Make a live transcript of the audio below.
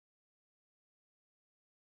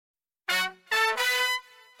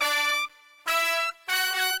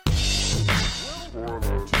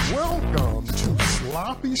Welcome to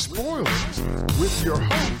Sloppy Spoilers with your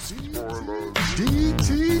host,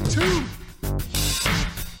 DT2.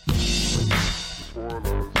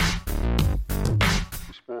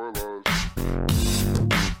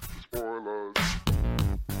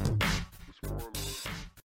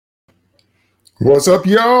 What's up,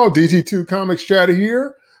 y'all? DT2 Comics Chatter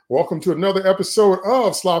here. Welcome to another episode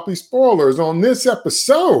of Sloppy Spoilers. On this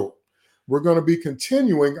episode, we're going to be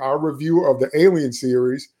continuing our review of the Alien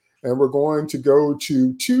series, and we're going to go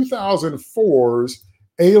to 2004's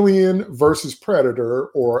Alien versus Predator,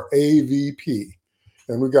 or AVP.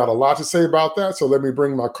 And we've got a lot to say about that, so let me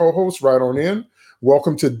bring my co-host right on in.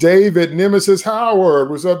 Welcome to David Nemesis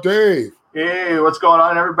Howard. What's up, Dave? Hey, what's going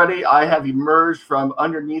on, everybody? I have emerged from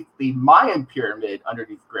underneath the Mayan pyramid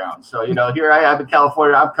underneath the ground. So, here I am in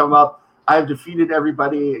California. I've come up. I've defeated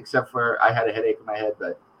everybody except for I had a headache in my head,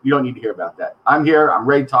 but you don't need to hear about that. I'm here. I'm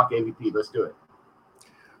ready to talk AVP. Let's do it.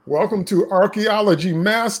 Welcome to Archaeology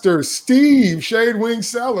Master Steve Shadewing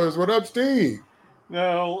Sellers. What up, Steve?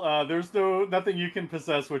 No, there's nothing you can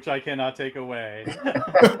possess which I cannot take away.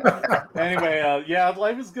 Anyway,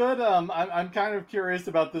 life is good. I'm kind of curious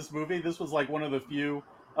about this movie. This was like one of the few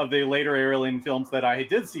of the later Alien films that I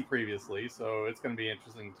did see previously, so it's going to be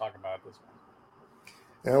interesting to talk about this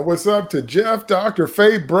one. And what's up to Jeff Dr.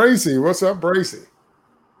 Faye Bracey? What's up, Bracey?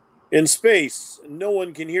 In space, no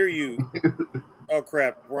one can hear you. Oh,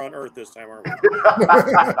 crap. We're on Earth this time, aren't we?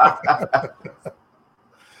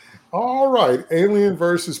 All right, Alien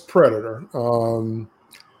versus Predator.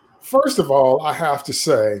 First of all, I have to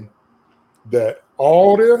say that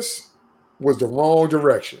all this was the wrong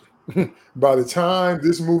direction. By the time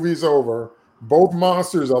this movie is over, both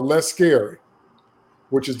monsters are less scary,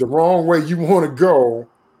 which is the wrong way you want to go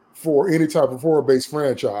for any type of horror-based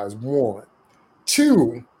franchise, one.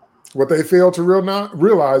 Two, what they failed to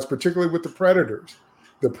realize, particularly with the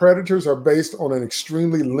Predators are based on an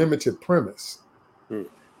extremely limited premise.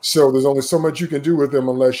 So there's only so much you can do with them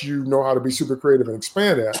unless you know how to be super creative and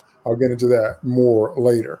expand that. I'll get into that more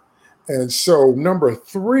later. And so number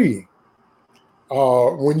three,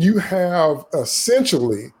 when you have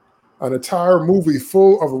essentially an entire movie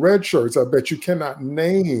full of red shirts, I bet you cannot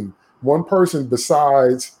name one person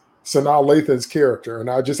besides Sanaa Lathan's character. And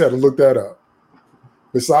I just had to look that up.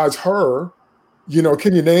 Besides her,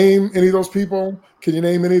 can you name any of those people? Can you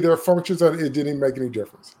name any of their functions? It didn't even make any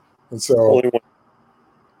difference. And so... Only one.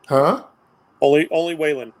 Huh? Only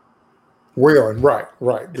Wayland. Wayland, right,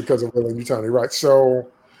 because of Weyland-Yutani, right.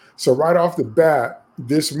 So right off the bat,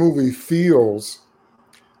 this movie feels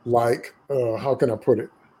like, how can I put it?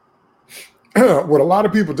 What a lot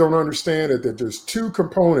of people don't understand is that there's two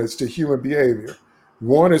components to human behavior.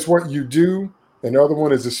 One is what you do, and the other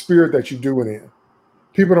one is the spirit that you do it in.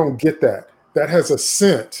 People don't get that. That has a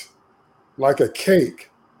scent, like a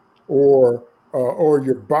cake, or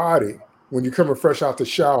your body. When you're coming fresh out the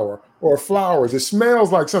shower, or flowers, it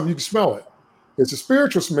smells like something, you can smell it. It's a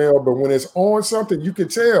spiritual smell, but when it's on something, you can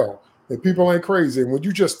tell that people ain't crazy. And when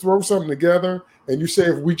you just throw something together and you say,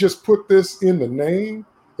 if we just put this in the name,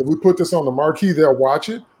 if we put this on the marquee, they'll watch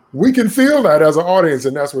it. We can feel that as an audience,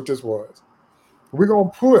 and that's what this was. We're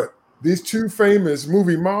going to put these two famous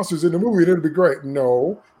movie monsters in the movie, and it'll be great.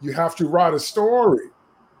 No, you have to write a story.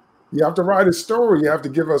 You have to write a story. You have to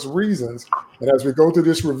give us reasons. And as we go through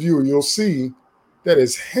this review, you'll see that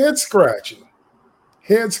it's head-scratching.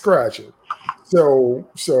 So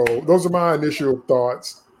those are my initial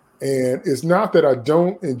thoughts. And it's not that I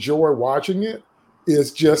don't enjoy watching it.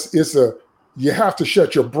 It's just, you have to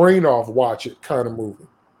shut your brain off, watch it kind of movie.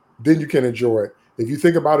 Then you can enjoy it. If you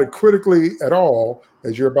think about it critically at all,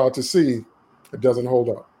 as you're about to see, it doesn't hold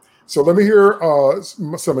up. So let me hear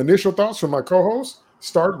some initial thoughts from my co-host.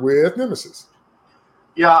 Start with Nemesis.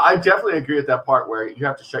 Yeah, I definitely agree with that part where you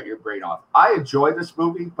have to shut your brain off. I enjoy this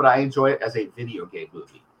movie, but I enjoy it as a video game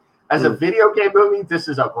movie. As a video game movie, this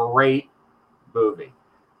is a great movie.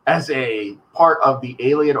 As a part of the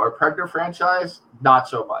Alien or Predator franchise, not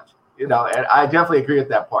so much. And I definitely agree with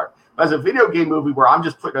that part. But as a video game movie where I'm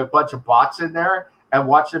just putting a bunch of bots in there and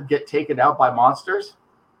watch them get taken out by monsters,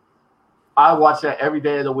 I watch that every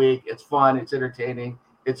day of the week. It's fun. It's entertaining.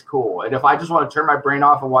 It's cool. And if I just want to turn my brain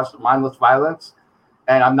off and watch the mindless violence,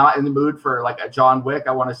 and I'm not in the mood for like a John Wick,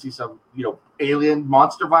 I want to see some, alien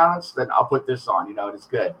monster violence, then I'll put this on, and it's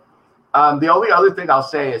good. The only other thing I'll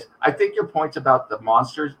say is I think your points about the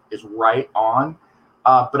monsters is right on.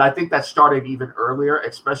 But I think that started even earlier,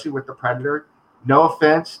 especially with the Predator. No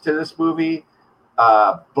offense to this movie,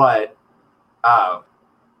 but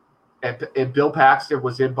And Bill Paxton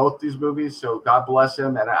was in both these movies, so God bless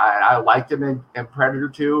him. And I liked him in Predator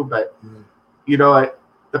 2, but you know what?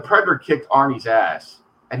 The Predator kicked Arnie's ass.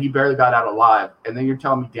 and he barely got out alive. And then you're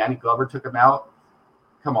telling me Danny Glover took him out?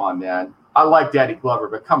 Come on, man. I like Danny Glover,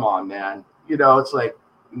 but come on, man. It's like,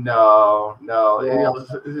 no.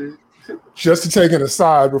 Just to take an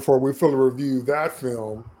aside before we fully review that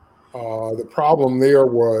film, the problem there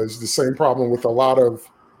was the same problem with a lot of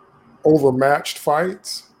overmatched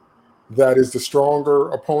fights. That is, the stronger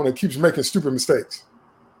opponent keeps making stupid mistakes.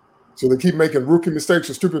 So they keep making rookie mistakes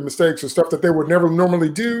or stupid mistakes or stuff that they would never normally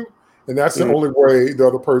do. And that's the only way the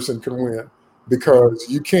other person can win, because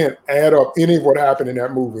you can't add up any of what happened in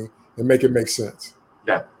that movie and make it make sense.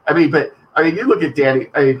 Yeah. You look at Danny,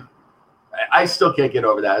 I still can't get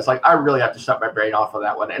over that. It's like, I really have to shut my brain off on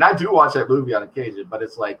that one. And I do watch that movie on occasion, but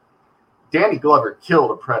it's like, Danny Glover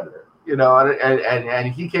killed a predator,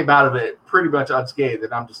 and he came out of it pretty much unscathed.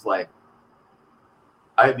 And I'm just like,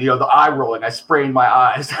 the eye rolling, I sprained my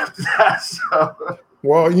eyes after that. So.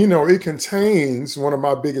 Well, it contains one of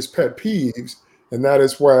my biggest pet peeves, and that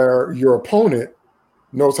is where your opponent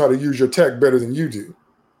knows how to use your tech better than you do.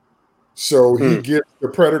 So he gets the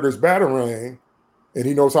predator's batarang, and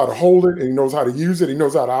he knows how to hold it, and he knows how to use it, he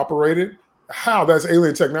knows how to operate it. How? That's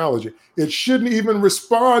alien technology. It shouldn't even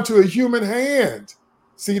respond to a human hand.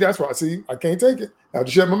 See, that's why. See, I can't take it. I have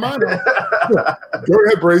to shut my mind off. Go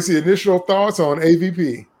ahead, Bracy. Initial thoughts on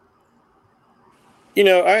AVP.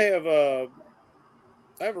 I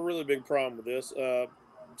have a really big problem with this.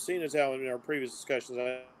 Seeing as how in our previous discussions,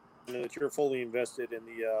 I know that you're fully invested in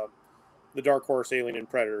the Dark Horse Alien and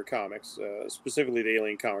Predator comics, specifically the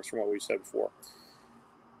Alien comics, from what we said before.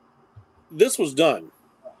 This was done.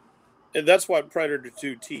 And that's what Predator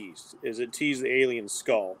 2 teased, is it teased the alien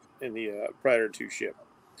skull in the Predator 2 ship.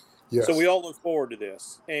 Yes. So we all look forward to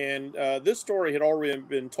this. And this story had already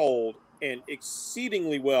been told, and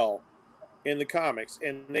exceedingly well, in the comics.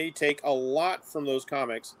 And they take a lot from those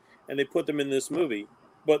comics, and they put them in this movie.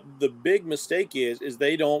 But the big mistake is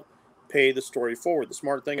they don't pay the story forward. The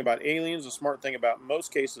smart thing about Aliens, the smart thing about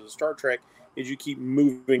most cases of Star Trek, is you keep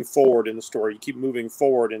moving forward in the story. You keep moving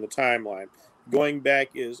forward in the timeline. Going back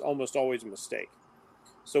is almost always a mistake.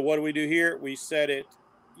 So what do we do here? We set it,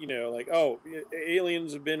 like,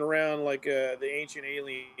 aliens have been around, like the ancient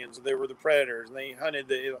aliens. They were the predators, and they hunted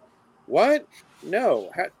the. What?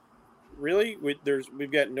 No. Really?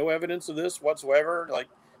 We've got no evidence of this whatsoever. Like,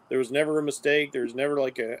 there was never a mistake. There was never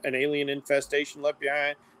like an alien infestation left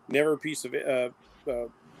behind. Never a piece of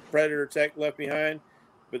predator tech left behind.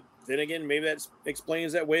 But then again, maybe that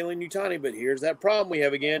explains that Weyland-Yutani. But here's that problem we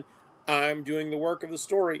have again. I'm doing the work of the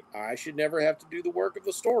story. I should never have to do the work of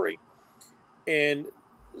the story. And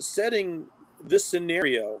setting this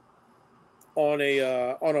scenario on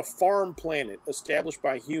a farm planet established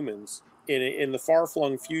by humans in the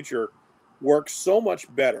far-flung future works so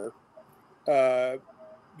much better.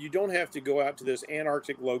 You don't have to go out to this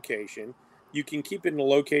Antarctic location. You can keep it in a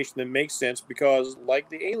location that makes sense because, like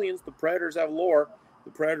the aliens, the predators have lore.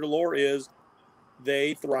 The predator lore is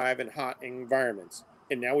they thrive in hot environments.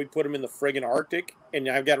 And now we put them in the friggin' Arctic, and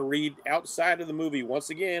I've got to read outside of the movie. Once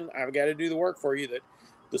again, I've got to do the work for you that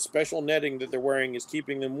the special netting that they're wearing is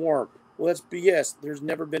keeping them warm. Well, that's BS. There's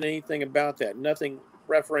never been anything about that. Nothing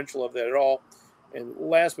referential of that at all. And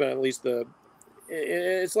last but not least,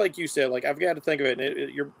 it's like you said, like, I've got to think of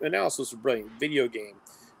it. Your analysis is brilliant. Video game,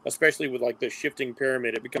 especially with like the shifting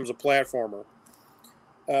pyramid, it becomes a platformer.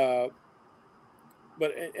 But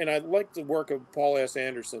I like the work of Paul S.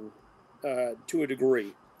 Anderson to a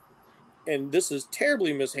degree. And this is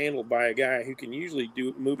terribly mishandled by a guy who can usually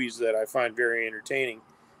do movies that I find very entertaining,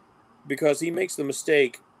 because he makes the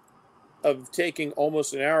mistake of taking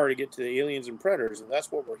almost an hour to get to the aliens and predators, and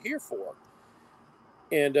that's what we're here for.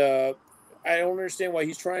 And I don't understand why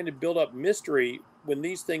he's trying to build up mystery when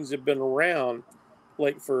these things have been around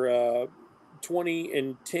like for 20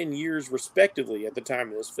 and 10 years respectively at the time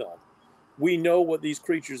of this film. We know what these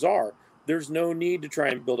creatures are. There's no need to try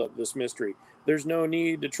and build up this mystery. There's no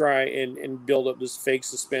need to try and build up this fake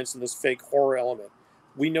suspense and this fake horror element.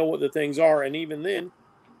 We know what the things are, and even then,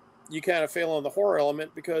 you kind of fail on the horror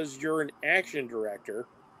element because you're an action director.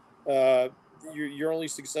 Your only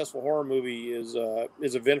successful horror movie is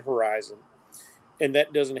Event Horizon, and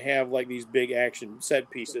that doesn't have like these big action set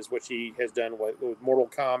pieces, which he has done with Mortal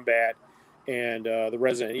Kombat and the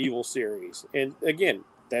Resident Evil series. And again,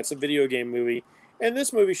 that's a video game movie. And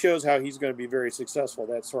this movie shows how he's going to be very successful,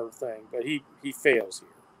 that sort of thing. But he fails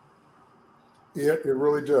here. Yeah, it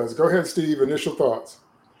really does. Go ahead, Steve. Initial thoughts.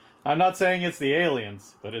 I'm not saying it's the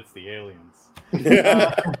aliens, but it's the aliens. All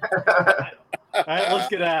right, let's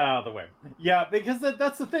get that out of the way. Yeah, because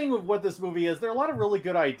that's the thing with what this movie is. There are a lot of really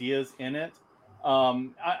good ideas in it.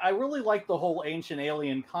 I really like the whole ancient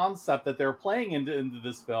alien concept that they're playing into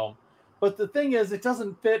this film. But the thing is, it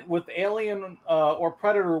doesn't fit with Alien or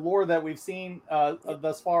Predator lore that we've seen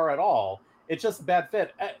thus far at all. It's just a bad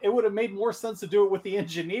fit. It would have made more sense to do it with the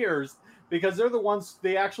engineers, because they're the ones.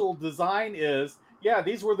 The actual design is, yeah,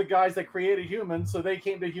 these were the guys that created humans, so they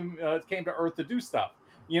came to Earth to do stuff.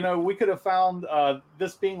 We could have found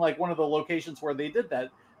this being like one of the locations where they did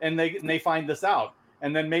that, and they find this out,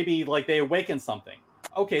 and then maybe like they awaken something.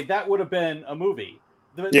 Okay, that would have been a movie.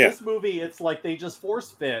 This movie, it's like they just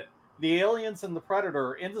force fit the aliens and the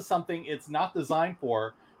Predator into something it's not designed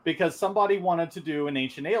for, because somebody wanted to do an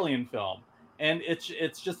ancient alien film, and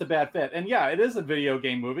it's just a bad fit. And yeah, it is a video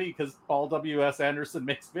game movie because Paul W.S. Anderson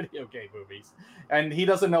makes video game movies, and he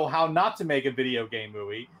doesn't know how not to make a video game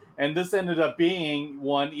movie. And this ended up being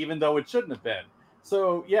one, even though it shouldn't have been.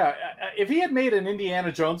 So yeah, if he had made an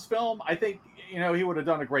Indiana Jones film, I think he would have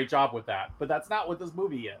done a great job with that. But that's not what this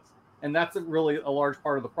movie is, and that's really a large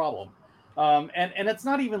part of the problem. And it's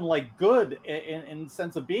not even like good in the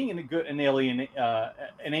sense of being an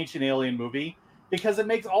ancient alien movie, because it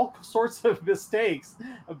makes all sorts of mistakes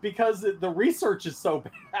because the research is so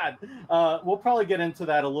bad. We'll probably get into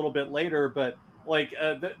that a little bit later, but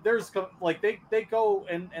there's like they go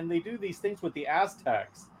and they do these things with the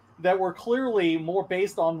Aztecs that were clearly more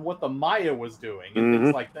based on what the Maya was doing and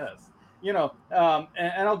things like this. And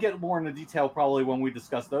I'll get more into detail probably when we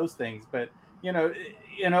discuss those things, but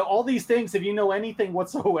all these things, if you know anything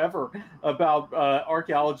whatsoever about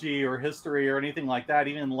archaeology or history or anything like that,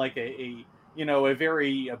 even like a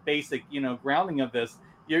very basic grounding of this,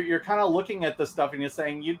 you're kind of looking at this stuff and you're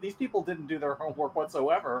saying these people didn't do their homework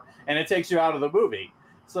whatsoever, and it takes you out of the movie.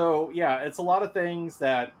 So yeah, it's a lot of things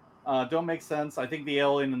that don't make sense. I think the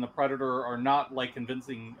Alien and the Predator are not like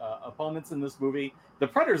convincing opponents in this movie. The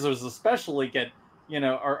Predators especially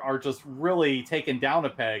are just really taken down a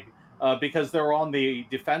peg. Because they're on the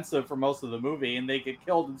defensive for most of the movie, and they get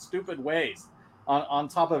killed in stupid ways on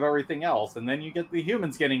top of everything else. And then you get the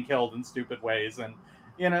humans getting killed in stupid ways. And,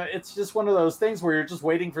 it's just one of those things where you're just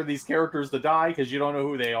waiting for these characters to die because you don't know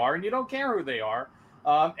who they are and you don't care who they are.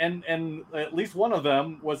 And at least one of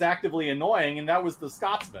them was actively annoying, and that was the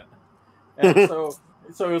Scotsman. And so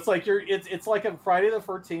it's like it's like a Friday the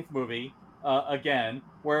 13th movie. Again,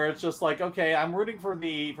 where it's just like, okay, I'm rooting for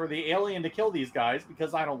the alien to kill these guys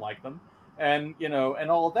because I don't like them, and and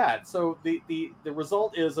all of that. So the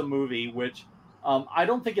result is a movie which I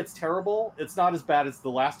don't think it's terrible. It's not as bad as the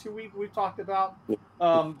last two we've talked about,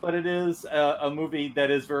 but it is a movie that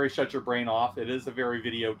is very shut your brain off. It is a very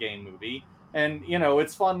video game movie, and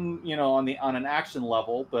it's fun on an action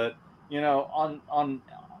level, but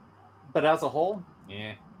but as a whole,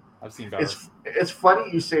 yeah. I've seen better. It's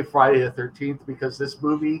funny you say Friday the 13th, because this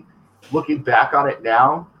movie, looking back on it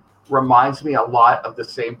now, reminds me a lot of the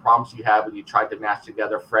same problems you had when you tried to match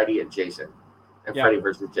together Freddy and Jason, and Freddy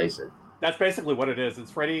versus Jason. That's basically what it is.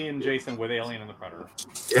 It's Freddy and Jason with Alien and the Predator.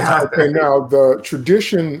 Yeah. Okay, now the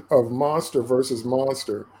tradition of monster versus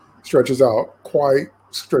monster stretches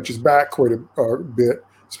back quite a bit,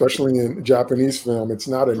 especially in Japanese film. It's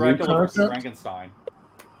not a Dracula new concept. Versus Frankenstein.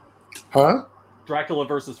 Huh? Dracula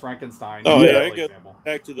versus Frankenstein. Oh yeah, it goes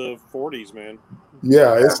back to the 40s, man.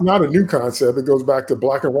 Yeah, it's not a new concept. It goes back to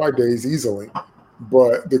black and white days easily.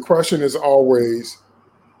 But the question is always,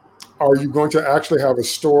 are you going to actually have a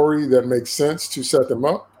story that makes sense to set them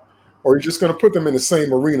up? Or are you just going to put them in the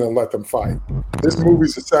same arena and let them fight? This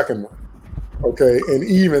movie's the second one. Okay, and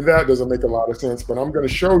even that doesn't make a lot of sense, but I'm going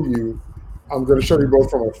to show you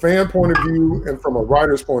both from a fan point of view and from a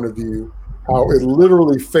writer's point of view how it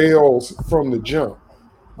literally fails from the jump.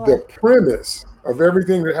 The premise of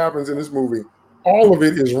everything that happens in this movie, all of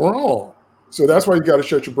it is wrong. So that's why you got to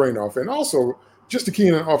shut your brain off. And also, just to key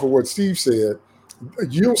in off of what Steve said,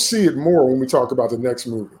 you'll see it more when we talk about the next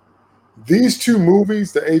movie. These two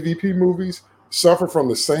movies, the AVP movies, suffer from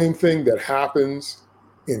the same thing that happens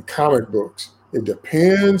in comic books. It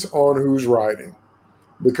depends on who's writing.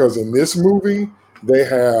 Because in this movie, they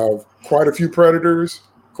have quite a few predators,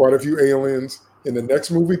 quite a few aliens. In the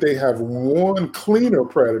next movie, they have one cleaner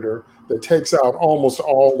predator that takes out almost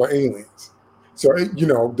all the aliens. So,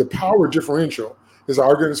 the power differential is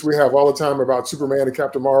arguments we have all the time about Superman and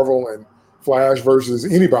Captain Marvel and Flash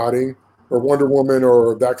versus anybody, or Wonder Woman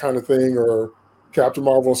or that kind of thing, or Captain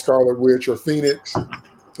Marvel and Scarlet Witch or Phoenix.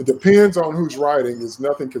 It depends on who's writing. It's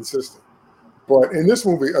nothing consistent. But in this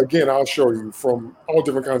movie, again, I'll show you from all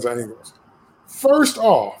different kinds of angles. First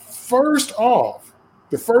off,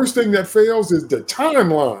 the first thing that fails is the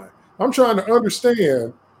timeline. I'm trying to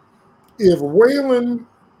understand if Weyland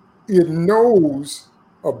knows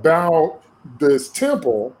about this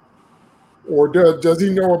temple, or does he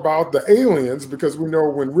know about the aliens? Because we know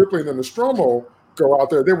when Ripley and Nostromo go out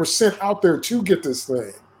there. They were sent out there to get this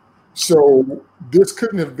thing. So this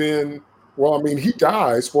couldn't have been, well, I mean, he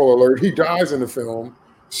dies, spoiler alert, he dies in the film.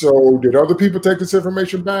 So did other people take this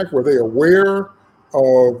information back? Were they aware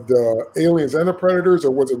of the aliens and the predators,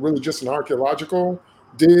 or was it really just an archaeological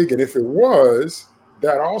dig? And if it was,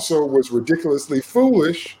 that also was ridiculously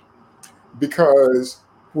foolish, because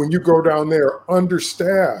when you go down there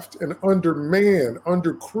understaffed and undermanned,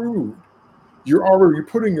 undercrewed, you're already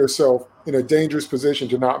putting yourself in a dangerous position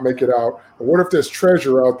to not make it out. And what if there's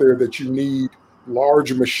treasure out there that you need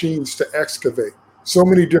large machines to excavate? So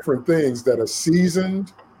many different things that a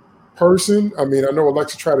seasoned person, I mean, I know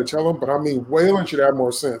Alexa tried to tell him, but I mean, Weyland should have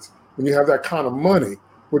more sense. When you have that kind of money,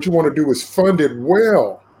 what you want to do is fund it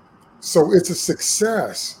well, so it's a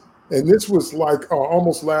success. And this was like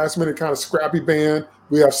almost last minute kind of scrappy band.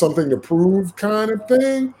 We have something to prove kind of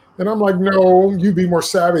thing. And I'm like, no, you'd be more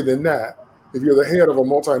savvy than that if you're the head of a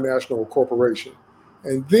multinational corporation.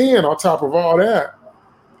 And then on top of all that,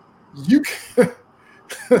 you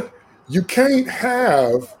can't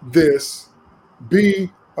have this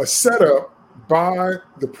be a setup by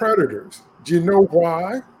the predators. Do you know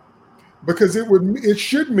why? Because it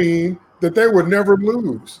should mean that they would never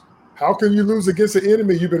lose. How can you lose against an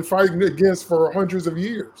enemy you've been fighting against for hundreds of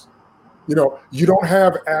years? You know, you don't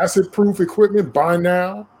have acid-proof equipment by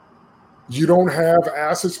now. You don't have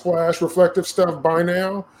acid splash reflective stuff by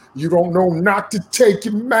now. You don't know not to take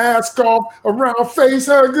your mask off around face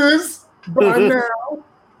huggers by now.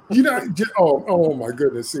 You know, oh my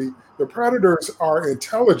goodness. See, the predators are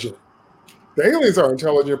intelligent. The aliens are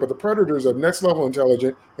intelligent, but the predators are next level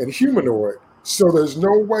intelligent and humanoid. So there's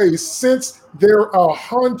no way, since they're a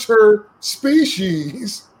hunter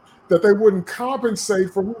species, that they wouldn't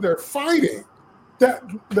compensate for who they're fighting.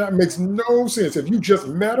 That makes no sense. If you just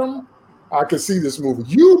met them, I could see this movie.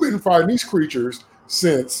 You've been fighting these creatures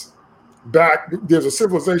since back. There's a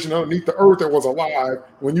civilization underneath the earth that was alive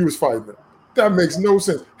when you was fighting them. That makes no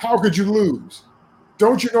sense. How could you lose?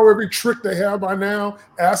 Don't you know every trick they have by now?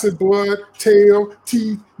 Acid, blood, tail,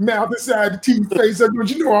 teeth, mouth inside the teeth, face. Don't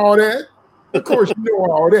you know all that? Of course you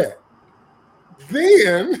know all that.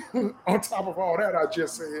 Then, on top of all that I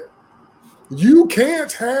just said, you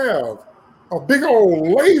can't have a big old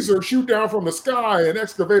laser shoot down from the sky and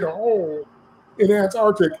excavate a hole in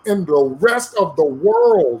Antarctic and the rest of the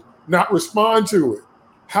world not respond to it.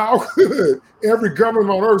 How could every government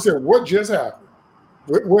on Earth say, what just happened?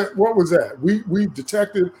 What was that? We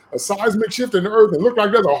detected a seismic shift in the Earth and it looked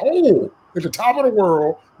like there's a hole at the top of the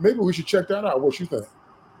world. Maybe we should check that out. What you think?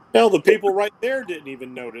 Hell, the people right there didn't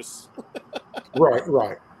even notice.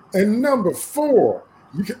 Right. And number 4,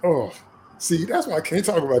 you can, see, that's why I can't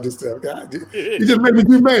talk about this stuff. God, you just made me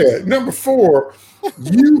too mad. Number 4,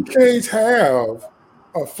 you can't have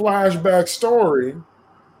a flashback story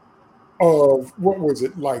of, what was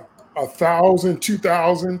it, like 1,000,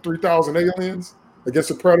 2,000, 3,000 aliens against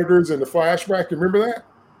the predators in the flashback. You remember that?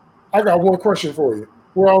 I got one question for you.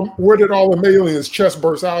 Well, where did all the aliens' chest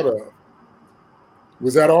burst out of?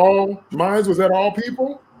 Was that all minds? Was that all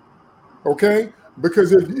people? Okay?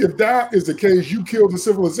 Because if that is the case, you killed the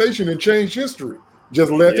civilization and changed history.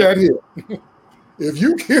 Just let that hit. If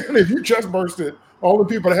you chest bursted all the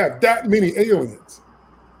people that have that many aliens,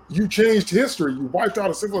 you changed history. You wiped out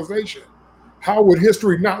a civilization. How would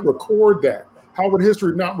history not record that? How would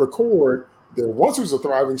history not record there once was a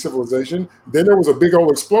thriving civilization, then there was a big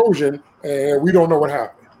old explosion, and we don't know what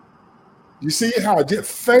happened? You see how it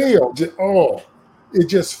just failed? It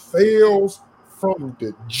just fails from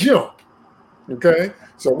the jump. Okay?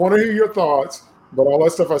 So I want to hear your thoughts, but all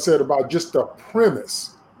that stuff I said about just the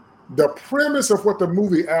premise of what the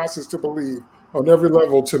movie asks us to believe on every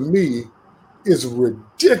level, to me, is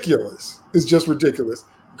ridiculous. It's just ridiculous.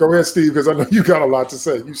 Go ahead, Steve, because I know you got a lot to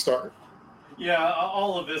say. You start. Yeah,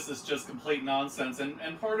 all of this is just complete nonsense. And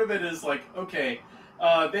part of it is like, okay,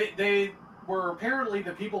 they were apparently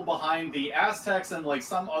the people behind the Aztecs and like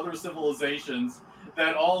some other civilizations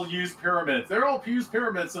that all use pyramids. They're all use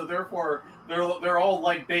pyramids, so therefore they're all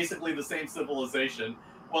like basically the same civilization.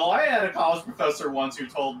 Well, I had a college professor once who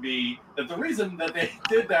told me that the reason that they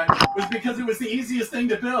did that was because it was the easiest thing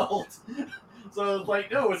to build. So it's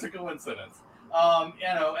like, no, it's a coincidence.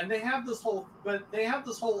 And they have this whole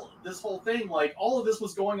thing, like all of this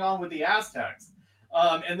was going on with the Aztecs.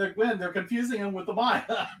 And they're confusing them with the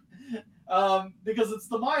Maya. Because it's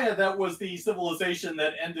the Maya that was the civilization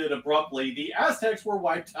that ended abruptly. The Aztecs were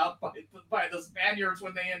wiped out by the Spaniards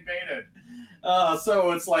when they invaded.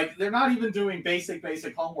 So it's like they're not even doing basic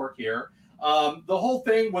homework here. The whole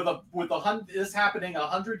thing with this happening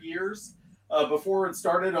 100 years before it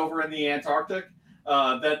started over in the Antarctic,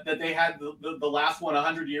 that they had the last one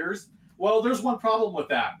 100 years. Well, there's one problem with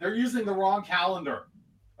that. They're using the wrong calendar.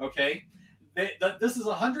 Okay, this is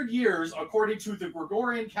 100 years according to the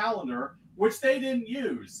Gregorian calendar, which they didn't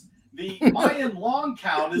use. The Mayan long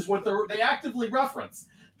count is what they actively reference.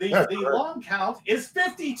 The long count is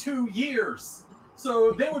 52 years.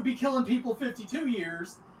 So they would be killing people 52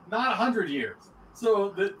 years, not 100 years. So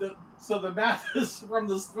the math is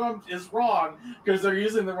is wrong because they're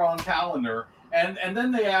using the wrong calendar. And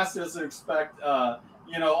then they asked us to expect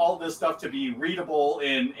all this stuff to be readable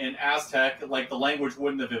in Aztec, like the language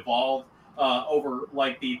wouldn't have evolved over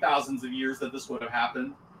like the thousands of years that this would have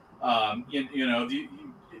happened.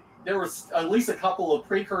 There was at least a couple of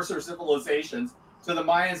precursor civilizations to the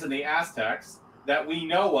Mayans and the Aztecs that we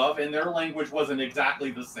know of, and their language wasn't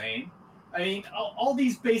exactly the same. I mean, all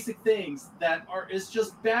these basic things is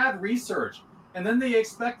just bad research. And then they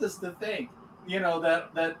expect us to think,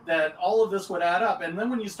 that all of this would add up. And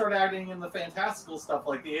then when you start adding in the fantastical stuff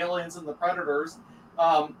like the aliens and the predators,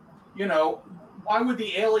 why would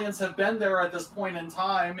the aliens have been there at this point in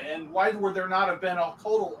time? And why would there not have been a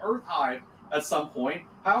total Earth hive at some point?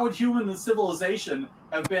 How would human civilization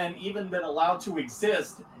have been allowed to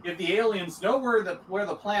exist if the aliens know where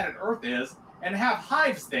the planet Earth is and have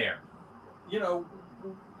hives there?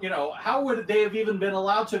 How would they have even been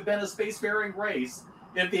allowed to have been a spacefaring race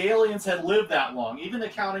if the aliens had lived that long, even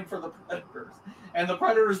accounting for the predators? And the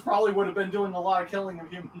predators probably would have been doing a lot of killing of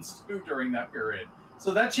humans too during that period.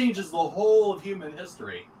 So that changes the whole of human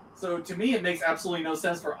history. So to me, it makes absolutely no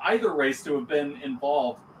sense for either race to have been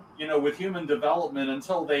involved, with human development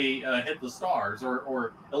until they hit the stars,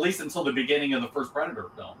 or at least until the beginning of the first Predator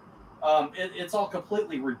film. It's all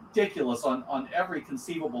completely ridiculous on every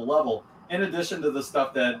conceivable level. In addition to the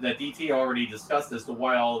stuff that DT already discussed as to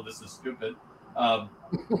why all of this is stupid, from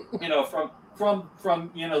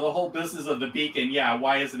the whole business of the beacon. Yeah,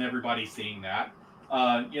 why isn't everybody seeing that?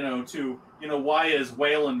 Why is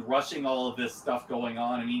Weyland rushing all of this stuff going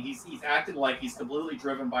on? I mean, he's acting like he's completely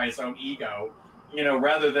driven by his own ego,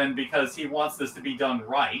 rather than because he wants this to be done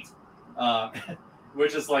right,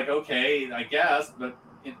 which is like, okay, I guess. But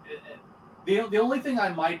the only thing I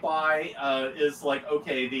might buy is like,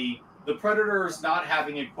 okay, the Predators not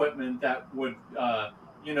having equipment that would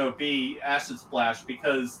be acid splash,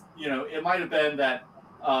 because it might have been that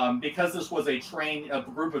because this was a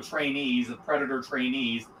group of trainees, of Predator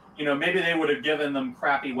trainees, maybe they would have given them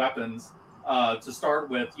crappy weapons to start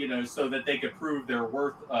with, so that they could prove their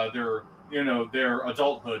worth, their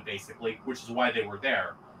adulthood, basically, which is why they were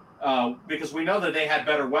there. Because we know that they had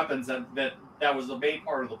better weapons. That was the main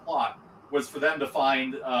part of the plot, was for them to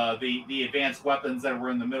find the advanced weapons that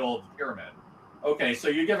were in the middle of the pyramid. Okay, so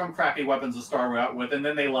you give them crappy weapons to start out with, and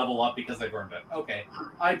then they level up because they've earned it. Okay,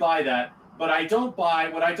 I buy that. But what I don't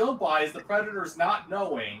buy is the Predators not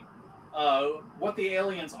knowing what the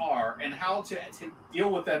aliens are and how to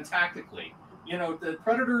deal with them tactically. The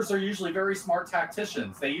Predators are usually very smart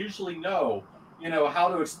tacticians. They usually know, how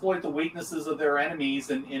to exploit the weaknesses of their enemies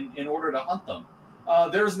in order to hunt them.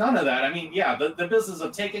 There's none of that. I mean, yeah, the business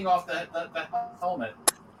of taking off the helmet,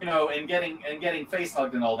 and getting face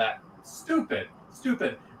hugged and all that. Stupid.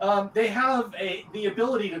 They have the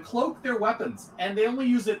ability to cloak their weapons, and they only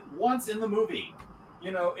use it once in the movie.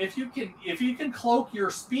 If you can cloak your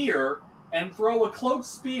spear and throw a cloaked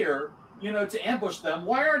spear, to ambush them,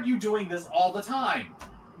 why aren't you doing this all the time?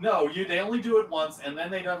 No, they only do it once, and then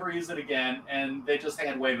they never use it again, and they just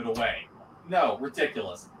hand wave it away. No,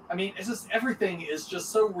 ridiculous. I mean, it's just, everything is just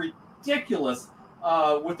so ridiculous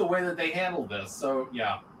with the way that they handle this. So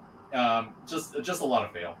yeah, just a lot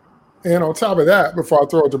of fail. And on top of that, before I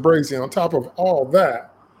throw it to Brazy, on top of all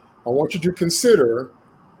that, I want you to consider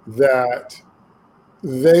that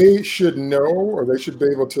they should know, or they should be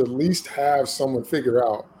able to at least have someone figure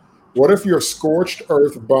out, what if your scorched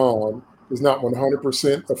earth bomb is not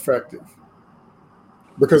 100% effective?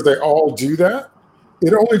 Because they all do that.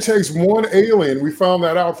 It only takes one alien. We found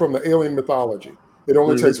that out from the alien mythology. It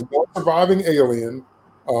only takes one surviving alien.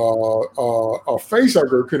 A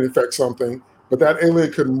facehugger could infect something, but that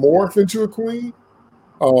alien could morph into a queen.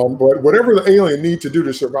 But whatever the alien needs to do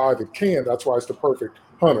to survive, it can. That's why it's the perfect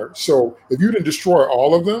hunter. So if you didn't destroy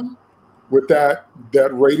all of them with that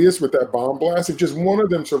radius, with that bomb blast, if just one of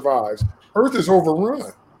them survives, Earth is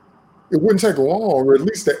overrun. It wouldn't take long, or at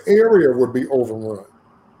least the area would be overrun.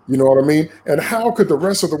 You know what I mean? And how could the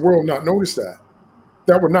rest of the world not notice that?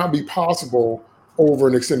 That would not be possible over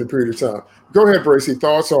an extended period of time. Go ahead, Bracy.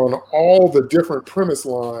 Thoughts on all the different premise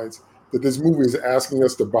lines that this movie is asking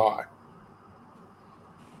us to buy?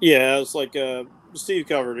 Yeah, it's like Steve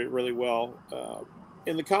covered it really well.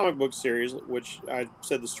 In the comic book series, which I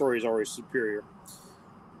said the story is always superior,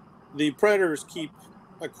 the Predators keep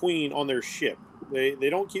a queen on their ship. They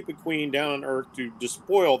don't keep a queen down on Earth to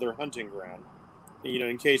despoil their hunting ground,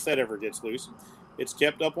 in case that ever gets loose. It's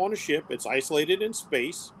kept up on a ship. It's isolated in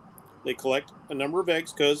space. They collect a number of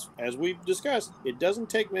eggs because, as we've discussed, it doesn't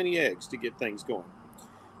take many eggs to get things going.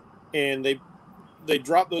 And they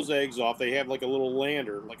drop those eggs off. They have like a little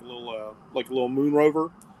lander, like a little moon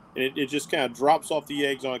rover, and it just kind of drops off the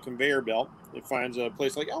eggs on a conveyor belt. It finds a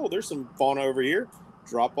place like, oh, there's some fauna over here.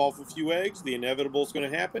 Drop off a few eggs. The inevitable is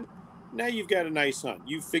going to happen. Now you've got a nice hunt.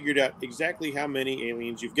 You've figured out exactly how many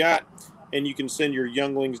aliens you've got, and you can send your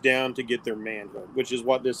younglings down to get their manhood, which is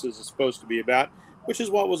what this is supposed to be about, which is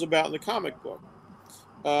what was about in the comic book.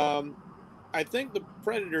 I think the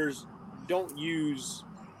Predators don't use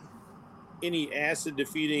any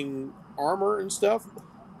acid-defeating armor and stuff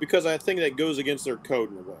because I think that goes against their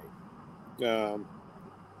code in a way.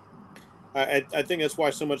 I think that's why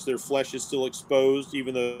so much of their flesh is still exposed,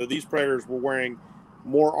 even though these Predators were wearing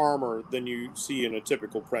more armor than you see in a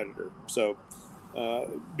typical Predator. So,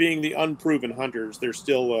 being the unproven hunters, they're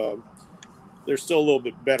still a little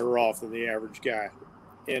bit better off than the average guy.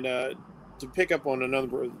 And to pick up on a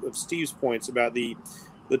number of Steve's points about the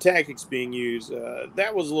tactics being used,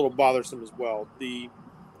 that was a little bothersome as well.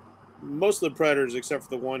 Most of the Predators, except for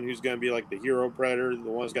the one who's going to be like the hero Predator, the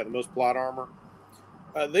one who's got the most plot armor,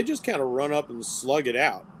 they just kind of run up and slug it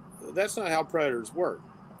out. That's not how Predators work.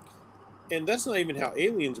 And that's not even how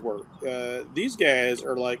aliens work. These guys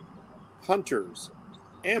are like hunters,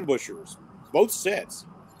 ambushers, both sets.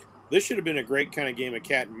 This should have been a great kind of game of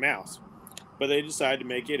cat and mouse, but they decided to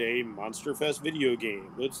make it a Monster Fest video game.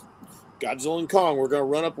 It's Godzilla and Kong. We're going to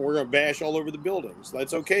run up and we're going to bash all over the buildings.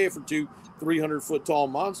 That's okay for 2 300-foot tall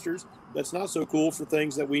monsters. That's not so cool for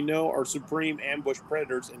things that we know are supreme ambush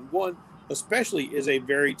predators, and one especially is a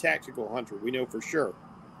very tactical hunter. We know for sure.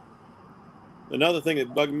 Another thing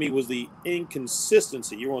that bugged me was the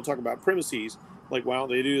inconsistency. You want to talk about premises, like why don't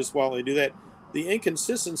they do this, why don't they do that? The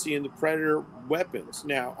inconsistency in the Predator weapons.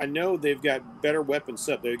 Now, I know they've got better weapons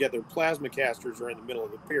set. They've got their plasma casters are in the middle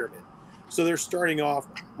of the pyramid. So they're starting off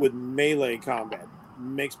with melee combat.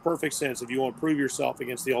 Makes perfect sense if you want to prove yourself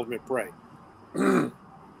against the ultimate prey.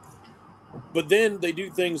 But then they do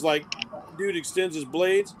things like, dude extends his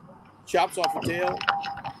blades, chops off a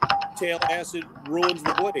tail acid ruins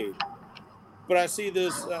the blade. But I see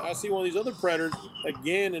one of these other Predators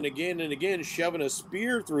again and again and again shoving a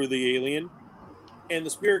spear through the alien, and the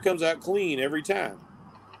spear comes out clean every time.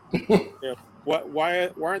 Why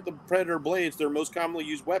aren't the Predator blades, their most commonly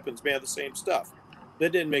used weapons, made of the same stuff?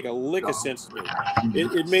 That didn't make a lick of sense to me.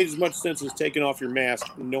 It made as much sense as taking off your mask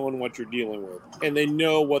and knowing what you're dealing with. And they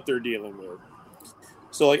know what they're dealing with.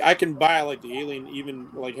 So, like, I can buy, like, the alien, even,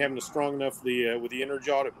 like, having a strong enough with the inner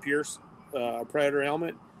jaw to pierce a Predator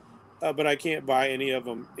helmet. But I can't buy any of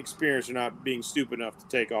them experienced or not being stupid enough to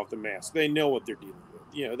take off the mask. They know what they're dealing with.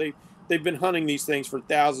 You know, they've been hunting these things for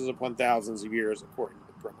thousands upon thousands of years, according to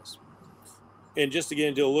the premise. And just to get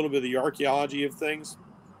into a little bit of the archaeology of things,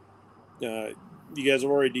 you guys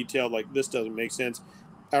have already detailed, like, this doesn't make sense.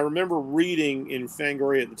 I remember reading in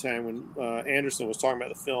Fangoria at the time when Anderson was talking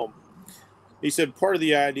about the film. He said part of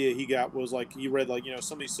the idea he got was, like, he read, like, you know,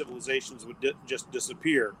 some of these civilizations would just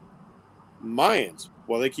disappear. Mayans,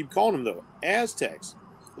 well, they keep calling them, though, Aztecs.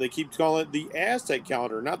 They keep calling it the Aztec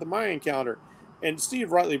calendar, not the Mayan calendar. And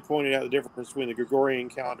Steve rightly pointed out the difference between the Gregorian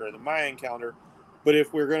calendar and the Mayan calendar. But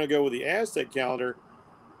if we're going to go with the Aztec calendar,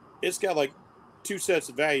 it's got like 2 sets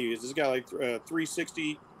of values. It's got like a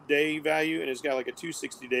 360-day value, and it's got like a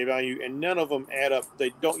 260-day value, and none of them add up.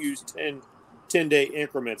 They don't use 10-day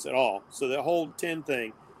increments at all. So the whole 10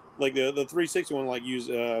 thing, like the 360 one, like use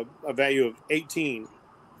a value of 18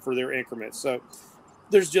 for their increments. So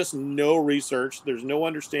there's just no research. There's no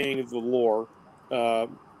understanding of the lore. They're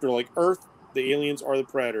like Earth, the aliens are the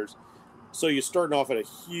Predators. So you're starting off at a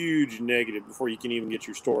huge negative before you can even get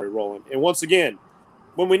your story rolling. And once again,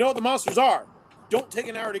 when we know what the monsters are, don't take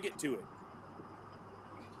an hour to get to it.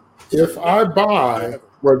 If I buy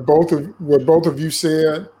what both of you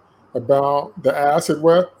said about the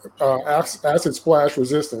acid splash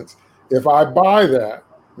resistance, if I buy that,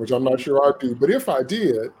 which I'm not sure I do, but if I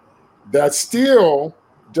did, that still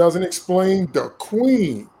doesn't explain the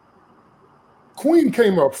Queen. Queen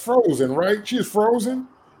came up frozen, right? She was frozen.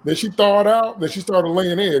 Then she thawed out. Then she started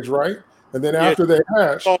laying eggs, right? And then after they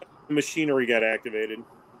hatched, the machinery got activated.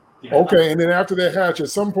 Yeah. Okay, and then after they hatched, at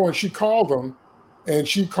some point she called them, and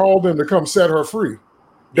she called them to come set her free.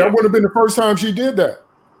 That would have been the first time she did that.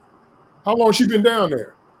 How long has she been down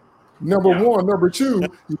there? Number one. Number two,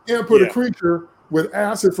 you can't put a creature with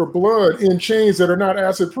acid for blood in chains that are not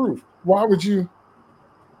acid proof. Why would you?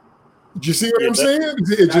 Do you see what Yeah, I'm saying?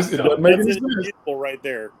 It doesn't make any sense. That's right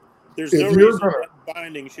there. There's If no you're reason gonna- that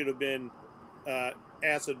binding should have been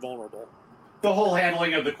acid vulnerable. The whole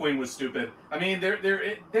handling of the Queen was stupid. I mean,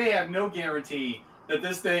 they have no guarantee that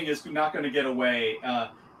this thing is not going to get away.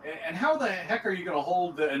 And how the heck are you going to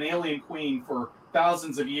hold an alien queen for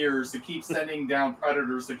thousands of years to keep sending down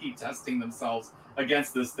predators to keep testing themselves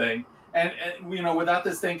against this thing? And without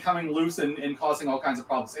this thing coming loose and causing all kinds of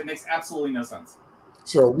problems, it makes absolutely no sense.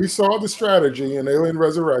 So we saw the strategy in Alien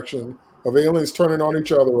Resurrection of aliens turning on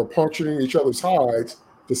each other or puncturing each other's hides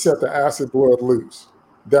to set the acid blood loose.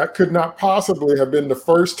 That could not possibly have been the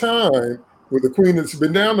first time with the Queen that's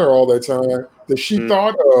been down there all that time that she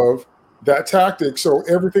thought of that tactic. So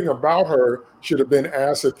everything about her should have been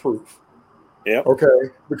acid proof. Yeah. Okay.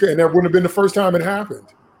 And that wouldn't have been the first time it happened.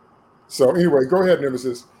 So anyway, go ahead,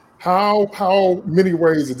 Nemesis. How many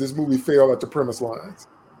ways did this movie fail at the premise lines?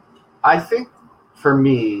 I think for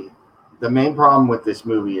me, the main problem with this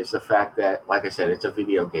movie is the fact that, like I said, it's a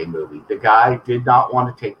video game movie. The guy did not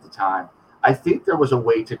want to take the time. I think there was a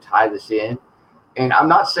way to tie this in. And I'm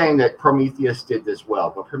not saying that Prometheus did this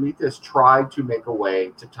well, but Prometheus tried to make a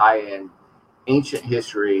way to tie in ancient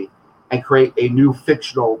history and create a new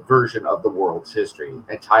fictional version of the world's history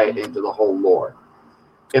and tie it into the whole lore.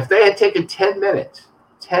 If they had taken 10 minutes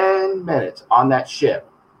on that ship,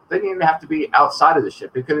 they didn't even have to be outside of the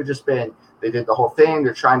ship. It could have just been, they did the whole thing.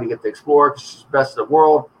 They're trying to get the explorer because she's the best of the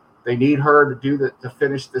world. They need her to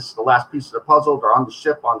finish the last piece of the puzzle. They're on the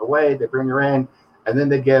ship on the way. They bring her in, and then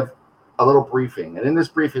they give a little briefing. And in this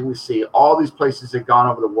briefing, we see all these places that have gone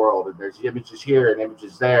over the world, and there's images here and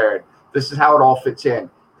images there. And this is how it all fits in.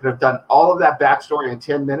 Could have done all of that backstory in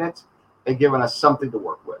 10 minutes and given us something to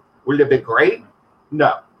work with. Would it have been great?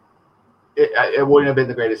 No. It wouldn't have been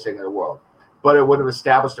the greatest thing in the world, but it would have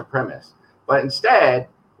established a premise. But instead,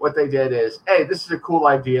 what they did is, hey, this is a cool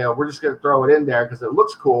idea. We're just going to throw it in there because it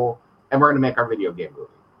looks cool, and we're going to make our video game movie.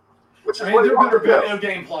 Which is what there are better video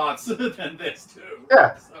game plots than this too.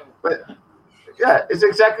 Yeah, but yeah, it's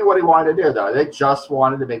exactly what he wanted to do, though. They just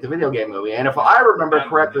wanted to make the video game movie. And if I remember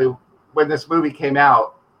correctly, when this movie came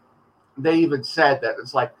out, they even said that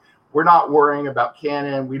it's like, we're not worrying about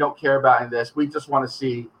canon. We don't care about any of this. We just want to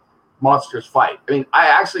see monsters fight. I mean, I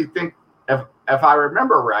actually think, if I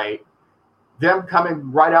remember right, them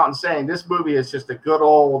coming right out and saying this movie is just a good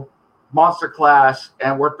old monster clash,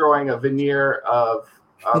 and we're throwing a veneer of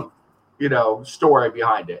story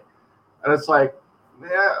behind it. And it's like,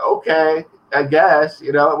 yeah, okay, I guess,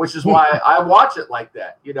 which is why I watch it like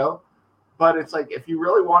that, But it's like, if you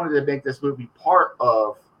really wanted to make this movie part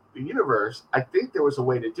of the universe, I think there was a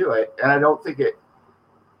way to do it. And I don't think it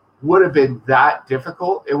would have been that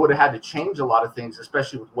difficult. It would have had to change a lot of things,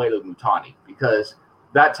 especially with Weyland-Yutani, because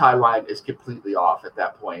that timeline is completely off at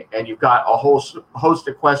that point. And you've got a whole host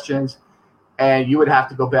of questions, and you would have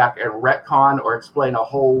to go back and retcon or explain a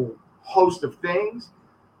whole host of things.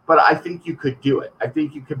 But I think you could do it. I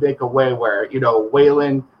think you could make a way where,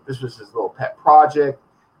 Weyland, this was his little pet project,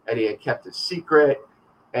 and he had kept it secret,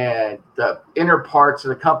 and the inner parts of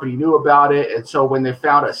the company knew about it. And so when they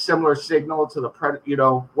found a similar signal to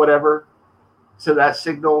the, whatever, to that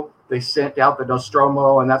signal, they sent out the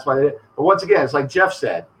Nostromo, and that's why they did it. But once again, it's like Jeff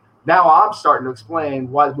said, now I'm starting to explain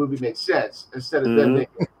why the movie makes sense instead of them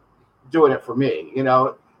doing it for me,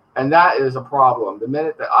 and that is a problem. The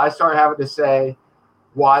minute that I start having to say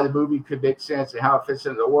why the movie could make sense and how it fits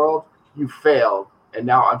into the world, you failed. And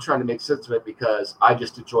now I'm trying to make sense of it because I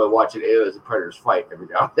just enjoy watching aliens and predators fight every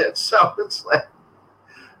now and then. So it's like,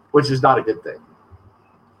 which is not a good thing.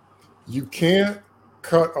 You can't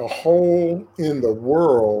cut a hole in the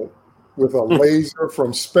world with a laser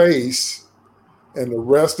from space and the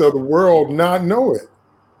rest of the world not know it.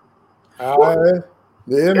 I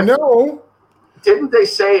didn't know. Didn't they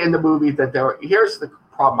say in the movie that there were, here's the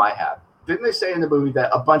problem I have. Didn't they say in the movie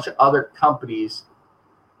that a bunch of other companies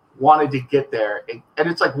wanted to get there? And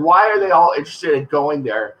it's like, why are they all interested in going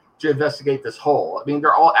there to investigate this hole? I mean,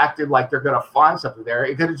 they're all acting like they're going to find something there.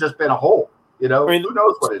 It could have just been a hole, who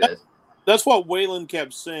knows what it is. That's what Weyland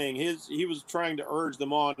kept saying. He was trying to urge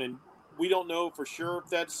them on, and we don't know for sure if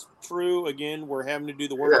that's true. Again, we're having to do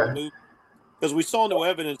the work of the movie because we saw no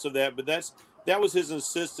evidence of that, but that was his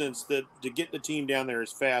insistence to get the team down there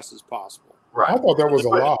as fast as possible. Right. I thought that was a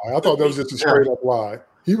lie. I thought that was just a straight up lie.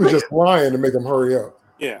 He was just lying to make them hurry up.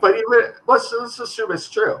 Yeah. But even let's assume it's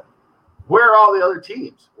true. Where are all the other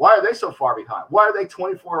teams? Why are they so far behind? Why are they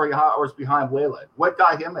 24 hours behind Weyland? What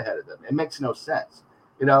got him ahead of them? It makes no sense,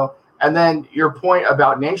 And then your point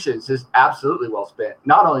about nations is absolutely well spent.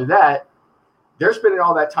 Not only that, they're spending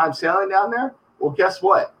all that time sailing down there. Well, guess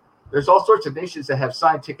what? There's all sorts of nations that have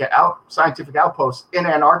scientific outposts in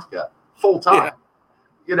Antarctica. full time.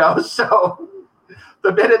 So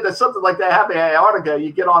the minute that something like that happened in Antarctica,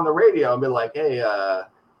 you get on the radio and be like, hey,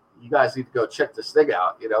 you guys need to go check this thing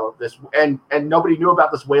out, this, and nobody knew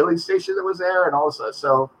about this whaling station that was there and all this stuff.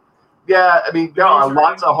 So yeah, I mean, there are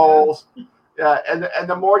lots of holes. Yeah, and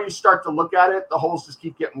the more you start to look at it, the holes just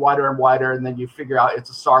keep getting wider and wider, and then you figure out it's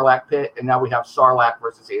a Sarlacc pit, and now we have Sarlacc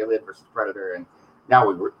versus Alien versus Predator, and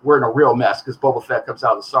now we're in a real mess because Boba Fett comes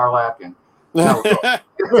out of the Sarlacc, and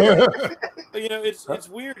it's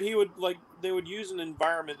weird. They would use an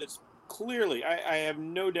environment that's clearly, I have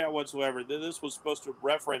no doubt whatsoever that this was supposed to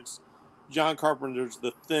reference John Carpenter's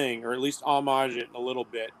The Thing, or at least homage it a little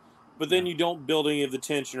bit, but then you don't build any of the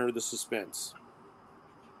tension or the suspense.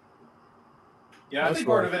 Yeah, I think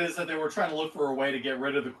part of it is that they were trying to look for a way to get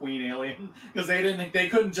rid of the Queen Alien because they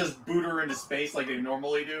couldn't just boot her into space like they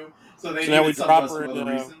normally do. So they needed some other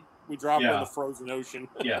reason. We drop her in the frozen ocean.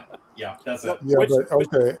 Yeah, that's it. Yeah,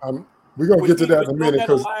 okay. We're gonna get to that in a minute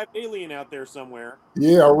because a live alien out there somewhere.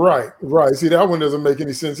 Yeah, right. See, that one doesn't make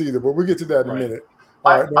any sense either. But we'll get to that in a minute.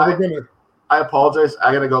 All right, now we're gonna. I apologize.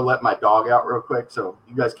 I gotta go let my dog out real quick. So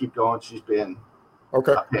you guys keep going. She's been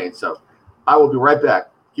paid. So I will be right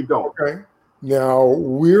back. Keep going. Okay. Now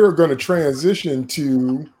we're going to transition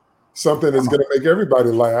to something that's going to make everybody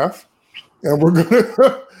laugh, and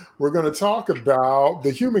we're going to talk about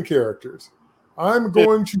the human characters. I'm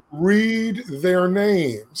going to read their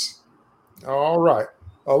names. All right,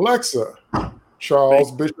 Alexa,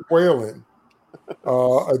 Charles Bishop Whalen,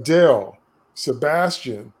 Adele,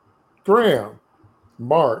 Sebastian, Graham,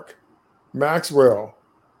 Mark, Maxwell,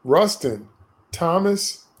 Rustin,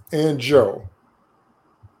 Thomas, and Joe.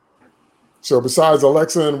 So besides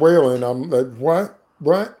Alexa and Whalen, I'm like,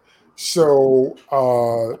 what? So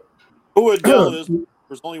who Adele is?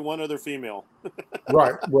 There's only one other female.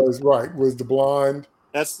 was the blonde.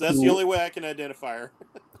 That's the only way I can identify her.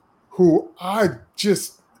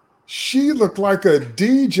 She looked like a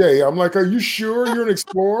DJ. I'm like, are you sure you're an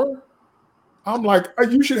explorer? I'm like,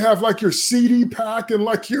 you should have like your CD pack and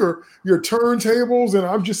like your turntables, and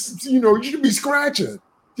I'm just, you should be scratching.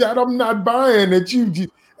 Yeah, I'm not buying that you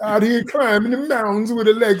out here climbing the mountains with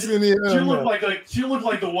Alexa in the She looked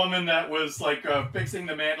like the woman that was like fixing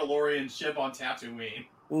the Mandalorian ship on Tatooine.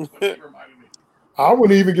 Reminded me. I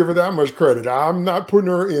wouldn't even give her that much credit. I'm not putting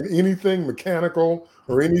her in anything mechanical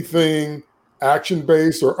or anything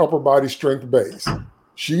action-based or upper body strength-based.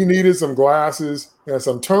 She needed some glasses and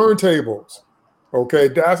some turntables. Okay,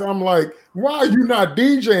 I'm like, why are you not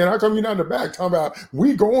DJing? How come you're not in the back talking about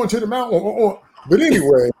we going to the mountain? But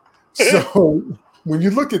anyway, so when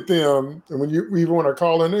you look at them and when you even want to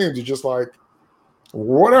call their names, you're just like,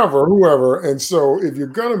 whatever, whoever. And so if you're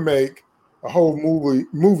going to make a whole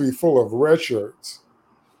movie full of red shirts,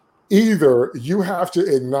 either you have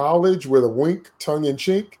to acknowledge with a wink, tongue in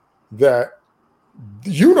cheek, that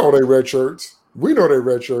they red shirts, we know they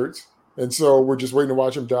red shirts, and so we're just waiting to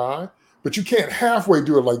watch them die. But you can't halfway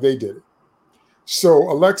do it like they did it.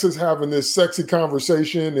 So Alexa's having this sexy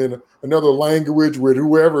conversation in another language with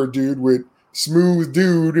whoever with smooth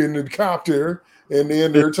dude in the copter, and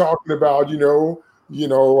then they're talking about,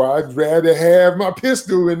 I'd rather have my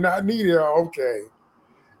pistol and not need it. Okay.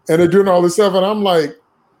 And they're doing all this stuff, and I'm like,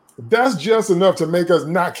 that's just enough to make us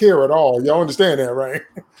not care at all. Y'all understand that, right?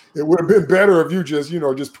 It would have been better if you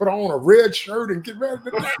just put on a red shirt and get ready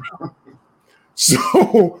to die.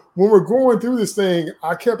 So when we're going through this thing,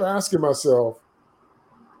 I kept asking myself,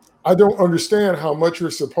 I don't understand how much you're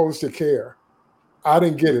supposed to care. I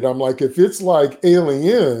didn't get it. I'm like, if it's like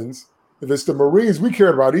Aliens, if it's the Marines, we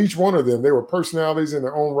cared about each one of them. They were personalities in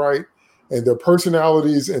their own right, and their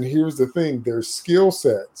personalities, and here's the thing, their skill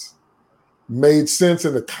sets made sense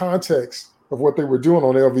in the context of what they were doing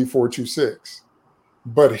on LV-426.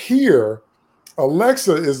 But here,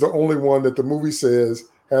 Alexa is the only one that the movie says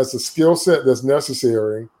has the skill set that's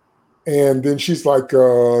necessary. And then she's like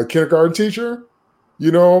a kindergarten teacher.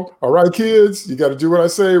 All right, kids, you got to do what I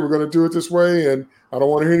say. We're going to do it this way. And I don't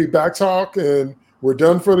want to hear any back talk. And we're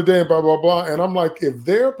done for the day and blah, blah, blah. And I'm like, if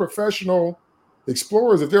they're professional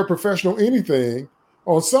explorers, if they're professional anything,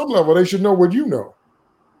 on some level, they should know what you know.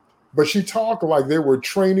 But she talked like they were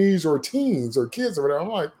trainees or teens or kids or whatever. I'm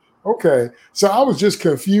like, okay. So I was just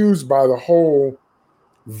confused by the whole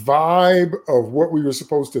vibe of what we were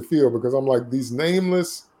supposed to feel, because I'm like, these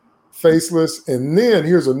nameless, faceless. And then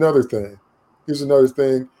here's another thing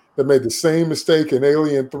that made the same mistake in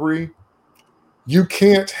Alien 3. You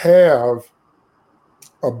can't have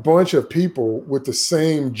a bunch of people with the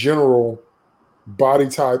same general body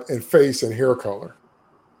type and face and hair color.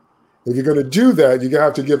 If you're going to do that, you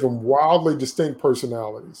have to give them wildly distinct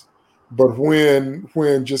personalities. But when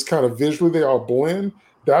just kind of visually they all blend,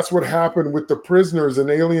 That's what happened with the prisoners in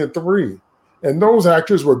Alien 3. And those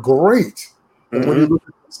actors were great. And when you look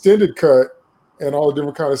at the extended cut and all the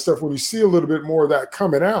different kind of stuff, when you see a little bit more of that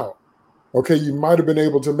coming out, okay, you might have been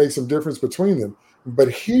able to make some difference between them. But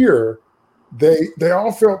here, they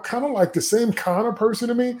all felt kind of like the same kind of person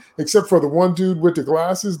to me, except for the one dude with the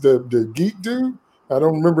glasses, the geek dude. I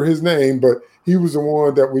don't remember his name, but he was the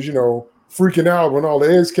one that was, freaking out when all the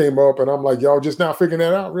eggs came up. And I'm like, y'all just now figuring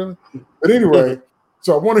that out, really? But anyway,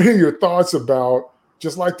 so I want to hear your thoughts about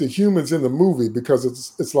just like the humans in the movie, because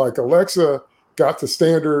it's like Alexa got the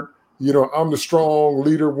standard, I'm the strong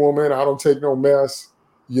leader woman. I don't take no mess.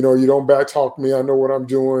 You don't back talk me. I know what I'm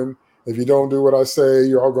doing. If you don't do what I say,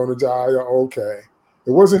 you're all going to die. Okay.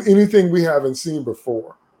 It wasn't anything we haven't seen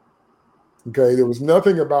before. Okay. There was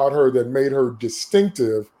nothing about her that made her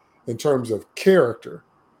distinctive in terms of character.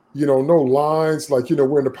 No lines like,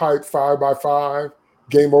 we're in the pipe 5x5,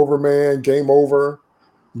 game over, man, game over.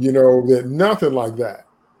 That nothing like that.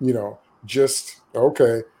 Just,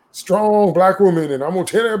 okay, strong Black woman, and I'm going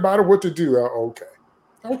to tell everybody what to do.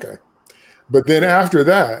 Okay. But then after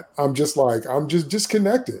that, I'm just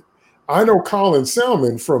disconnected. I know Colin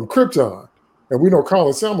Salmon from Krypton, and we know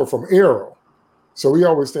Colin Salmon from Arrow. So he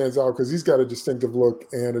always stands out because he's got a distinctive look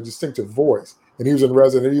and a distinctive voice. And he was in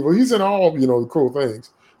Resident Evil. He's in all, the cool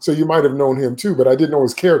things. So you might have known him too, but I didn't know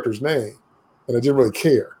his character's name, and I didn't really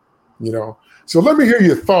care, So let me hear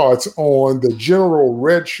your thoughts on the general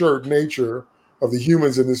red shirt nature of the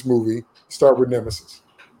humans in this movie. Start with Nemesis.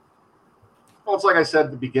 Well, it's like I said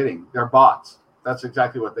at the beginning. They're bots. That's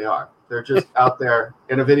exactly what they are. They're just out there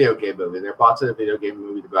in a video game movie. They're bots in a video game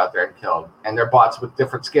movie to go out there and kill. And they're bots with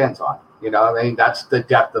different skins on. That's the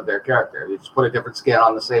depth of their character. You just put a different skin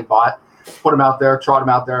on the same bot, put them out there, trot them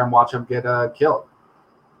out there, and watch them get killed.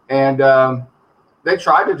 And they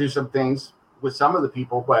tried to do some things with some of the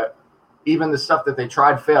people, but even the stuff that they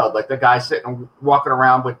tried failed. Like the guy sitting walking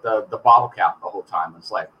around with the bottle cap the whole time.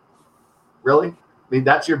 It's like, really?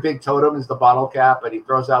 That's your big totem is the bottle cap, and he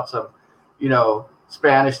throws out some,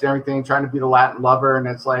 Spanish and everything, trying to be the Latin lover. And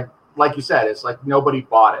it's like you said, it's like nobody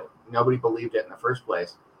bought it. Nobody believed it in the first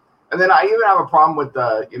place. And then I even have a problem with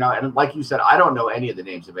and like you said, I don't know any of the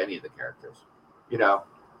names of any of the characters,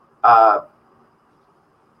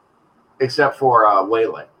 except for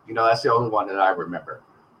Wayland. That's the only one that I remember.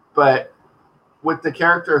 But with the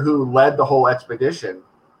character who led the whole expedition,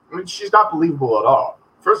 she's not believable at all.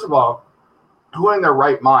 First of all, who in their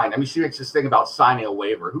right mind? She makes this thing about signing a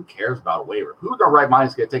waiver. Who cares about a waiver? Who in their right mind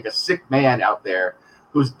is going to take a sick man out there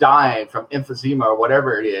who's dying from emphysema or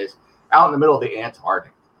whatever it is out in the middle of the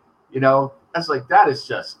Antarctic? That's like, that is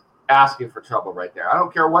just asking for trouble right there. I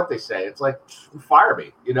don't care what they say. It's like, fire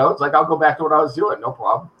me. It's like, I'll go back to what I was doing. No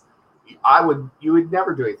problem. You would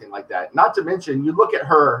never do anything like that. Not to mention, you look at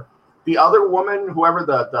her, the other woman, whoever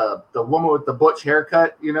the woman with the butch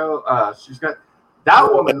haircut, she's got that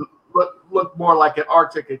woman looked more like an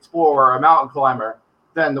Arctic explorer, a mountain climber,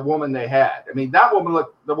 than the woman they had. That woman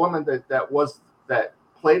the woman that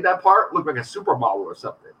played that part looked like a supermodel or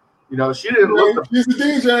something. She didn't look. She's a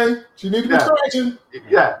DJ. She needs to be scratching.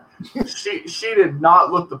 Yeah, she did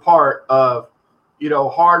not look the part of,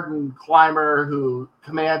 hardened climber who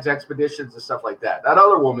commands expeditions and stuff like that. That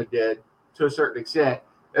other woman did to a certain extent.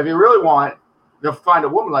 If you really want to find a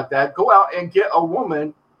woman like that, go out and get a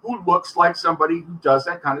woman who looks like somebody who does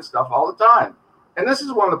that kind of stuff all the time. And this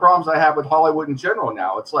is one of the problems I have with Hollywood in general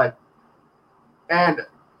now. It's like, and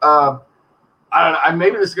I don't know,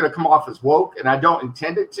 maybe this is going to come off as woke, and I don't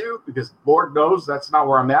intend it to, because Lord knows that's not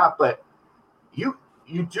where I'm at, but you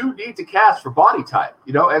do need to cast for body type,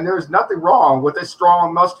 and there's nothing wrong with a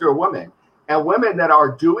strong, muscular woman. And women that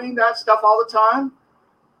are doing that stuff all the time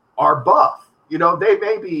are buff. They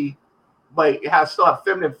may be still have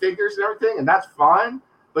feminine figures and everything, and that's fine.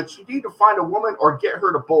 But you need to find a woman or get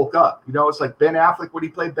her to bulk up. It's like Ben Affleck when he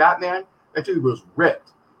played Batman. That dude was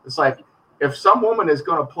ripped. It's like, if some woman is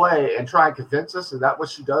going to play and try and convince us that what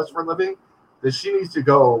she does for a living, then she needs to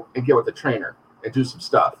go and get with a trainer and do some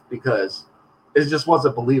stuff, because it just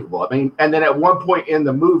wasn't believable. And then at one point in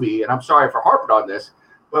the movie, and I'm sorry for harping on this,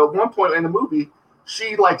 but at one point in the movie,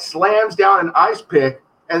 she slams down an ice pick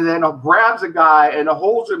and then grabs a guy and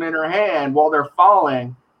holds him in her hand while they're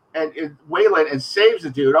falling, and Wayland, and saves the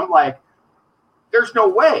dude. I'm like, there's no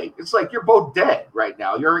way. It's like, you're both dead right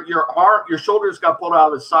now. Your shoulders got pulled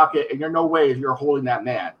out of the socket, and no way you're holding that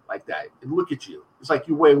man like that. And look at you. It's like,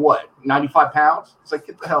 you weigh what, 95 pounds? It's like,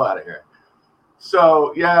 get the hell out of here.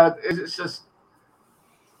 So yeah, it's just,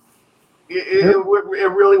 it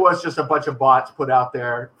really was just a bunch of bots put out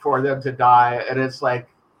there for them to die. And it's like,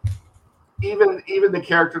 even the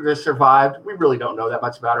character that survived, we really don't know that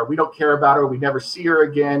much about her. We don't care about her. We never see her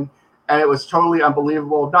again, and it was totally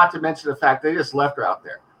unbelievable. Not to mention the fact they just left her out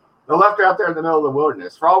there. They left her out there in the middle of the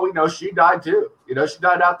wilderness. For all we know, she died too. You know, she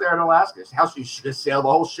died out there in Alaska. How she just sailed the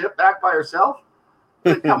whole ship back by herself?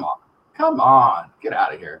 Come on, get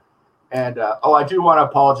out of here. And I do want to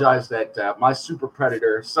apologize that my super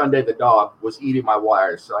predator, Sunday the dog, was eating my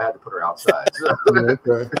wires, so I had to put her outside.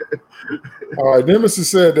 Okay. All right.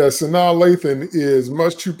 Nemesis said that Sanaa Lathan is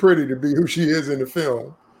much too pretty to be who she is in the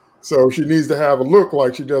film, so she needs to have a look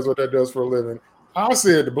like she does what that does for a living. I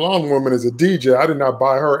said the blonde woman is a DJ. I did not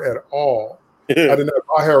buy her at all. I did not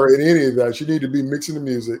buy her in any of that. She needed to be mixing the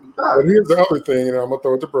music. But here's the other thing, and I'm going to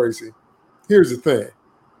throw it to Bracy. Here's the thing.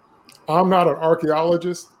 I'm not an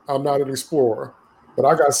archaeologist. I'm not an explorer. But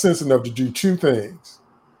I got sense enough to do two things.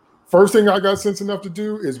 First thing I got sense enough to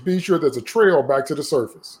do is be sure there's a trail back to the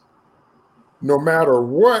surface. No matter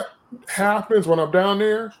what happens when I'm down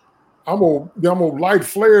there, I'm gonna light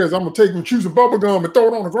flares. I'm gonna take and choose a bubble gum and throw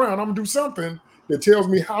it on the ground. I'm gonna do something that tells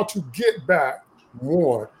me how to get back.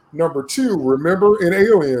 One. Number two, remember in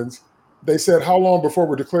Aliens, they said how long before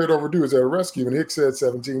we're declared overdue is there a rescue? And Hicks said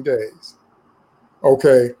 17 days.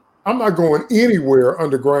 Okay, I'm not going anywhere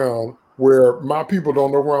underground where my people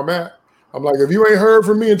don't know where I'm at. I'm like, if you ain't heard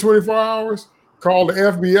from me in 24 hours, call the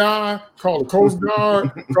FBI, call the Coast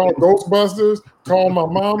Guard, call Ghostbusters, call my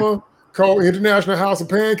mama, call International House of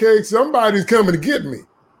Pancakes. Somebody's coming to get me.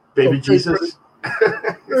 Baby Jesus.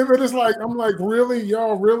 But it's like, I'm like, really?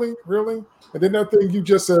 Y'all, really? Really? And then that thing you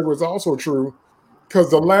just said was also true,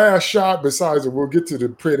 because the last shot, besides it, we'll get to the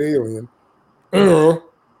pit alien.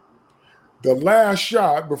 The last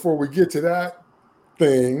shot before we get to that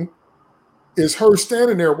thing is her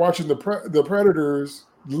standing there watching the predators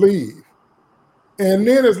leave. And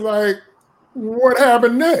then it's like, what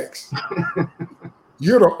happened next?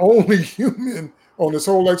 You're the only human on this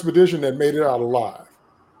whole expedition that made it out alive.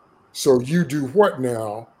 So you do what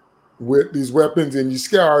now with these weapons and your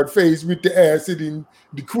scarred face with the acid and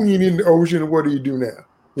the queen in the ocean? And what do you do now?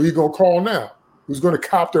 Who are you going to call now? Who's going to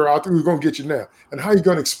copter out there? Who's going to get you now? And how are you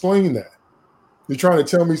going to explain that? You're trying to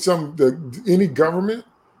tell me something that any government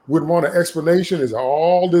would want an explanation? Is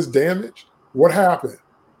all this damage? What happened?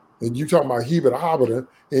 And you talking about Hebert Habiter,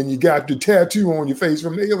 and you got the tattoo on your face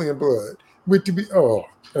from the alien blood. With to be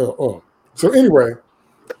So anyway,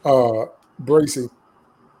 Bracy,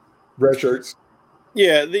 red shirts.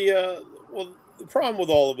 Yeah, the problem with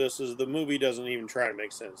all of this is the movie doesn't even try to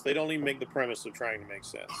make sense. They don't even make the premise of trying to make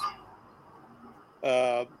sense.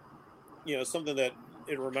 Something that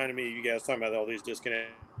it reminded me of you guys talking about all these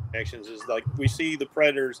disconnections is like we see the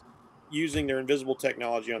Predators using their invisible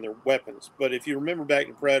technology on their weapons. But if you remember back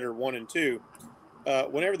to Predator 1 and 2,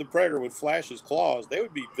 whenever the Predator would flash his claws, they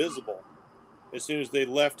would be visible as soon as they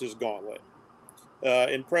left his gauntlet.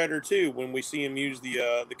 In Predator 2, when we see him use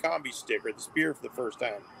the combi stick or the spear for the first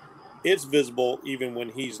time, it's visible even when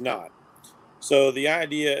he's not. So the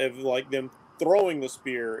idea of like them throwing the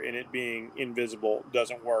spear and it being invisible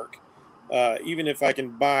doesn't work. Even if I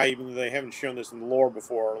can buy, even though they haven't shown this in the lore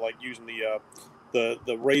before, like using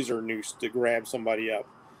the razor noose to grab somebody up.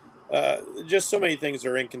 Just so many things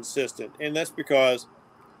are inconsistent, and that's because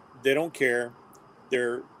they don't care.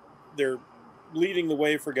 They're leading the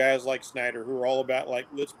way for guys like Snyder, who are all about like,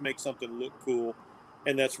 let's make something look cool,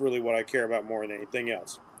 and that's really what I care about more than anything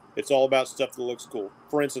else. It's all about stuff that looks cool.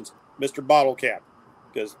 For instance, Mr. Bottle Cap,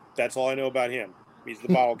 because that's all I know about him. He's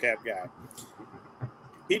the bottle cap guy.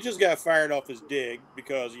 He just got fired off his dig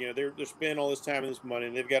because they're spending all this time and this money,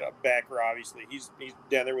 and they've got a backer. Obviously, he's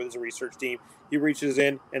down there with his research team. He reaches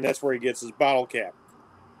in, and that's where he gets his bottle cap.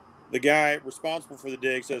 The guy responsible for the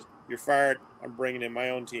dig says, "You're fired. I'm bringing in my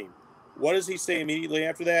own team." What does he say immediately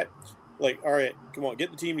after that? Like, all right, come on,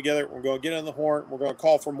 get the team together. We're going to get on the horn. We're going to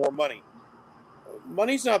call for more money.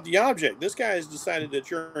 Money's not the object. This guy has decided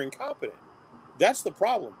that you're incompetent. That's the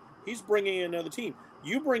problem. He's bringing in another team.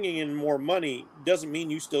 You bringing in more money doesn't mean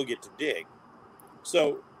you still get to dig.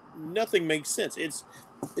 So nothing makes sense. It's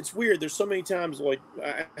weird. There's so many times, like,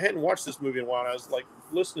 I hadn't watched this movie in a while. And I was like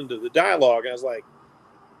listening to the dialogue. And I was like,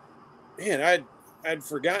 man, I'd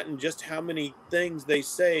forgotten just how many things they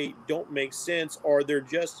say don't make sense, or they're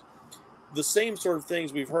just the same sort of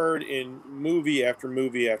things we've heard in movie after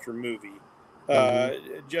movie after movie.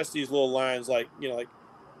 Just these little lines like,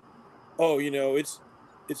 oh,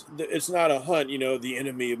 it's not a hunt, the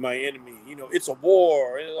enemy of my enemy, it's a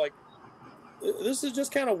war. And like, this is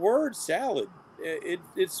just kind of word salad.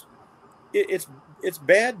 It's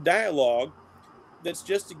bad dialogue that's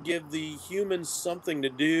just to give the humans something to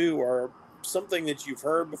do or something that you've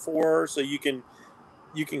heard before, so you can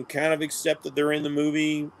kind of accept that they're in the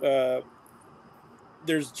movie.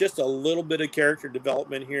 there's just a little bit of character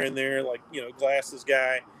development here and there, like, you know, Glasses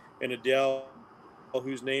guy and Adele,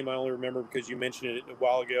 whose name I only remember because you mentioned it a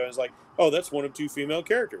while ago. And it's like, oh, that's one of 2 female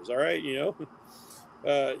characters. All right. You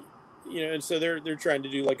know, and so they're trying to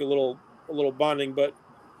do like a little bonding, but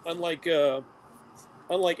unlike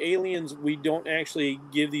Aliens, we don't actually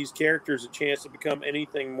give these characters a chance to become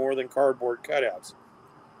anything more than cardboard cutouts.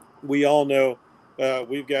 We all know,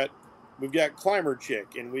 we've got Climber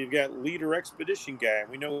Chick, and we've got Leader Expedition Guy, and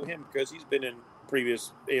we know him because he's been in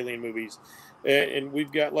previous Alien movies. And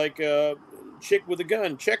we've got like a chick with a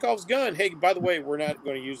gun, Chekhov's gun. Hey, by the way, we're not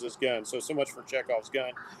going to use this gun, so much for Chekhov's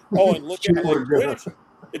gun. Oh, and look at like British.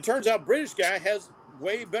 It turns out British guy has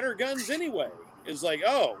way better guns anyway. It's like,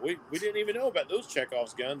 oh, we didn't even know about those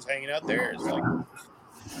Chekhov's guns hanging out there. It's like,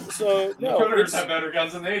 so no, Predators have better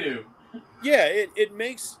guns than they do. Yeah, it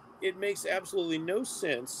makes absolutely no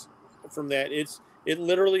sense from that. It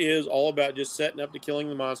literally is all about just setting up to killing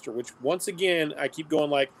the monster, which once again I keep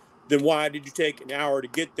going like, then why did you take an hour to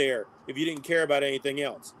get there if you didn't care about anything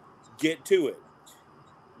else? Get to it.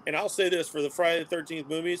 And I'll say this for the Friday the 13th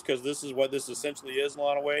movies, because this is what this essentially is in a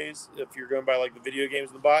lot of ways, if you're going by like the video games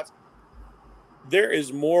and the bots, there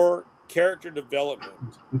is more character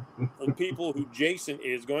development from people who Jason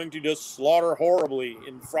is going to just slaughter horribly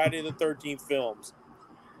in Friday the 13th films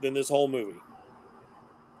than this whole movie.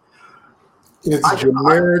 It's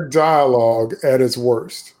generic dialogue at its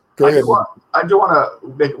worst. Go ahead. I do want to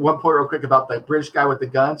make one point real quick about the British guy with the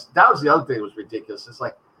guns. That was the other thing that was ridiculous. It's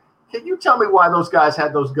like, can you tell me why those guys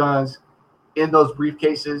had those guns in those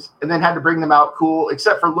briefcases and then had to bring them out cool,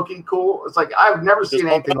 except for looking cool? It's like, I've never seen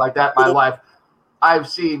anything like that in my life. I've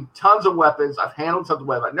seen tons of weapons. I've handled tons of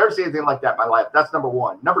weapons. I've never seen anything like that in my life. That's number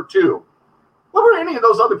one. Number two, what were any of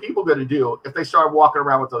those other people going to do if they started walking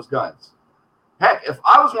around with those guns? Heck, if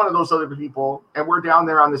I was one of those other people and we're down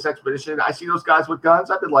there on this expedition, I see those guys with guns,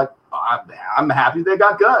 I'd be like, oh, I'm happy they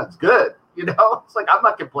got guns. Good. You know, it's like, I'm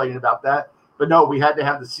not complaining about that. But no, we had to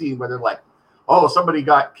have the scene where they're like, oh, somebody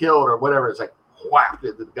got killed or whatever. It's like, whap,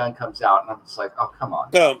 the gun comes out. And I'm just like, oh, come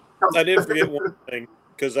on. So I did forget one thing,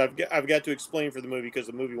 because I've got to explain for the movie, because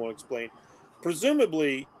the movie won't explain.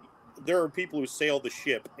 Presumably, there are people who sail the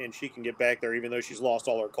ship and she can get back there even though she's lost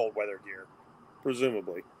all her cold weather gear.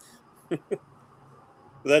 Presumably.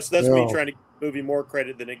 That's me trying to give the movie more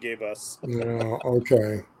credit than it gave us. Yeah,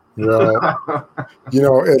 okay. Well,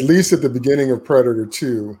 at least at the beginning of Predator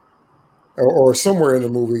 2, or somewhere in the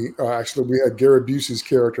movie, actually, we had Gary Busey's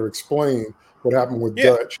character explain what happened with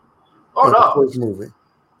Dutch in the first movie.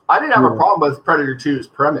 I didn't have a problem with Predator 2's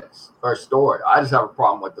premise or story. I just have a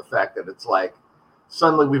problem with the fact that it's like,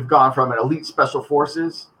 suddenly we've gone from an elite special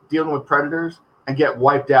forces dealing with predators and get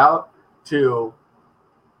wiped out to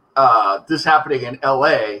this happening in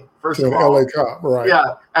L.A. First of all, LA cop, right?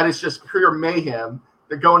 Yeah, and it's just pure mayhem.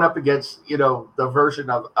 They're going up against the version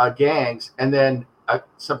of gangs, and then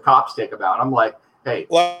some cops take them out. I'm like, hey.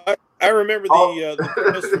 Well, I remember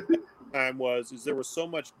the time is there was so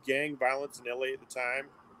much gang violence in L.A. at the time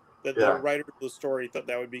that the writer of the story thought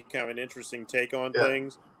that would be kind of an interesting take on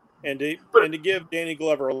things, and to give Danny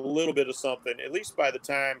Glover a little bit of something, at least by the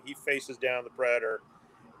time he faces down the Predator,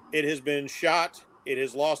 it has been shot. It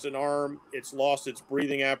has lost an arm. It's lost its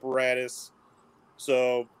breathing apparatus.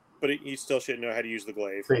 So, but he still shouldn't know how to use the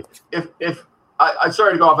glaive. If I'm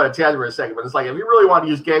sorry to go off on a tangent for a second, but it's like, if you really want to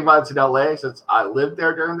use gang violence in LA, since I lived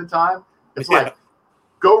there during the time, it's like,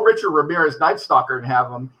 go Richard Ramirez Night Stalker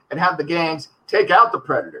and have the gangs take out the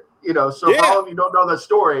Predator. So for all of you who don't know that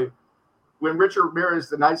story, when Richard Ramirez,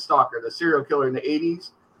 the Night Stalker, the serial killer in the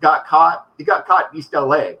 80s, got caught, he got caught in East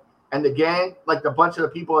LA. And the gang, like the bunch of the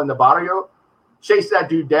people in the barrio, chased that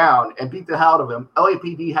dude down and beat the hell out of him.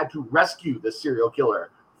 LAPD had to rescue the serial killer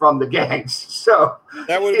from the gangs. So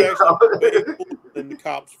that would have actually been cooler than the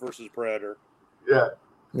Cops versus Predator. Yeah.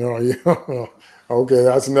 Okay,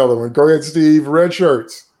 that's another one. Go ahead, Steve. Red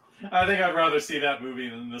shirts. I think I'd rather see that movie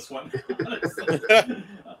than this one.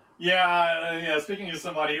 Yeah. Speaking of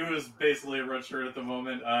somebody who is basically a red shirt at the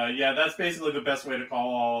moment, that's basically the best way to call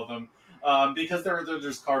all of them, because they're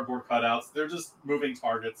just cardboard cutouts. They're just moving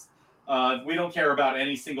targets. We don't care about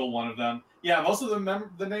any single one of them. Yeah, most of them,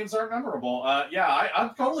 the names aren't memorable.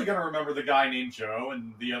 I'm totally going to remember the guy named Joe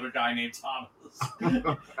and the other guy named Thomas.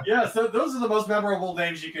 So those are the most memorable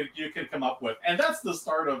names you could come up with. And that's the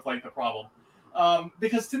start of, like, the problem.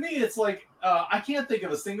 Because to me, it's like, I can't think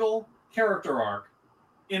of a single character arc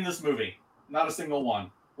in this movie. Not a single one.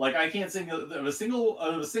 Like, I can't think of a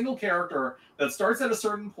single character that starts at a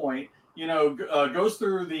certain point, goes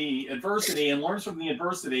through the adversity and learns from the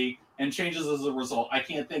adversity and changes as a result. I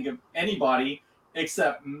can't think of anybody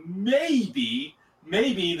except maybe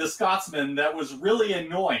maybe the Scotsman that was really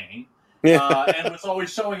annoying and was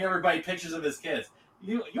always showing everybody pictures of his kids.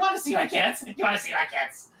 You want to see my kids? You want to see my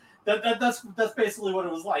kids? That's basically what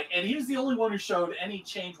it was like. And he was the only one who showed any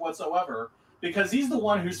change whatsoever, because he's the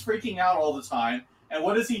one who's freaking out all the time. And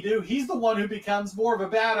what does he do? He's the one who becomes more of a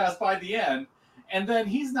badass by the end. And then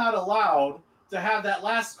he's not allowed to have that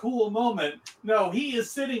last cool moment. No, he is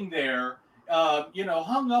sitting there,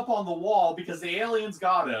 hung up on the wall because the aliens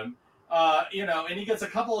got him, and he gets a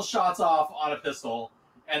couple of shots off on a pistol.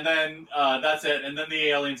 And then that's it. And then the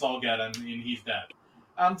aliens all get him and he's dead.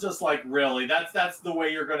 I'm just like, really? That's the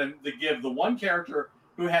way you're going to give the one character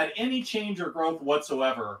who had any change or growth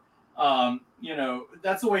whatsoever.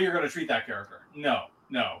 That's the way you're going to treat that character. No.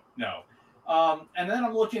 And then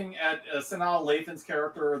I'm looking at Sanaa Lathan's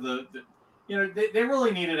character. They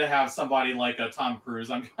really needed to have somebody like a Tom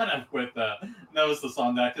Cruise. I'm kind of with Nemesis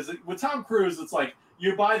on that, because with Tom Cruise, it's like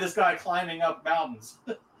you buy this guy climbing up mountains.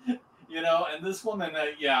 And this woman,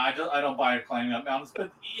 I don't buy her climbing up mountains,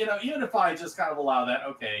 but even if I just kind of allow that,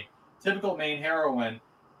 okay, typical main heroine,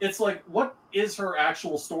 it's like, what is her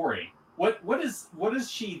actual story? What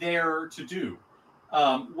is she there to do?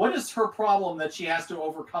 What is her problem that she has to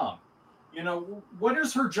overcome? What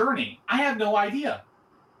is her journey? I have no idea.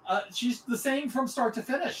 She's the same from start to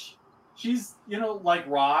finish. She's, like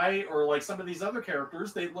Rye or like some of these other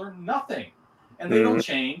characters, they learn nothing and they don't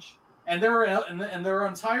change. And their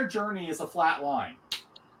entire journey is a flat line.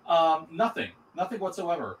 Nothing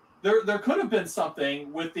whatsoever. There could have been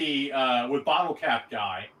something with the with Bottle Cap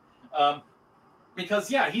guy, because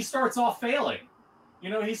he starts off failing.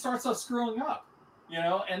 He starts off screwing up.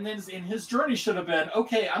 And then in his journey should have been,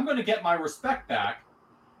 okay, I'm going to get my respect back,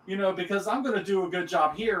 because I'm going to do a good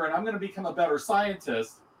job here and I'm going to become a better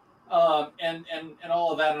scientist, and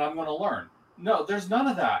all of that, and I'm going to learn. No, there's none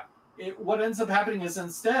of that. What ends up happening is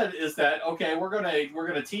instead is that, okay, we're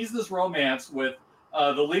gonna tease this romance with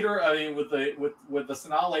the leader, with the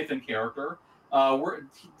Sanaa Lathan character.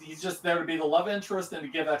 He's just there to be the love interest and to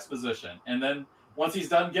give exposition. And then once he's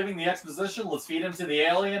done giving the exposition, let's feed him to the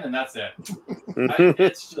alien, and that's it.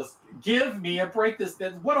 It's just, give me a break.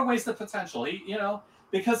 What a waste of potential.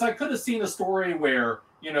 Because I could have seen a story where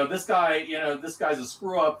this guy's a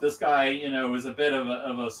screw up. This guy is a bit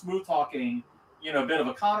of a smooth talking, bit of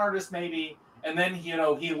a con artist maybe, and then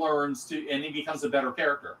he learns to, and he becomes a better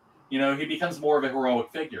character. He becomes more of a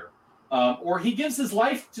heroic figure, or he gives his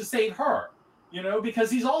life to save her.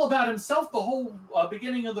 Because he's all about himself the whole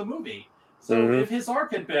beginning of the movie. So if his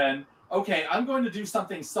arc had been, okay, I'm going to do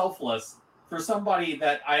something selfless for somebody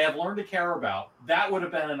that I have learned to care about, that would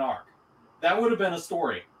have been an arc. That would have been a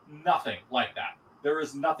story. Nothing like that. There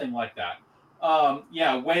is nothing like that.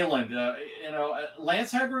 Wayland.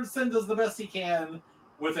 Lance Henriksen does the best he can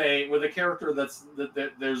with a character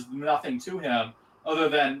that there's nothing to him other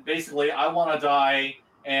than basically, I want to die,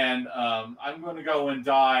 and I'm going to go and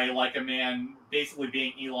die like a man, basically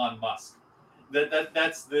being Elon Musk.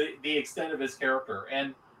 That's the extent of his character,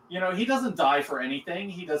 and he doesn't die for anything.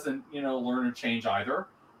 He doesn't learn or change either.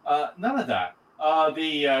 None of that.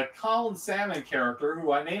 The Colin Salmon character,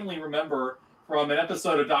 who I mainly remember from an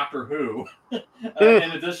episode of Doctor Who,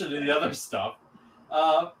 in addition to the other stuff.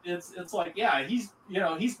 It's like, he's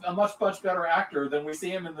a much better actor than we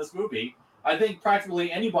see him in this movie. I think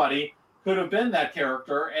practically anybody could have been that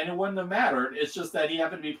character, and it wouldn't have mattered. It's just that he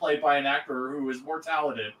happened to be played by an actor who is more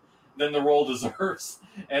talented than the role deserves.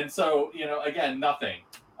 And so, again, nothing.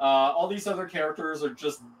 All these other characters are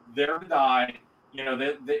just there to die.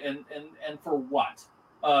 And for what?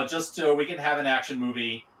 Just so we can have an action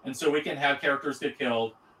movie, and so we can have characters get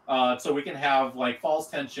killed, so we can have like false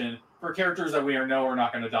tension for characters that we know are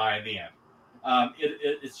not going to die in the end.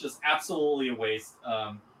 It's just absolutely a waste.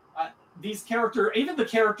 These characters, even the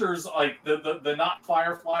characters like the not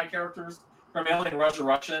Firefly characters from Alien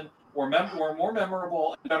Resurrection, were more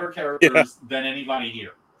memorable and better characters than anybody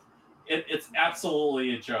here. It's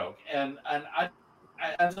absolutely a joke, and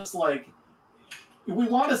I'm just like,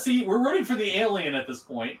 we're rooting for the alien at this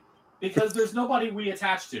point because there's nobody we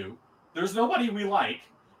attach to, there's nobody we like,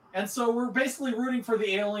 and so we're basically rooting for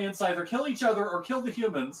the aliens to either kill each other or kill the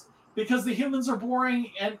humans because the humans are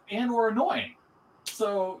boring and or annoying.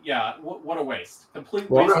 So what a waste! Complete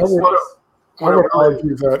waste. I would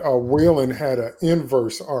argue that Wayland had an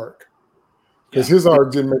inverse arc, because his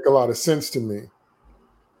arc didn't make a lot of sense to me.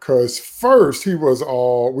 Because first he was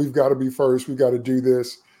all, we've got to be first, we got to do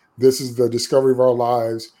this. This is the discovery of our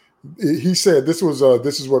lives. He said this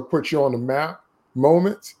is what puts you on the map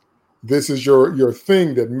moment. This is your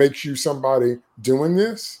thing that makes you somebody doing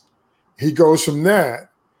this. He goes from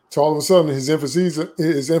that So all of a sudden, his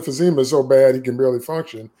emphysema is so bad he can barely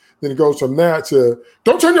function. Then it goes from that to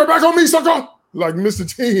 "Don't turn your back on me, sucker!" Like Mr.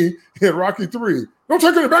 T in Rocky 3. Don't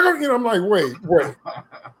turn your back on me. I'm like,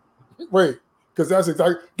 wait, because that's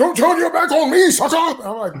exactly. Don't turn your back on me, sucker!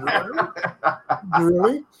 I'm like,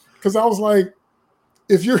 really? Because I was like,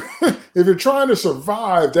 if you're trying to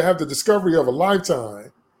survive to have the discovery of a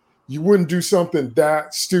lifetime, you wouldn't do something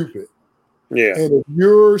that stupid. Yeah. And if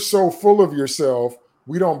you're so full of yourself,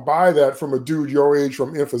 we don't buy that from a dude your age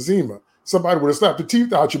from emphysema. Somebody would have slapped the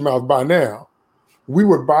teeth out your mouth by now. We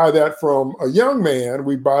would buy that from a young man.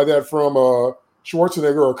 We'd buy that from a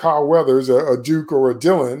Schwarzenegger or Kyle Weathers, a Duke or a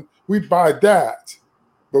Dylan. We'd buy that.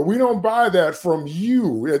 But we don't buy that from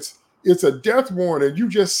you. It's a death warrant. You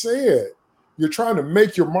just said you're trying to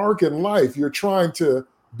make your mark in life. You're trying to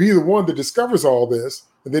be the one that discovers all this.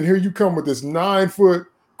 And then here you come with this 9-foot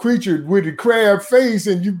creature with a crab face,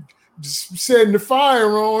 and you just setting the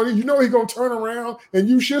fire on. You know he's going to turn around and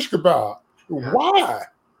you shish kebab. Yeah. Why?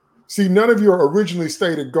 See, none of your originally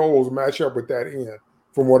stated goals match up with that end,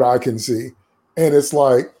 from what I can see. And it's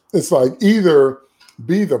like either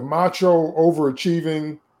be the macho,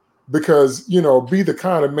 overachieving, because, you know, be the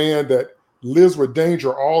kind of man that lives with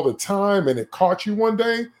danger all the time and it caught you one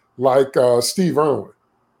day, like Steve Irwin.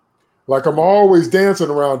 Like, I'm always dancing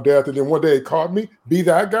around death and then one day it caught me. Be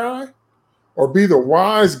that guy, or be the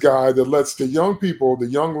wise guy that lets the young people, the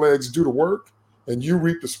young legs, do the work and you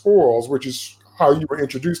reap the spoils, which is how you were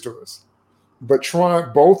introduced to us. But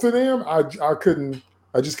trying both of them, I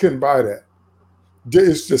just couldn't buy that.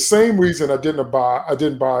 It's the same reason I didn't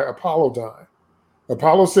buy Apollo dying.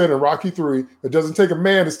 Apollo said in Rocky 3, it doesn't take a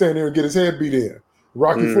man to stand there and get his head beat in.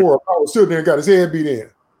 Rocky 4, Apollo stood there and got his head beat in.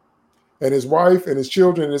 And his wife and his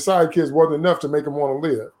children and his sidekicks wasn't enough to make him want to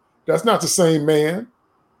live. That's not the same man.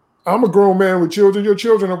 I'm a grown man with children. Your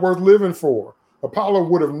children are worth living for. Apollo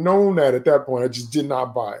would have known that at that point. I just did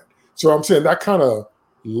not buy it. So I'm saying that kind of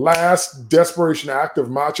last desperation act of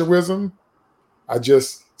machoism,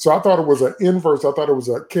 so I thought it was an inverse. I thought it was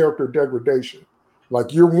a character degradation.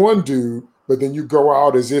 Like, you're one dude, but then you go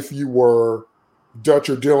out as if you were Dutch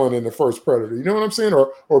or Dylan in the first Predator. You know what I'm saying?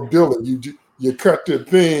 Or Billy, you cut the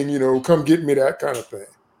thing, you know, come get me, that kind of thing.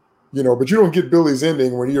 You know, but you don't get Billy's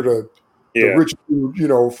ending when you're the rich dude, you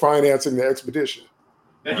know, financing the expedition.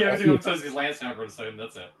 Yeah, everything says he's Lance Henriksen,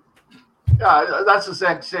 that's it. Yeah, that's the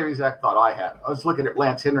same exact thought I had. I was looking at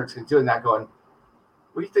Lance Henriksen doing that, going,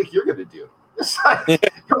 "What do you think you're going to do?" It's like,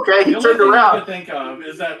 okay, he turned around. The only thing I can think of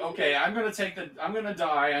is that, okay, I'm going to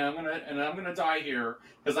die, and I'm going to die here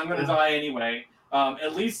because I'm going to die anyway.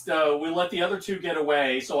 At least we let the other two get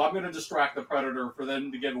away, so I'm going to distract the Predator for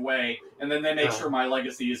them to get away, and then they make sure my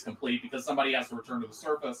legacy is complete because somebody has to return to the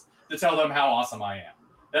surface to tell them how awesome I am.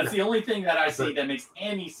 That's the only thing that I see that makes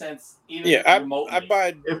any sense, even remotely.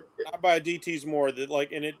 I buy DT's more that,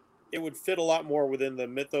 like, and it would fit a lot more within the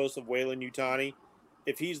mythos of Weyland-Yutani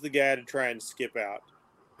if he's the guy to try and skip out.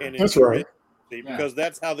 And that's right. Because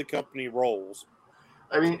that's how the company rolls.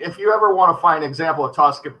 I mean, if you ever want to find an example of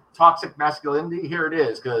toxic masculinity, here it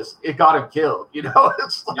is, because it got him killed. You know,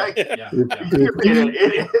 it's like you're being an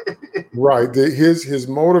idiot. Right. His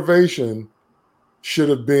motivation should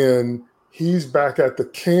have been, he's back at the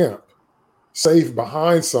camp, safe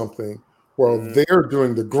behind something, while they're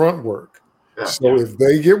doing the grunt work. Yeah. So if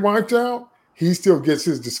they get wiped out, he still gets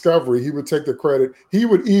his discovery. He would take the credit. He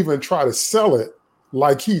would even try to sell it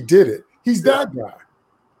like he did it. He's that guy.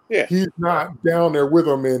 Yeah. He's not down there with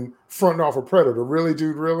him and fronting off a Predator. Really,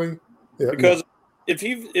 dude? Really? Yeah, because if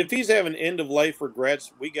he's having end of life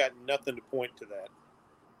regrets, we got nothing to point to that.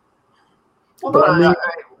 Well,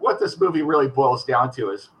 what this movie really boils down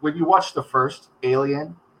to is when you watch the first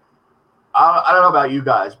Alien, I don't know about you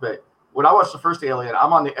guys, but when I watched the first Alien,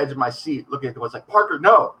 I'm on the edge of my seat looking at the ones like, Parker,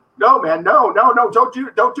 no, man, no, don't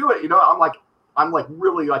do it. You know, I'm like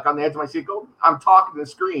really like on the edge of my seat. I'm talking to the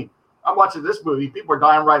screen. I'm watching this movie. People are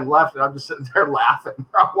dying right and left, and I'm just sitting there laughing.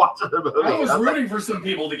 I'm watching the movie. I was rooting for some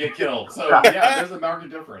people to get killed. So yeah, there's a marked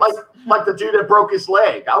difference. Like the dude that broke his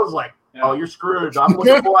leg. I was like, oh, you're screwed. I'm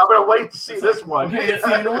going to wait to see this one. Okay, it's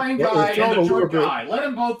the annoying guy and the drunk guy. Let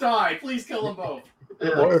them both die. Please kill them both.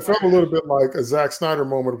 Yeah. Well, it felt a little bit like a Zack Snyder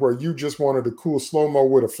moment where you just wanted a cool slow-mo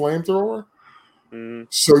with a flamethrower.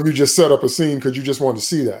 So you just set up a scene because you just wanted to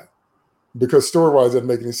see that. Because story-wise, that doesn't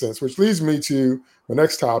make any sense. Which leads me to the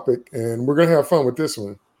next topic, and we're going to have fun with this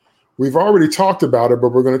one. We've already talked about it,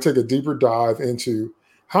 but we're going to take a deeper dive into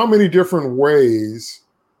how many different ways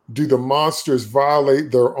do the monsters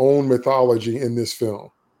violate their own mythology in this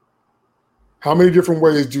film? How many different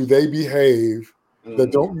ways do they behave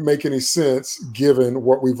that don't make any sense given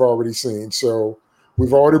what we've already seen? So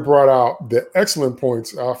we've already brought out the excellent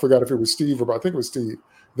points. I forgot if it was Steve or I think it was Steve.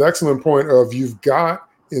 The excellent point of you've got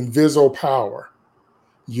invisible power.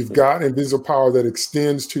 You've got invisible power that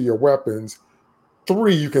extends to your weapons.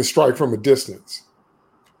 3, you can strike from a distance.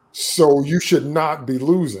 So you should not be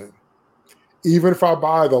losing. Even if I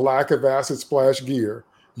buy the lack of acid splash gear,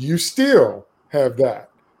 you still have that.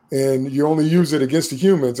 And you only use it against the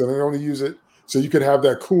humans, and they only use it so you can have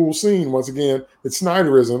that cool scene. Once again, it's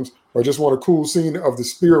Snyderisms, or just want a cool scene of the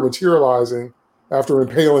spear materializing after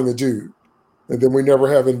impaling a dude. And then we never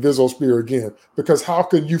have invisible spear again. Because how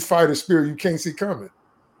can you fight a spear you can't see coming?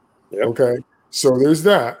 Yep. Okay, so there's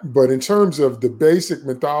that. But in terms of the basic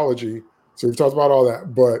mythology, so we've talked about all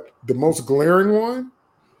that, but the most glaring one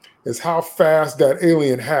is how fast that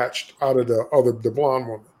alien hatched out of the blonde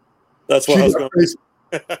woman. That's what I was going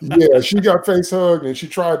she got face hugged and she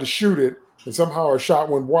tried to shoot it, and somehow her shot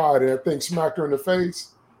went wide and that thing smacked her in the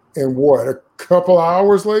face. And what, a couple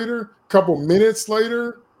hours later, couple minutes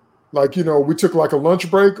later, like, we took like a lunch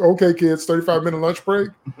break. Okay, kids, 35-minute lunch break.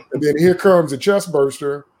 And then here comes a chest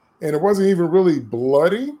burster. And it wasn't even really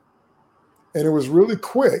bloody. And it was really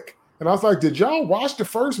quick. And I was like, did y'all watch the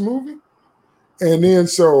first movie? And then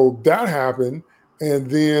so that happened. And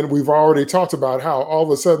then we've already talked about how all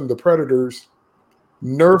of a sudden the Predators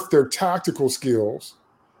nerfed their tactical skills.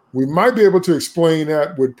 We might be able to explain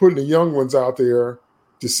that with putting the young ones out there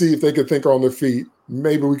to see if they can think on their feet.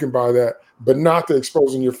 Maybe we can buy that, but not the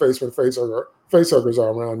exposing your face when facehuggers are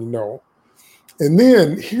around, And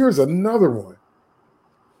then here's another one.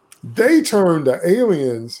 They turned the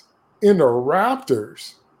aliens into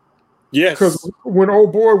raptors. Yes. Because when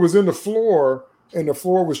old boy was in the floor and the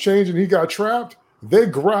floor was changing, he got trapped, they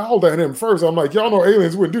growled at him first. I'm like, y'all know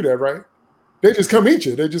aliens wouldn't do that, right? They just come eat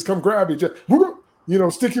you. They just come grab you,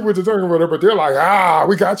 stick you with the tongue or whatever. But they're like,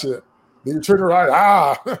 we got you. Then you turn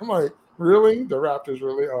right, I'm like, really? The raptors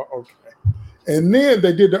really? Oh, okay. And then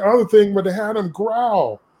they did the other thing where they had them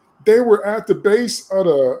growl. They were at the base of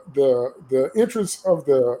the entrance of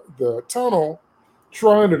the tunnel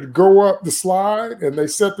trying to go up the slide, and they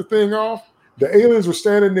set the thing off. The aliens were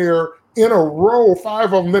standing there in a row,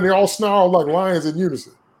 5 of them, then they all snarled like lions in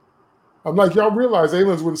unison. I'm like, y'all realize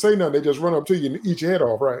aliens wouldn't say nothing. They just run up to you and eat your head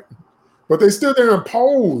off, right? But they stood there and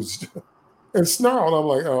posed and snarled. I'm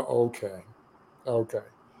like, oh, okay.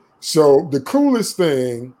 So the coolest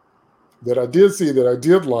thing that I did see that I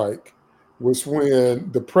did like was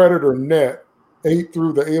when the Predator net ate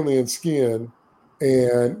through the alien skin,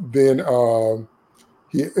 and then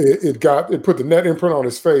it put the net imprint on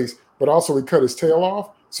his face, but also he cut his tail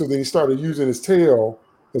off. So then he started using his tail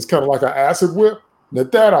as kind of like an acid whip. Now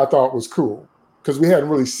that I thought was cool because we hadn't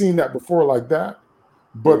really seen that before like that.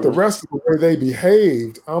 But the rest of the way they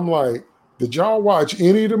behaved, I'm like, did y'all watch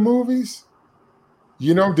any of the movies?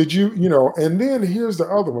 Did you, and then here's the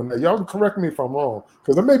other one. Now, y'all can correct me if I'm wrong,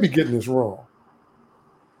 because I may be getting this wrong.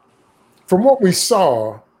 From what we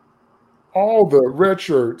saw, all the red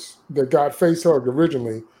shirts that got face hugged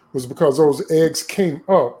originally was because those eggs came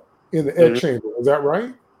up in the egg chamber. Is that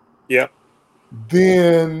right? Yeah.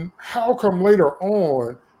 Then how come later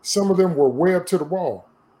on some of them were way up to the wall?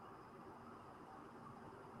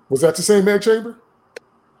 Was that the same egg chamber?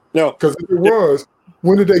 No. Because if it was,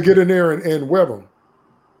 when did they get in there and web them?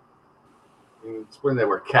 It's when they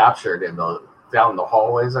were captured down the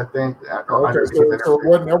hallways, I think. Okay, so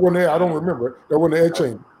that wasn't I don't remember. That wasn't the egg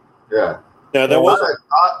chamber. Yeah. Yeah, that was.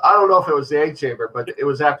 I don't know if it was the egg chamber, but it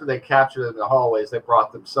was after they captured them in the hallways. They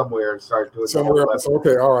brought them somewhere and started doing somewhere else.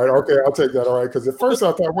 Okay, all right. Okay, I'll take that. All right, because at first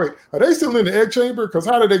I thought, wait, are they still in the egg chamber? Because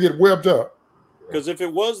how did they get webbed up? Because if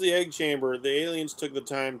it was the egg chamber, the aliens took the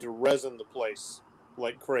time to resin the place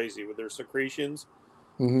like crazy with their secretions.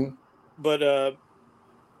 Mm-hmm. But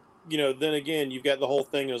then again, you've got the whole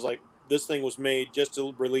thing. It was like this thing was made just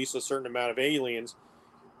to release a certain amount of aliens.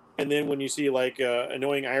 And then when you see like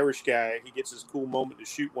annoying Irish guy, he gets this cool moment to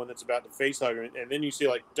shoot one that's about to face hug him, and then you see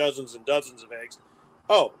like dozens and dozens of eggs.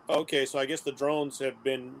 Oh, okay, so I guess the drones have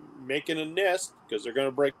been making a nest because they're going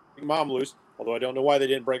to break mom loose. Although I don't know why they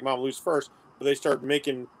didn't break mom loose first, but they start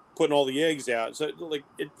putting all the eggs out. So like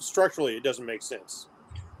structurally, it doesn't make sense.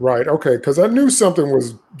 Right. Okay. Because I knew something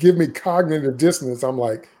was giving me cognitive dissonance. I'm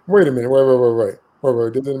like, wait a minute. Wait.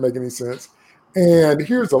 That didn't make any sense. And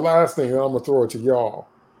here's the last thing, and I'm going to throw it to y'all.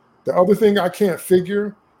 The other thing I can't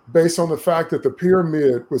figure, based on the fact that the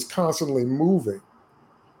pyramid was constantly moving,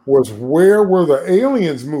 was where were the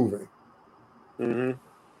aliens moving? Mm-hmm.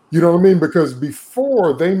 You know what I mean? Because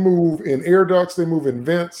before they move in air ducts, they move in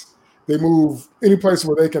vents, they move any place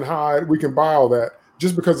where they can hide. We can buy all that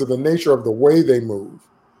just because of the nature of the way they move.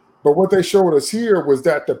 But what they showed us here was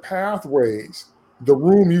that the pathways the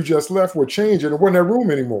room you just left would change and it wasn't that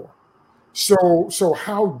room anymore. So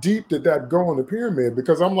how deep did that go in the pyramid?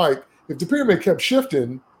 Because I'm like, if the pyramid kept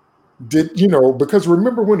shifting, because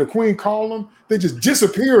remember when the queen called them, they just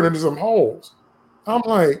disappeared into some holes. I'm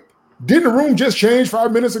like, didn't the room just change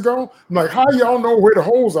 5 minutes ago? I'm like, how y'all know where the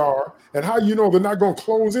holes are and how you know they're not going to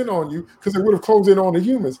close in on you because they would have closed in on the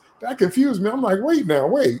humans? That confused me. I'm like, wait.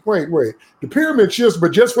 The pyramid shifts,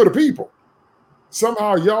 but just for the people.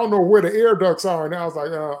 Somehow y'all know where the air ducts are. And I was like,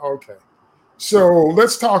 okay. So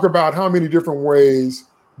let's talk about how many different ways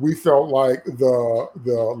we felt like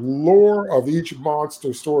the lore of each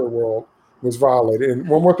monster story world was violated. And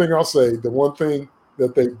one more thing I'll say, the one thing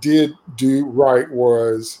that they did do right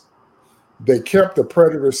was they kept the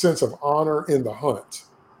predator's sense of honor in the hunt.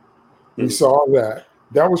 We saw that.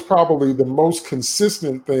 That was probably the most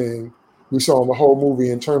consistent thing we saw in the whole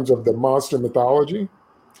movie in terms of the monster mythology,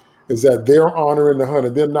 is that their honor in the hunt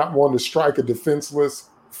and them not wanting to strike a defenseless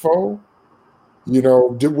foe.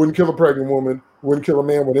 Wouldn't kill a pregnant woman, wouldn't kill a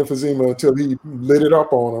man with emphysema until he lit it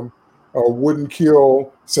up on him, or wouldn't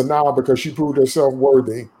kill Sanaa because she proved herself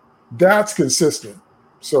worthy. That's consistent.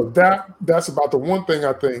 So that's about the one thing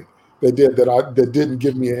I think they did that didn't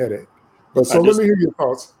give me a headache. But let me hear your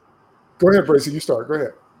thoughts. Go ahead, Bracy. You start. Go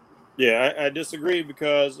ahead. Yeah, I disagree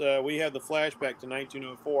because we have the flashback to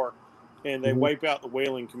 1904, and they wipe out the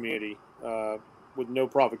whaling community with no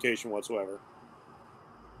provocation whatsoever.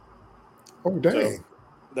 Oh, dang. So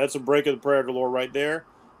that's a break of the Predator lore right there.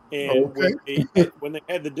 And when they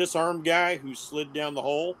had the disarmed guy who slid down the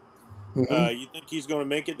hole, you think he's going to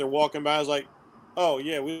make it. They're walking by. I was like, oh,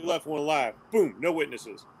 yeah, we left one alive. Boom, no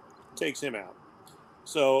witnesses. Takes him out.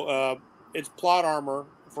 So it's plot armor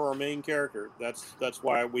for our main character. That's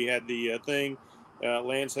why we had the thing.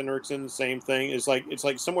 Lance Henriksen, same thing. It's like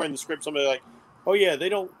somewhere in the script, somebody like, oh, yeah, they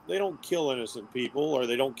don't kill innocent people or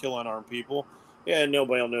they don't kill unarmed people. Yeah,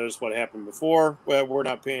 nobody will notice what happened before. Well, we're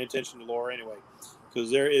not paying attention to lore anyway, because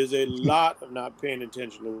there is a lot of not paying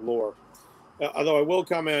attention to lore. Although I will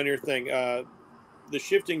comment on your thing. The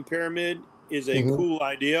shifting pyramid is a cool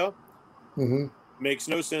idea. Makes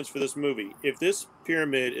no sense for this movie. If this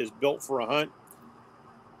pyramid is built for a hunt,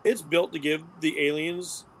 it's built to give the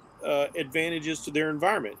aliens advantages to their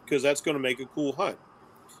environment, because that's going to make a cool hunt.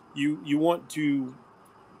 You want to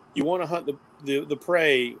hunt the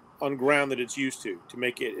prey on ground that it's used to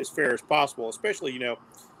make it as fair as possible. Especially,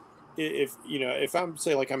 if I'm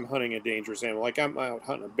say like I'm hunting a dangerous animal, like I'm out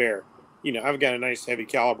hunting a bear, I've got a nice heavy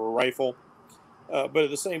caliber rifle, but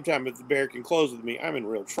at the same time, if the bear can close with me, I'm in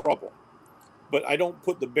real trouble. But I don't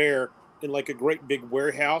put the bear in like a great big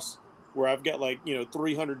warehouse where I've got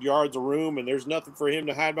 300 yards of room and there's nothing for him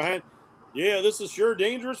to hide behind. Yeah, this is sure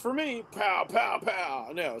dangerous for me. Pow, pow,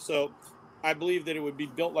 pow. No, so I believe that it would be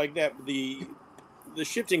built like that. The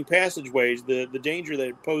shifting passageways, the danger that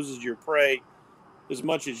it poses your prey as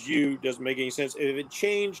much as you doesn't make any sense. If it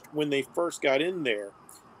changed when they first got in there,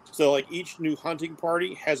 so like each new hunting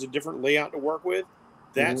party has a different layout to work with,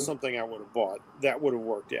 that's something I would have bought. That would have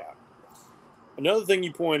worked out. Another thing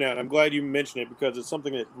you point out, I'm glad you mentioned it because it's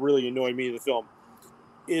something that really annoyed me in the film,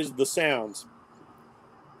 is the sounds.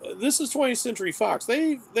 This is 20th Century Fox.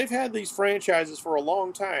 They've had these franchises for a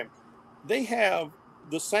long time. They have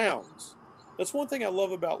the sounds. That's one thing I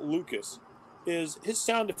love about Lucas, is his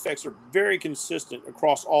sound effects are very consistent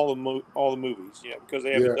across all the movies, because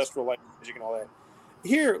they have industrial light music and all that.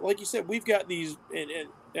 Here, like you said, we've got these, and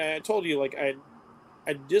I told you, I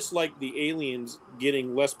dislike the aliens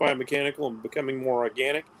getting less biomechanical and becoming more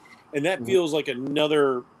organic, and that feels like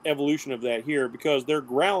another evolution of that here, because they're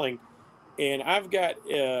growling, and I've got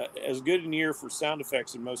as good an ear for sound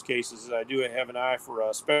effects in most cases as I do have an eye for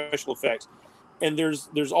special effects. And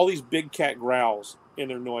there's all these big cat growls in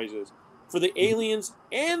their noises for the aliens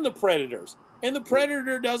and the predators. And the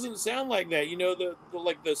predator doesn't sound like that.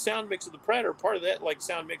 The sound mix of the predator, part of that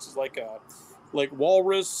sound mix is like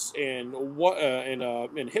walrus and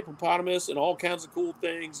hippopotamus and all kinds of cool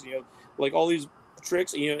things. Like all these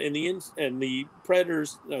tricks. And the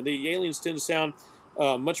predators, the aliens tend to sound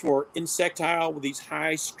much more insectile with these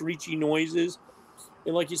high screechy noises.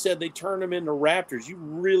 And like you said, they turn them into raptors. You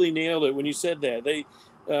really nailed it when you said that. They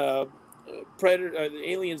the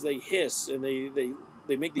aliens, they hiss and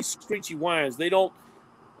they make these screechy whines. They don't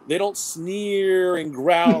sneer and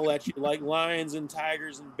growl at you like lions and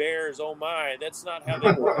tigers and bears. Oh my, that's not how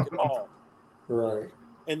they work at all. Right.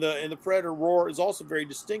 And the predator roar is also very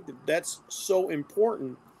distinctive. That's so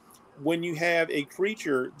important when you have a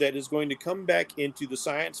creature that is going to come back into the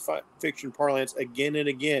science fiction parlance again and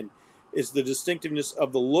again. Is the distinctiveness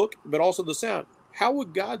of the look, but also the sound. How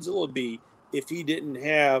would Godzilla be if he didn't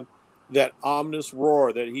have that ominous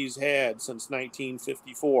roar that he's had since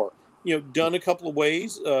 1954. Done a couple of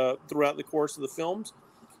ways throughout the course of the films,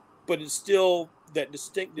 but it's still that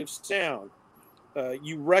distinctive sound.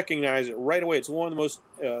 You recognize it right away. It's one of the most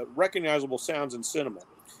recognizable sounds in cinema.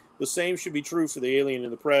 The same should be true for the Alien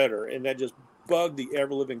and the Predator, and that just bugged the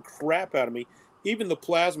ever-living crap out of me. Even the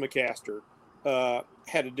plasma caster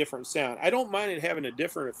had a different sound. I don't mind it having a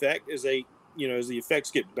different effect as the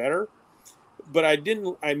effects get better, but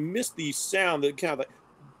I missed the sound, that kind of like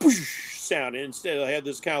whoosh sound, and instead I had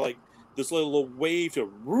this kind of like this little wave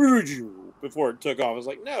to before it took off. I was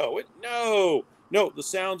like, no, the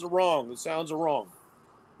sounds are wrong. The sounds are wrong.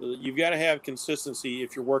 You've got to have consistency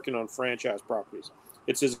if you're working on franchise properties.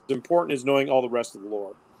 It's as important as knowing all the rest of the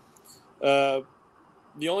lore.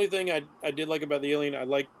 The only thing I did like about the Alien, I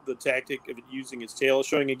like the tactic of it using its tail,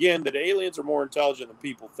 showing again that aliens are more intelligent than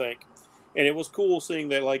people think. And it was cool seeing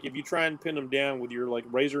that, like, if you try and pin them down with your like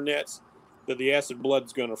razor nets, that the acid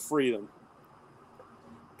blood's going to free them.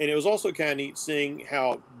 And it was also kind of neat seeing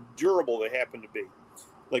how durable they happen to be.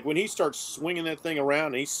 Like when he starts swinging that thing around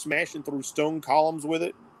and he's smashing through stone columns with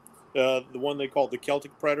it, the one they call the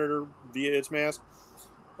Celtic Predator via its mask,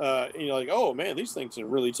 and you're like, oh man, these things can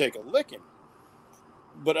really take a licking.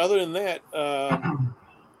 But other than that,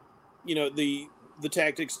 the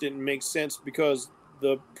tactics didn't make sense because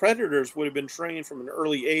the Predators would have been trained from an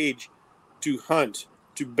early age to hunt,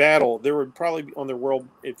 to battle. They were probably on their world,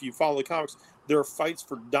 if you follow the comics, there are fights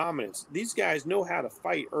for dominance. These guys know how to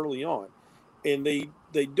fight early on, and they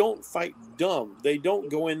don't fight dumb. They don't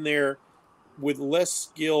go in there with less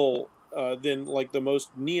skill than like the most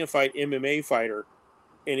neophyte MMA fighter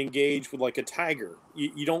and engage with like a tiger.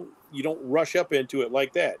 You don't rush up into it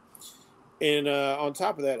like that. And on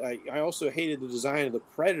top of that, I also hated the design of the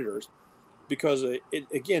Predators because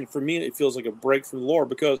again, for me, it feels like a break from the lore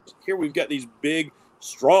because here we've got these big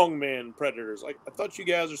strongman Predators. Like I thought you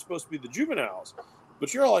guys are supposed to be the juveniles,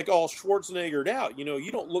 but you're like all Schwarzeneggered out.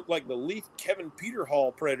 You don't look like the Leith Kevin Peter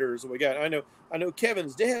Hall Predators that we got. I know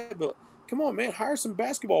Kevin's dead, but come on, man, hire some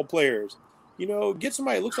basketball players. Get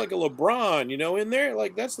somebody that looks like a LeBron, in there.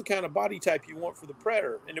 Like that's the kind of body type you want for the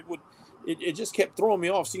Predator. And it just kept throwing me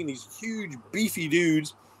off seeing these huge beefy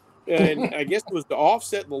dudes. And I guess it was to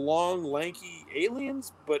offset the long, lanky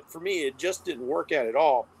aliens, but for me, it just didn't work out at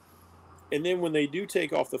all. And then when they do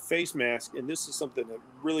take off the face mask, and this is something that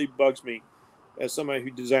really bugs me as somebody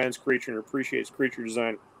who designs creature and appreciates creature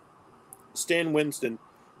design, Stan Winston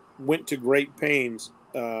went to great pains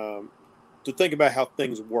to think about how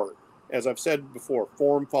things work. As I've said before,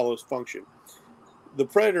 form follows function. The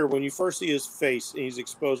Predator, when you first see his face and he's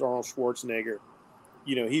exposed to Arnold Schwarzenegger,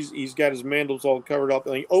 he's got his mandibles all covered up,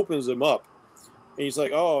 and he opens them up. And he's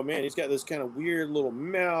like, oh, man, he's got this kind of weird little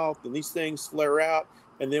mouth, and these things flare out.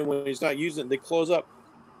 And then when he's not using it, they close up.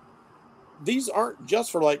 These aren't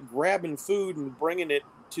just for, like, grabbing food and bringing it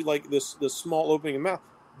to, like, this small opening of mouth.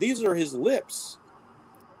 These are his lips.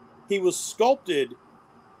 He was sculpted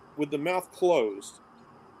with the mouth closed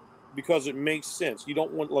because it makes sense. You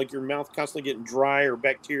don't want, like, your mouth constantly getting dry or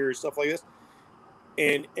bacteria or stuff like this.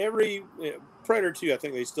 And every Predator 2, I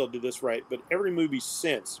think they still do this right, but every movie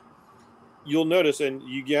since, you'll notice, and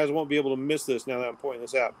you guys won't be able to miss this now that I'm pointing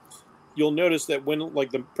this out, you'll notice that when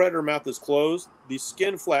like the Predator mouth is closed, these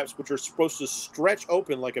skin flaps, which are supposed to stretch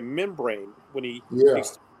open like a membrane when he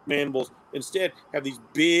makes mandibles, instead have these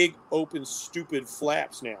big, open, stupid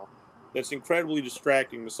flaps now. That's incredibly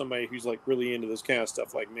distracting to somebody who's like really into this kind of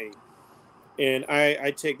stuff like me. And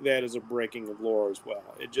I take that as a breaking of lore as well.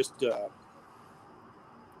 It just,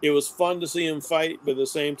 it was fun to see him fight, but at the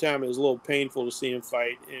same time, it was a little painful to see him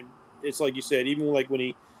fight. And it's like you said, even like when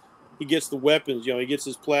he gets the weapons, he gets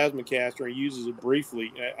his plasma caster and he uses it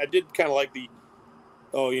briefly. I did kind of like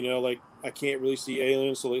like I can't really see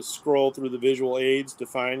aliens, so let's scroll through the visual aids to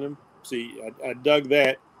find them. See, I dug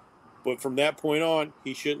that. But from that point on,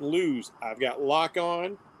 he shouldn't lose. I've got lock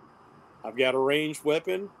on. I've got a ranged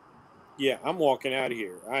weapon. Yeah, I'm walking out of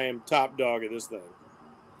here. I am top dog of this thing.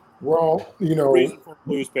 Well, reason for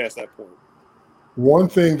lose past that point. One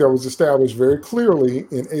thing that was established very clearly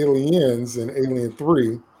in Aliens and Alien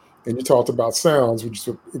 3, and you talked about sounds, which is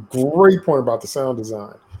a great point about the sound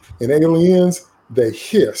design. In Aliens, they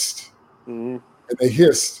hissed. Mm-hmm. And they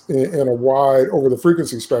hissed in a wide over the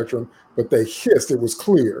frequency spectrum, but they hissed. It was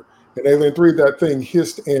clear. In Alien 3, that thing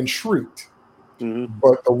hissed and shrieked. Mm-hmm.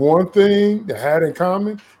 But the one thing they had in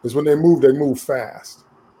common is when they moved fast.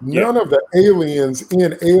 None of the aliens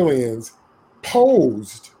in Aliens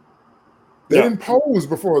posed. They didn't pose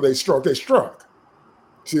before they struck. They struck.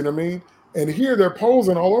 See what I mean? And here they're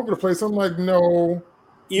posing all over the place. I'm like, no.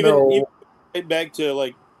 Even back to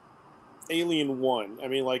like Alien 1. I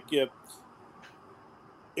mean, like, it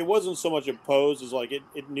wasn't so much a pose as like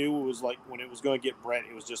it knew it was like when it was going to get Brett,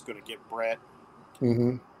 it was just going to get Brett.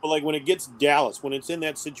 Mm-hmm. But like when it gets Dallas, when it's in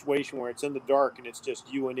that situation where it's in the dark and it's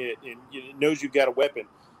just you and it knows you've got a weapon,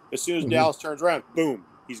 as soon as Dallas turns around, boom,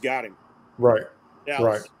 he's got him. Right.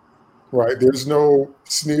 Dallas. Right. There's no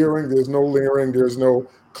sneering. There's no leering. There's no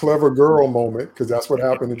clever girl moment, because that's what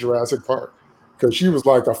happened in Jurassic Park. Because she was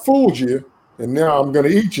like, I fooled you, and now I'm going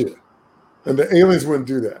to eat you. And the aliens wouldn't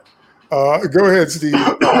do that. Go ahead, Steve.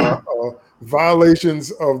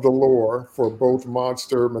 Violations of the lore for both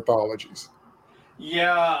monster mythologies.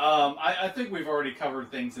 Yeah, I think we've already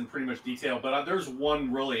covered things in pretty much detail, but there's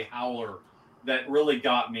one really howler that really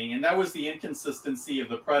got me, and that was the inconsistency of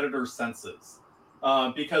the predator's senses.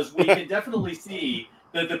 Because we can definitely see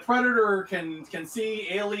that the predator can see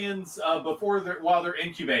aliens while they're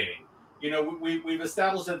incubating. You know, we've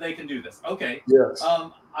established that they can do this. Okay. Yes.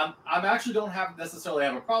 I'm actually don't necessarily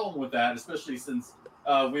have a problem with that, especially since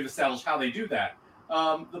we've established how they do that.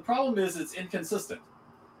 The problem is it's inconsistent.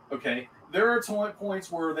 Okay. There are points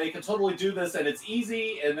where they can totally do this and it's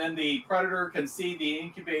easy, and then the predator can see the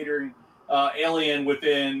incubator alien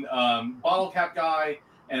within bottle cap guy,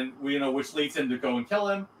 and which leads him to go and kill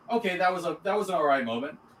him. Okay, that was an all right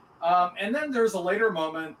moment. And then there's a later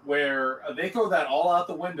moment where they throw that all out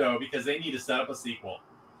the window because they need to set up a sequel,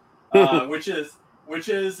 which is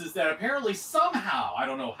that apparently somehow, I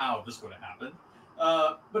don't know how this would have happened,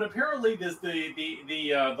 but apparently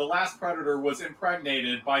the last predator was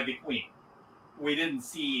impregnated by the queen. We didn't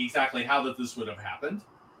see exactly how this would have happened.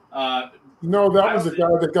 No, that was the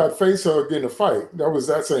guy that got face hugged in a fight. That was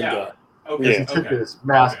that same guy. Okay. He took his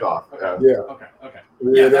mask off. Yeah. Okay.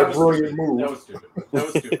 Yeah, that brilliant move. That was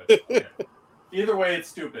stupid. Okay. Either way, it's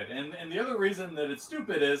stupid. And the other reason that it's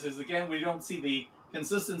stupid is again, we don't see the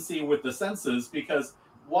consistency with the senses, because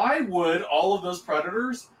why would all of those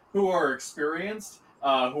predators who are experienced,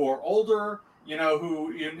 who are older,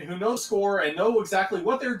 who know score and know exactly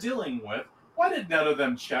what they're dealing with, why did none of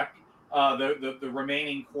them check the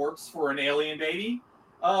remaining corpse for an alien baby?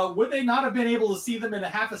 Would they not have been able to see them in a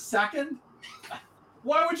half a second?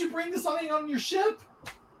 Why would you bring something on your ship?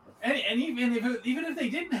 And even if they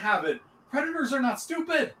didn't have it, predators are not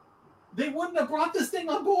stupid. They wouldn't have brought this thing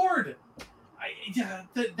on board.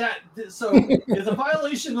 So it's a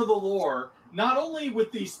violation of the lore, not only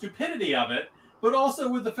with the stupidity of it, but also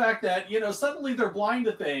with the fact that suddenly they're blind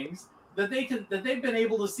to things that they've been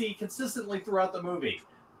able to see consistently throughout the movie.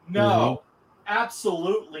 No,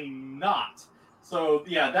 absolutely not. So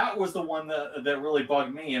yeah, that was the one that really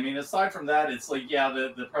bugged me. I mean, aside from that, it's like, yeah,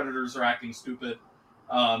 the predators are acting stupid.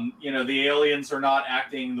 The aliens are not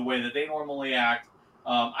acting the way that they normally act.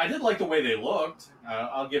 I did like the way they looked.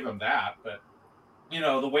 I'll give them that. But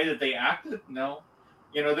the way that they acted, no.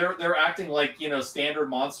 They're acting like standard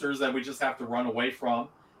monsters that we just have to run away from.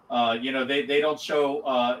 They don't show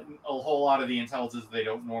a whole lot of the intelligence they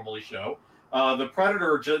don't normally show. The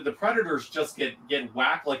predators just get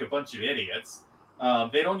whacked like a bunch of idiots.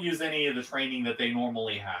 They don't use any of the training that they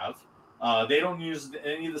normally have. They don't use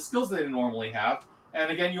any of the skills they normally have. And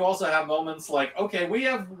again, you also have moments like, okay, we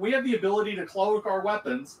have the ability to cloak our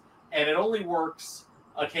weapons, and it only works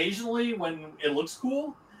occasionally when it looks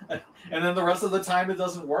cool, and then the rest of the time it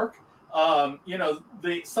doesn't work.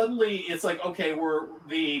 Suddenly it's like, okay,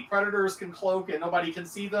 the predators can cloak and nobody can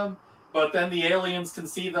see them, but then the aliens can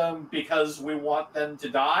see them because we want them to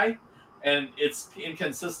die. And it's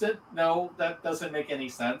inconsistent. No, that doesn't make any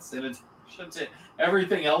sense. And it's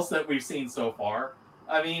everything else that we've seen so far.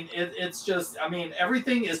 I mean, it's just,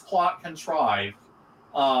 everything is plot contrived.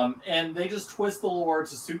 And they just twist the lore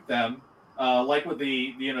to suit them, like with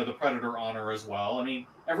the Predator honor as well. I mean,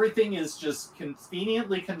 everything is just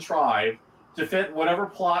conveniently contrived to fit whatever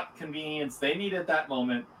plot convenience they need at that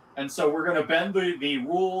moment. And so we're going to bend the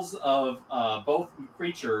rules of both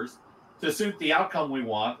creatures to suit the outcome we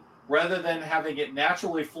want, rather than having it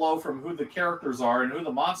naturally flow from who the characters are and who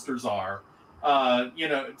the monsters are,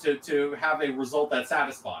 to have a result that's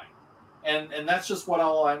satisfying. And that's just what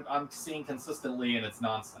I'm seeing consistently, and it's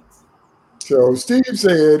nonsense. So Steve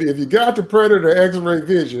said, if you got the Predator X-ray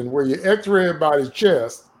vision, where you X-ray about his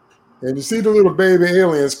chest, and you see the little baby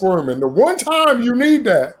alien squirming, the one time you need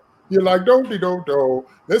that, you're like, do.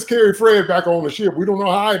 Let's carry Fred back on the ship. We don't know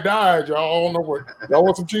how he died, y'all. I don't know what. Y'all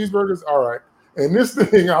want some cheeseburgers? All right. And this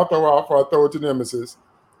thing I'll throw out before I throw it to Nemesis.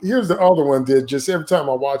 Here's the other one that just every time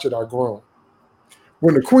I watch it, I groan.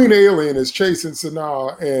 When the Queen Alien is chasing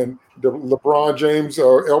Sanaa and the LeBron James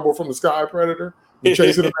elbow from the sky predator, and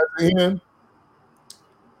chasing him at the end,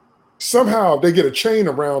 somehow they get a chain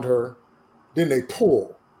around her, then they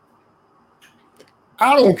pull.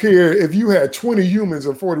 I don't care if you had 20 humans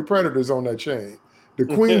and 40 predators on that chain. The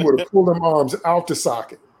queen would have pulled them arms out the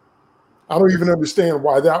socket. I don't even understand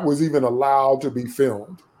why that was even allowed to be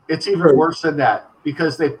filmed. It's even worse than that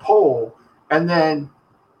because they pull and then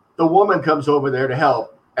the woman comes over there to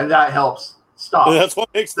help and that helps stop That's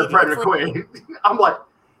what makes the predator queen. I'm like,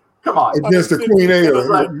 come on. Against the queen alien.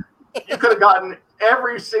 Like, you could have gotten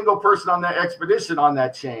every single person on that expedition on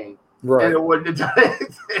that chain and it wouldn't have done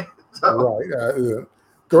anything. So, right.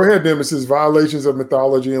 Go ahead, Nemesis. Violations of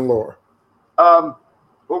mythology and lore.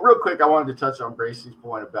 Well, real quick, I wanted to touch on Gracie's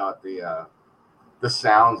point about the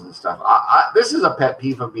sounds and stuff. This is a pet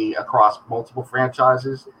peeve of me across multiple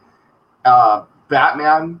franchises.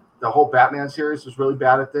 Batman, the whole Batman series was really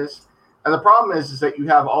bad at this. And the problem is that you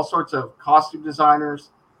have all sorts of costume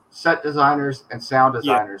designers, set designers, and sound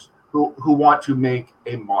designers who want to make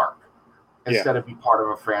a mark instead of be part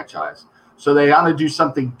of a franchise. So they want to do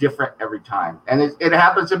something different every time. And it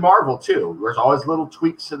happens in Marvel, too. There's always little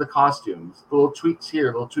tweaks to the costumes, little tweaks here,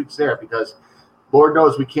 little tweaks there, because Lord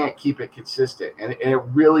knows we can't keep it consistent. And it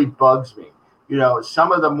really bugs me. You know,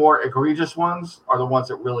 some of the more egregious ones are the ones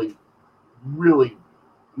that really, really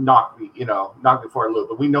knock me for a loop.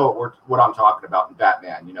 But we know what I'm talking about in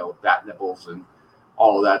Batman, you know, bat nipples and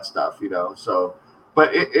all of that stuff, you know. So, but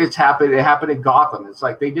it's happened. It happened in Gotham. It's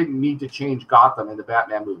like they didn't need to change Gotham in the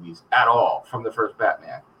Batman movies at all from the first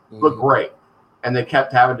Batman. Looked great. And they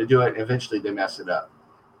kept having to do it, and eventually they messed it up.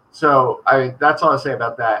 So that's all I say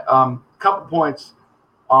about that. Couple points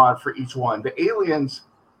for each one. The aliens,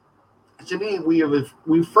 to me,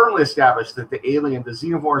 we've firmly established that the alien, the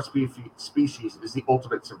xenomorph species, is the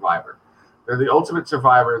ultimate survivor. They're the ultimate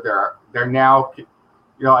survivor. They're now, you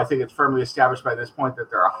know, I think it's firmly established by this point that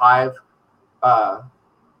they're a hive,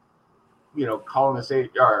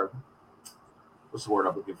 colonization, or what's the word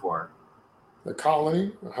I'm looking for? The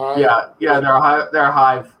colony? Hive. Yeah, they're a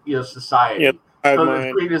hive, you know, society. Yep. So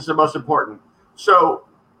the queen is the most important. So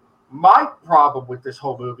my problem with this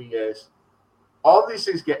whole movie is all these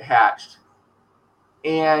things get hatched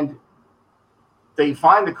and they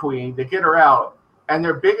find the queen, they get her out, and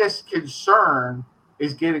their biggest concern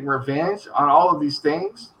is getting revenge on all of these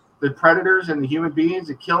things, the predators and the human beings,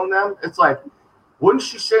 and killing them. It's like, wouldn't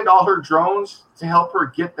she send all her drones to help her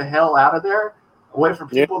get the hell out of there, away from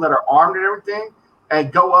people that are armed and everything,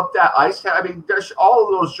 and go up that ice? I mean, all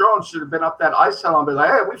of those drones should have been up that ice tunnel and be like,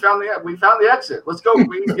 hey, we found the exit. Let's go.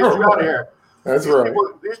 We can get you out of here. That's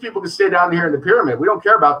These people can stay down here in the pyramid. We don't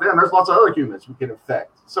care about them. There's lots of other humans we can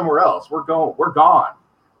infect somewhere else. We're gone.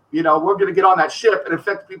 You know, we're going to get on that ship and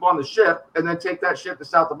infect the people on the ship and then take that ship to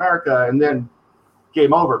South America and then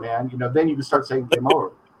game over, man. You know, then you can start saying game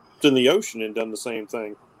over. It's in the ocean and done the same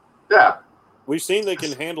thing. Yeah. We've seen they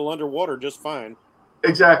can handle underwater just fine.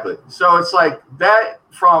 Exactly. So it's like that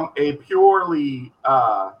from a purely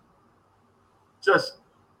just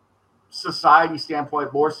society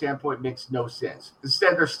standpoint, lore standpoint, makes no sense.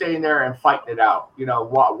 Instead, they're staying there and fighting it out. You know,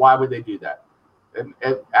 why would they do that?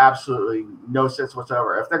 It absolutely no sense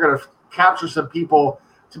whatsoever. If they're going to capture some people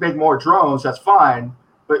to make more drones, that's fine.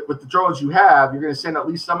 But with the drones you have, you're going to send at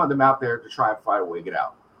least some of them out there to try and fight a way to get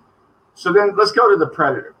out. So then let's go to the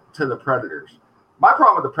predators. My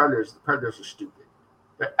problem with the predators are stupid.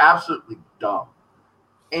 They're absolutely dumb.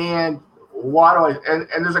 And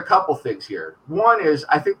and there's a couple things here. One is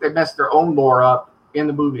I think they messed their own lore up in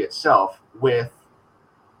the movie itself with,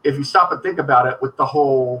 if you stop and think about it, with the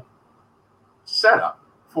whole setup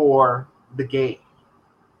for the game.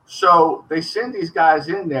 So they send these guys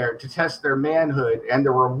in there to test their manhood, and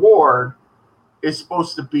the reward is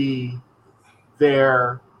supposed to be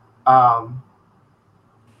their plasma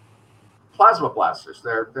blasters,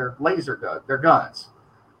 their laser gun, their guns.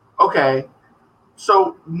 Okay.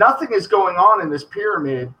 So nothing is going on in this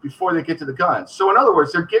pyramid before they get to the guns. So in other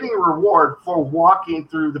words, they're getting a reward for walking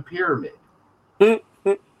through the pyramid. Think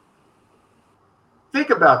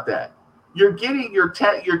about that. You're getting your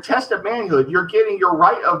test of manhood. You're getting your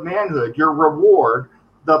right of manhood, your reward,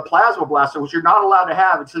 the plasma blaster, which you're not allowed to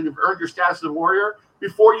have until you've earned your status as a warrior,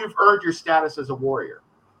 before you've earned your status as a warrior.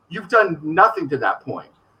 You've done nothing to that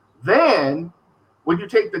point. Then when you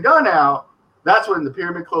take the gun out, that's when the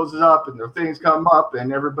pyramid closes up and the things come up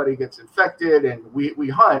and everybody gets infected and we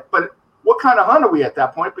hunt. But what kind of hunt are we at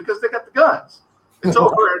that point? Because they got the guns. It's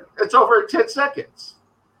over. It's over in 10 seconds.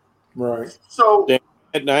 Right. So I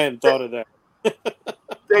hadn't thought of that.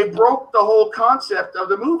 They broke the whole concept of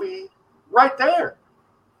the movie right there.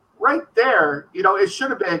 Right there. You know, it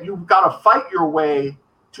should have been, you've got to fight your way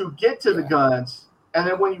to get to the guns. And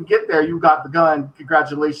then when you get there, you got the gun.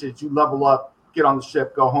 Congratulations. You level up, get on the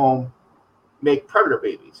ship, go home, make predator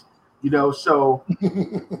babies. So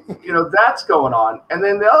that's going on. And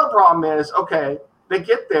then the other problem is, okay, they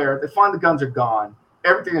get there, they find the guns are gone,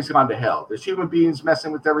 everything has gone to hell. There's human beings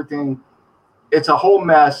messing with everything. It's a whole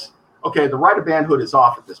mess. Okay, the right of manhood is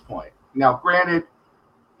off at this point. Now, granted,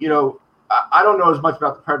 I don't know as much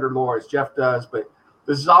about the predator lore as Jeff does, but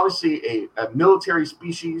this is obviously a military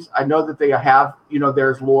species. I know that they have,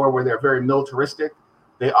 there's lore where they're very militaristic.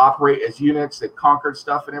 They operate as units. They've conquered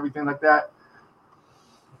stuff and everything like that.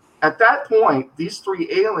 At that point, these three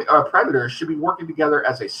predators should be working together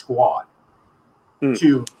as a squad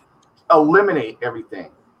to eliminate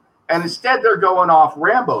everything. And instead, they're going off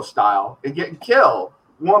Rambo style and getting killed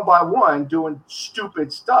one by one doing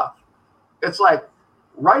stupid stuff. It's like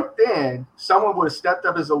right then, someone would have stepped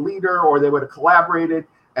up as a leader, or they would have collaborated,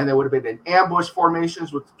 and they would have been in ambush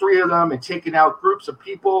formations with three of them and taking out groups of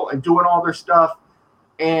people and doing all their stuff.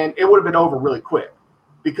 And it would have been over really quick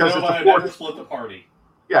because it's a force. Split the party.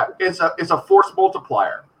 Yeah, it's a force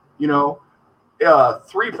multiplier.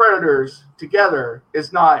 Three predators together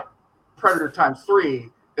is not predator times three.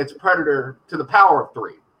 It's predator to the power of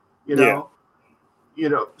three.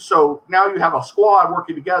 So now you have a squad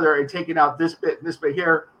working together and taking out this bit and this bit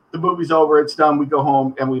here. The movie's over. It's done. We go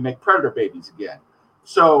home and we make predator babies again.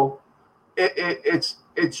 So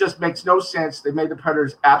it just makes no sense. They made the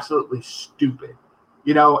predators absolutely stupid.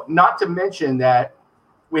 Not to mention that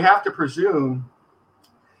we have to presume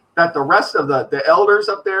that the rest of the elders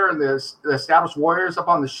up there and the established warriors up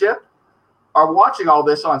on the ship are watching all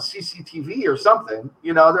this on CCTV or something.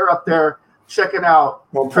 They're up there checking out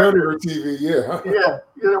on Predator TV. Yeah,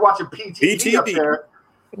 they're watching PTV up there.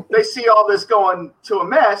 They see all this going to a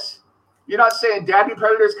mess. You're not saying Daddy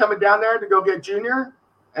Predator's coming down there to go get Junior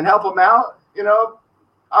and help him out.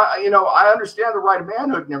 I understand the right of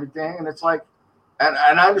manhood and everything, and it's like, and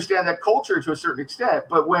I understand that culture to a certain extent.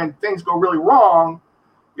 But when things go really wrong,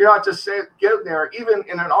 you're not just saying get in there. Even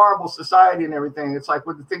in an honorable society and everything, it's like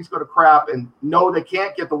when the things go to crap and no, they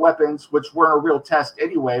can't get the weapons, which were a real test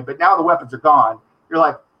anyway. But now the weapons are gone. You're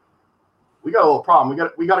like, we got a little problem.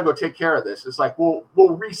 We got to go take care of this. It's like we'll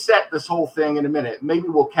reset this whole thing in a minute. Maybe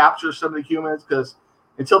we'll capture some of the humans because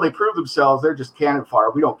until they prove themselves, they're just cannon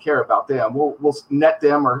fire. We don't care about them. We'll net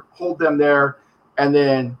them or hold them there, and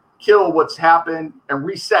then kill what's happened and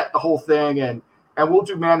reset the whole thing. And we'll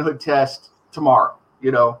do manhood test tomorrow.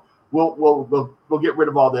 We'll get rid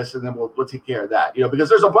of all this and then we'll take care of that. Because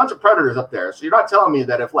there's a bunch of predators up there. So you're not telling me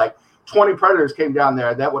that if like 20 predators came down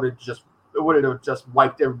there, that would have just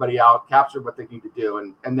wiped everybody out, captured what they need to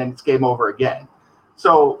do, and then it's game over again.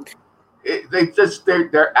 So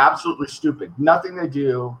they're absolutely stupid. Nothing they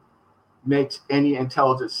do makes any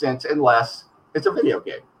intelligent sense unless it's a video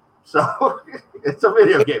game. So it's a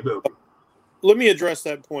video game movie. Let me address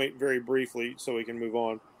that point very briefly so we can move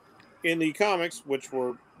on. In the comics, which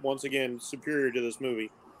were, once again, superior to this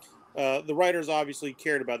movie, the writers obviously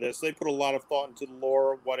cared about this. They put a lot of thought into the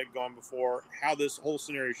lore, what had gone before, how this whole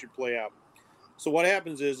scenario should play out. So what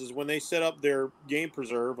happens is when they set up their game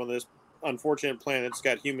preserve on this unfortunate planet that's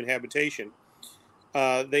got human habitation,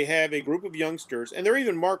 they have a group of youngsters, and they're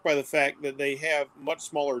even marked by the fact that they have much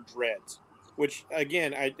smaller dreads, which,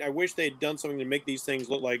 again, I wish they'd done something to make these things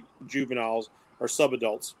look like juveniles or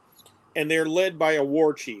subadults. And they're led by a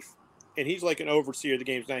war chief. And he's like an overseer of the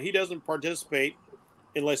games. Now, he doesn't participate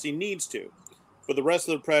unless he needs to. But the rest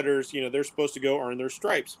of the predators, they're supposed to go earn their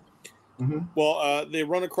stripes. Mm-hmm. Well, they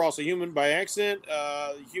run across a human by accident.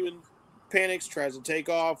 The human panics, tries to take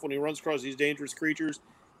off. When he runs across these dangerous creatures,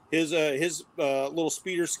 his little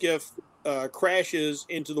speeder skiff crashes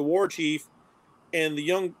into the war chief, and the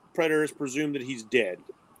young predators presume that he's dead.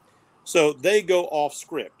 So they go off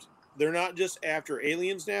script. They're not just after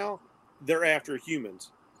aliens now. They're after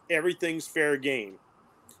humans. Everything's fair game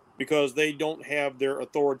because they don't have their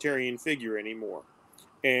authoritarian figure anymore.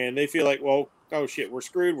 And they feel like, well, oh shit, we're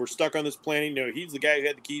screwed. We're stuck on this planet. He's the guy who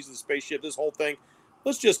had the keys to the spaceship, this whole thing.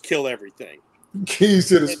 Let's just kill everything. Keys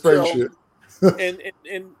to the spaceship.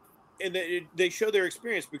 And they show their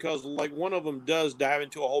experience because like one of them does dive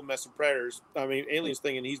into a whole mess of predators. I mean, aliens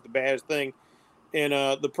thinking he's the baddest thing. And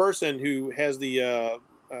the person who has the,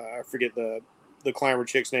 I forget the climber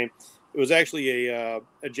chick's name. It was actually a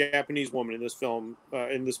Japanese woman in this film,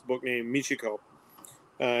 in this book named Michiko.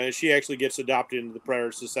 She actually gets adopted into the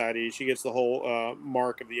Predator Society. She gets the whole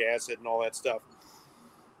mark of the acid and all that stuff.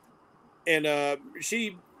 And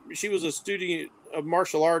she was a student of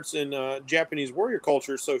martial arts and Japanese warrior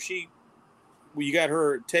culture. So you got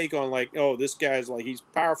her take on like, oh, this guy's like, he's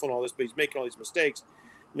powerful and all this, but he's making all these mistakes.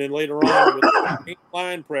 And then later on, when the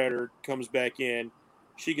Lion Predator comes back in,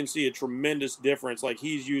 she can see a tremendous difference. Like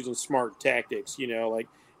he's using smart tactics, like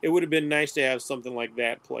it would have been nice to have something like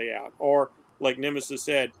that play out. Or, like Nemesis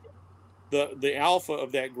said, the alpha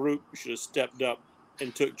of that group should have stepped up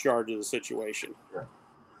and took charge of the situation. Yeah.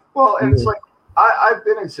 Well, and it's like, I've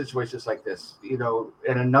been in situations like this, you know,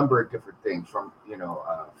 in a number of different things, from, you know,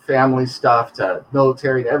 family stuff to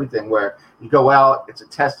military to everything, where you go out, it's a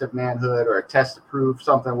test of manhood or a test to prove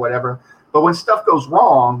something, whatever. But when stuff goes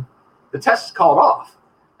wrong, the test is called off.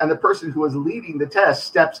 And the person who is leading the test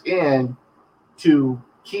steps in to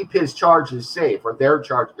keep his charges safe, or their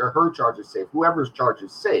charge or her charges safe, whoever's charge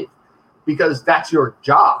is safe, because that's your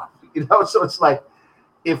job, you know? So it's like,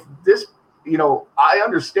 if this, you know, I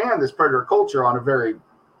understand this predator culture on a very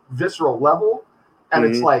visceral level. And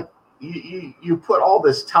it's like, you put all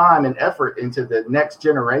this time and effort into the next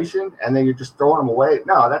generation, and then you're just throwing them away.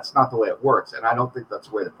 No, that's not the way it works. And I don't think that's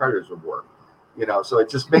the way the Predators would work, you know? So it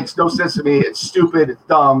just makes no sense to me. It's stupid. It's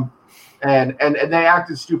dumb. And they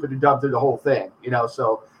acted stupid and dumb through the whole thing, you know?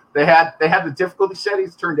 So they had the difficulty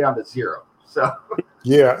settings turned down to 0. So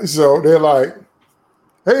yeah. So they're like,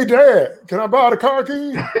 hey, Dad, can I borrow the car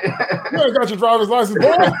key? You ain't got your driver's license,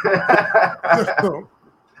 boy.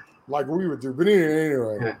 Like we would do. But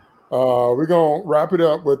anyway, we're going to wrap it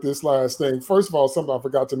up with this last thing. First of all, something I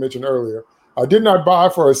forgot to mention earlier. I did not buy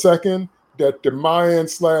for a second that the Mayan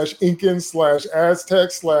 / Incan /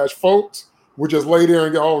 Aztec / folks would just lay there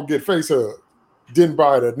and all get face hugged. Didn't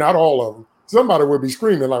buy that. Not all of them. Somebody would be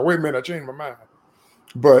screaming like, wait a minute, I changed my mind.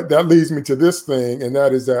 But that leads me to this thing, and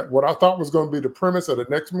that is that what I thought was going to be the premise of the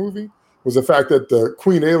next movie was the fact that the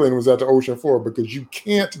queen alien was at the ocean floor, because you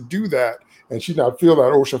can't do that and she not fill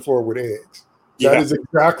that ocean floor with eggs. That is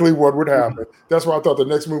exactly what would happen. That's why I thought the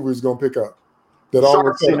next movie was going to pick up. That all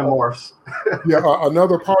of a sudden,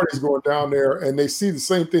 another party's going down there, and they see the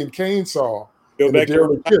same thing Kane saw. And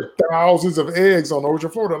the thousands of eggs on the ocean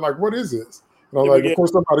floor. They're like, what is this? And I'm like, of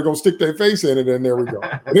course, somebody's going to stick their face in it, and there we go.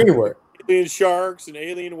 But anyway. Alien sharks and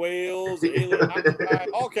alien whales, alien octopi,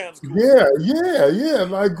 all kinds of cool Yeah,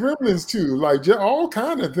 like Gremlins too, like all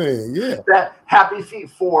kind of thing. Yeah, that Happy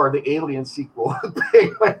Feet 4, the Alien sequel.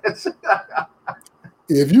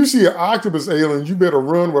 If you see an octopus alien, you better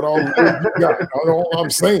run with all the eggs you got. That's all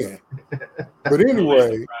I'm saying. But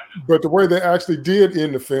anyway, but the way they actually did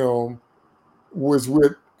in the film was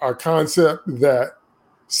with a concept that,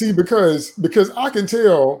 see, because I can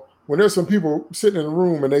tell when there's some people sitting in the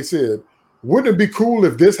room and they said, wouldn't it be cool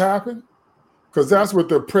if this happened? Because that's what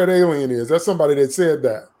the pred alien is. That's somebody that said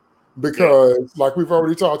that. Because like we've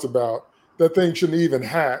already talked about, that thing shouldn't even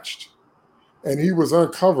hatched. And he was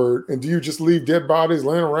uncovered. And do you just leave dead bodies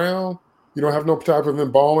laying around? You don't have no type of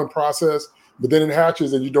embalming process, but then it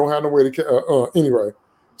hatches and you don't have no way to anyway.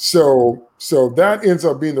 So that ends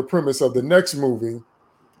up being the premise of the next movie,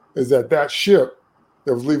 is that ship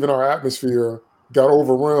that was leaving our atmosphere got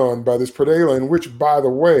overrun by this pred alien, which, by the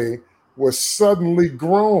way, was suddenly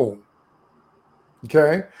grown.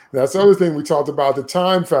 Okay? That's the other thing we talked about, the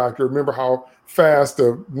time factor. Remember how fast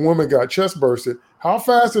the woman got chest bursted? How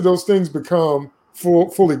fast did those things become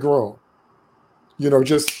fully grown? You know,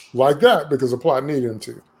 just like that, because the plot needed them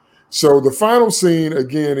to. So the final scene,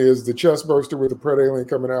 again, is the chest burster with the pred alien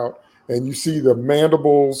coming out, and you see the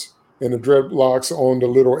mandibles and the dreadlocks on the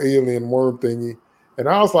little alien worm thingy. And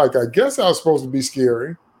I was like, I guess I was supposed to be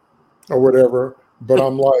scary or whatever, but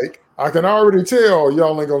I'm like, I can already tell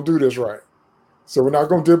y'all ain't going to do this right. So we're not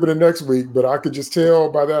going to dip it in next week, but I could just tell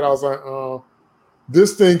by that. I was like,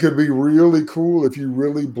 this thing could be really cool if you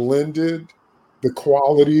really blended the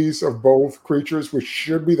qualities of both creatures, which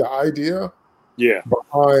should be the idea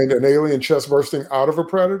behind an alien chest bursting out of a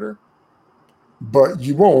predator. But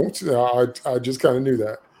you won't. I just kind of knew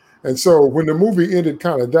that. And so when the movie ended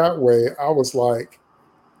kind of that way, I was like,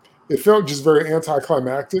 it felt just very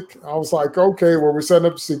anticlimactic. I was like, okay, well, we're setting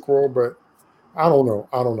up a sequel, but I don't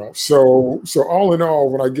know. So all in all,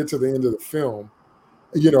 when I get to the end of the film,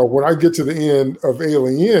 you know, when I get to the end of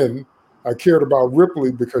Alien, I cared about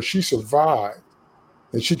Ripley because she survived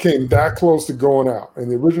and she came that close to going out. In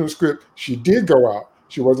the original script, she did go out.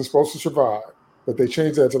 She wasn't supposed to survive, but they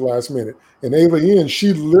changed that to the last minute. In Alien,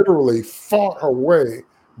 she literally fought her way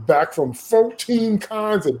back from 14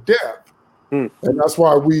 kinds of death. And that's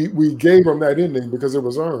why we gave them that ending, because it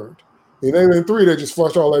was earned. In Alien 3, they just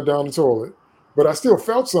flushed all that down the toilet. But I still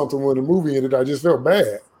felt something when the movie ended. I just felt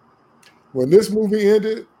bad. When this movie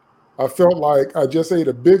ended, I felt like I just ate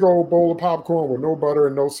a big old bowl of popcorn with no butter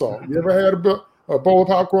and no salt. You ever had a bowl of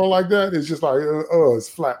popcorn like that? It's just like, it's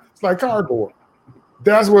flat. It's like cardboard.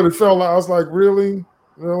 That's what it felt like. I was like, really?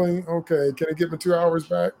 Really? Okay. Can I get my 2 hours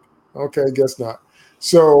back? Okay, guess not.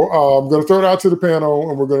 So I'm going to throw it out to the panel,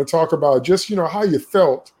 and we're going to talk about just, you know, how you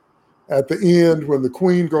felt at the end when the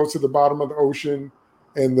queen goes to the bottom of the ocean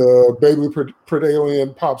and the baby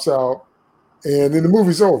Predalien pops out, and then the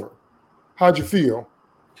movie's over. How'd you feel?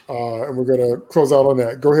 And we're going to close out on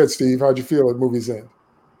that. Go ahead, Steve. How'd you feel at movie's end?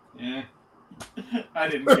 Yeah, I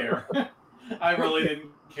didn't care. I really didn't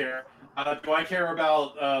care. Do I care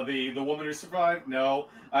about the woman who survived? No.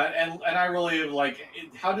 And I really like.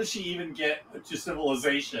 How does she even get to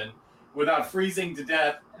civilization without freezing to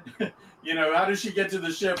death? How does she get to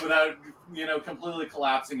the ship without completely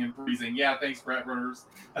collapsing and freezing? Yeah, thanks, Brett Rurners.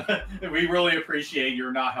 We really appreciate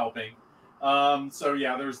you're not helping. So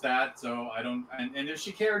yeah, there's that. So I don't. And if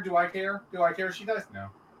she cared, do I care? Do I care? She does? No,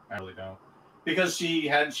 I really don't. Because she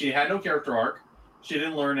had no character arc. She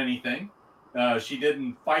didn't learn anything. She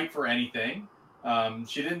didn't fight for anything.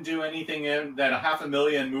 She didn't do anything that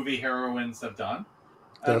 500,000 movie heroines have done.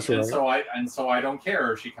 That's right. And so I don't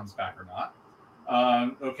care if she comes back or not.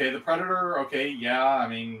 Okay, the Predator. Okay, yeah. I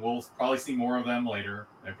mean, we'll probably see more of them later.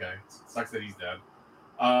 Okay, sucks that he's dead.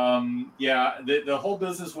 Yeah, the whole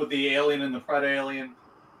business with the alien and the Predalien.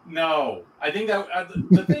 No, I think that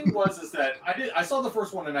the thing is that I saw the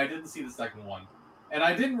first one and I didn't see the second one, and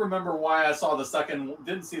I didn't remember why I saw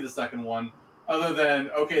didn't see the second one, other than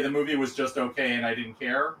okay, the movie was just okay and I didn't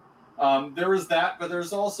care. There is that, but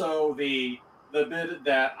there's also the bit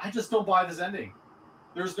that I just don't buy this ending.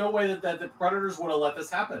 There's no way that the Predators would have let this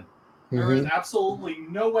happen. Mm-hmm. There is absolutely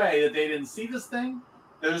no way that they didn't see this thing.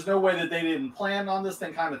 There's no way that they didn't plan on this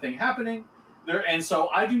kind of thing happening. And so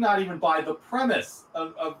I do not even buy the premise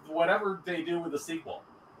of whatever they do with the sequel.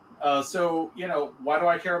 So, why do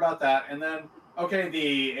I care about that? And then, okay,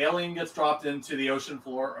 the alien gets dropped into the ocean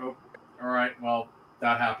floor. Oh, all right, well,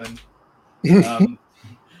 that happened.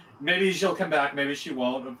 Maybe she'll come back. Maybe she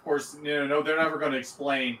won't. Of course, no, they're never going to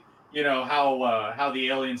explain, how the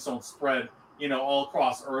aliens don't spread, all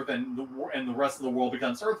across Earth and the rest of the world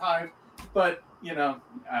becomes Earth Hive. But,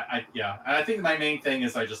 I think my main thing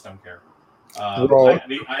is I just don't care. I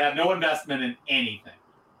have no investment in anything.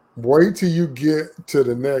 Wait till you get to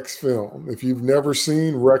the next film. If you've never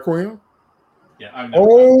seen Requiem, I've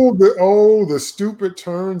never the stupid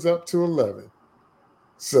turns up to 11.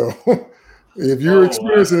 So if you're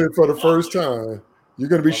experiencing it for the first time, you're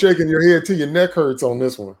going to be shaking your head till your neck hurts on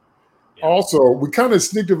this one. Yeah. Also, we kind of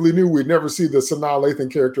instinctively knew we'd never see the Sanaa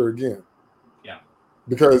Lathan character again.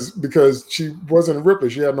 Because she wasn't Ripley,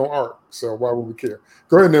 she had no arc. So why would we care?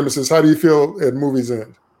 Go ahead, Nemesis. How do you feel at movie's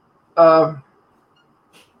end? Let's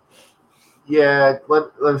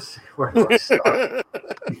see where do I start.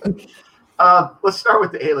 Let's start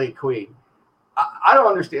with the Alien Queen. I don't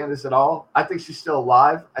understand this at all. I think she's still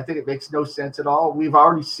alive. I think it makes no sense at all. We've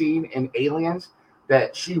already seen in Aliens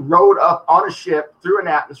that she rode up on a ship through an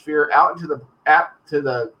atmosphere out into the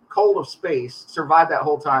cold of space, survived that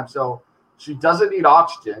whole time. So she doesn't need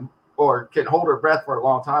oxygen or can hold her breath for a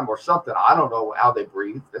long time or something. I don't know how they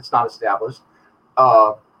breathe. It's not established.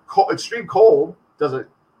 Extreme cold doesn't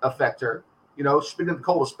affect her. She's been in the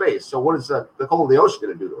cold of space. So what is the cold of the ocean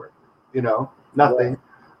going to do to her? Nothing.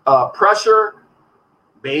 Yeah. Pressure,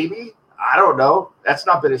 maybe. I don't know. That's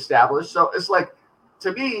not been established. So it's like,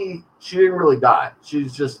 to me, she didn't really die.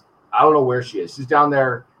 She's just, I don't know where she is. She's down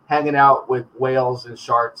there hanging out with whales and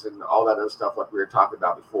sharks and all that other stuff like we were talking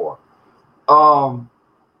about before.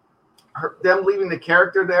 Them leaving the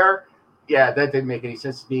character there, that didn't make any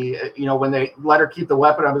sense to me. When they let her keep the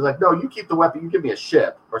weapon, I was like, no, you keep the weapon, you give me a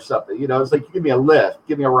ship or something. It's like, you give me a lift,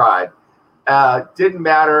 give me a ride. Didn't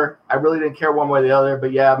matter. I really didn't care one way or the other.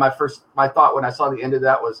 But my thought when I saw the end of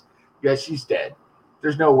that was, she's dead.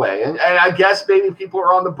 There's no way. And I guess maybe people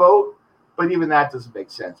are on the boat, but even that doesn't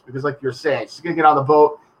make sense because, like you're saying, she's gonna get on the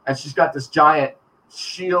boat and she's got this giant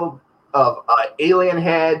shield of alien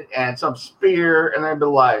head and some spear, and then be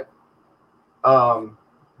like, no,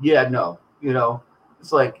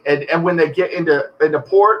 it's like, and when they get into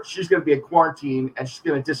port, she's going to be in quarantine and she's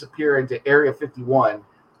going to disappear into Area 51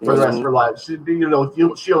 for the rest of her life.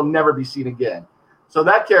 She'll never be seen again. So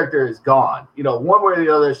that character is gone. One way or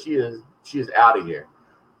the other, she is out of here.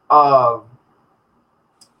 Now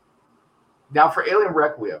for Alien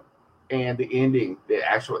Requiem and the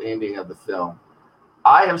actual ending of the film,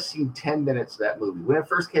 I have seen 10 minutes of that movie. When it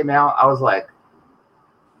first came out, I was like,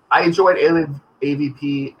 I enjoyed Alien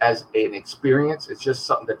AVP as an experience. It's just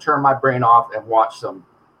something to turn my brain off and watch some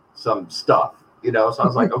stuff, So I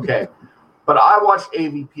was like, okay. But I watched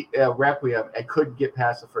AVP Requiem and couldn't get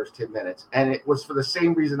past the first 10 minutes. And it was for the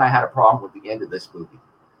same reason I had a problem with the end of this movie.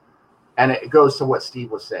 And it goes to what Steve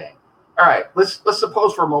was saying. All right, let's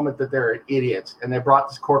suppose for a moment that they're idiots and they brought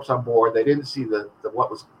this corpse on board. They didn't see the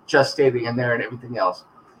what was just standing in there and everything else.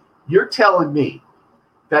 You're telling me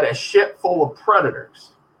that a ship full of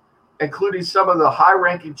predators, including some of the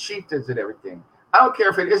high-ranking chieftains and everything, I don't care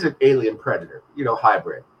if it is an alien predator,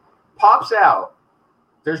 hybrid, pops out.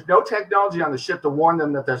 There's no technology on the ship to warn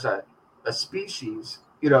them that there's a species,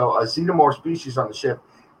 a xenomorph species on the ship,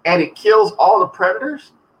 and it kills all the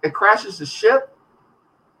predators. It crashes the ship.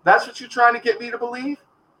 That's what you're trying to get me to believe?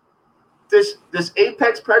 This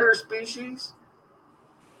apex predator species?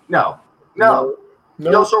 No.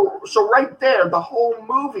 So right there, the whole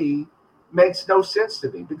movie makes no sense to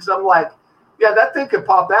me, because I'm like, yeah, that thing could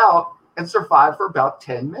pop out and survive for about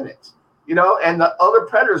 10 minutes, and the other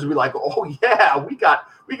predators would be like, oh yeah, we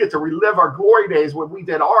get to relive our glory days when we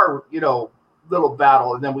did our, little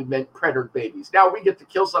battle, and then we made predator babies. Now we get to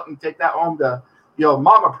kill something, take that home to,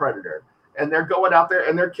 mama predator. And they're going out there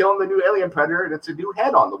and they're killing the new alien predator, and it's a new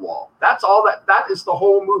head on the wall. That's all that is the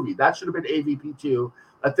whole movie. That should have been AVP2.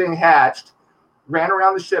 A thing hatched, ran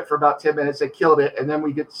around the ship for about 10 minutes, they killed it, and then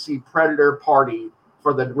we get to see Predator party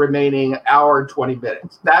for the remaining hour and 20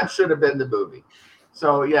 minutes. That should have been the movie.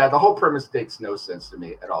 So yeah, the whole premise makes no sense to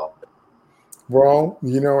me at all. Well,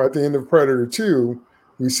 at the end of Predator 2,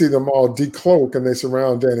 we see them all decloak and they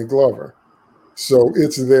surround Danny Glover. So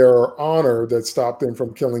it's their honor that stopped them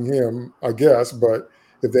from killing him, I guess. But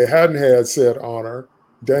if they hadn't had said honor,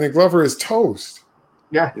 Danny Glover is toast.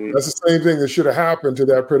 Yeah. That's the same thing that should have happened to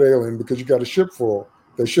that Pred alien, because you got a ship full.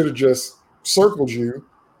 They should have just circled you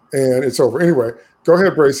and it's over. Anyway, go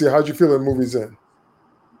ahead, Bracy. How'd you feel the movie's end?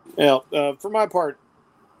 Yeah, for my part,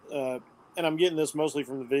 and I'm getting this mostly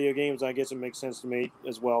from the video games, I guess it makes sense to me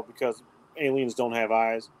as well, because aliens don't have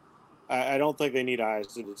eyes. I don't think they need eyes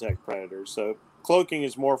to detect predators. So cloaking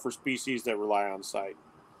is more for species that rely on sight.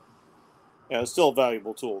 Yeah, it's still a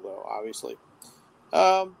valuable tool, though, obviously.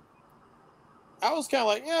 I was kind of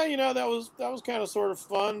like, yeah, that was kind of sort of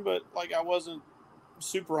fun, but like I wasn't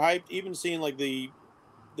super hyped. Even seeing like the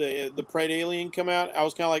Pred alien come out, I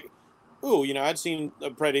was kind of like, ooh, I'd seen a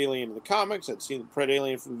Pred alien in the comics. I'd seen the Pred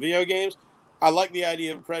alien from the video games. I like the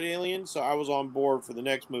idea of a Pred alien, so I was on board for the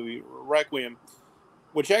next movie, Requiem,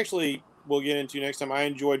 which actually we'll get into next time. I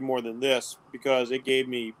enjoyed more than this because it gave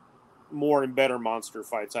me more and better monster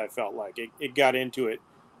fights. I felt like it got into it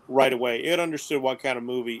right away. It understood what kind of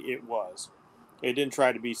movie it was. It didn't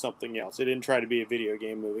try to be something else. It didn't try to be a video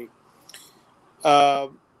game movie.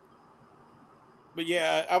 But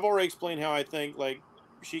yeah, I've already explained how I think like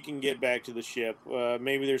she can get back to the ship.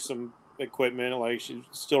 Maybe there's some equipment, like she's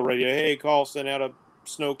still ready to, send out a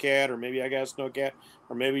snowcat, or maybe I got a snowcat,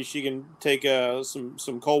 or maybe she can take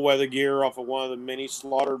some cold weather gear off of one of the many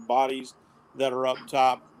slaughtered bodies that are up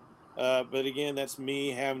top. But again, that's me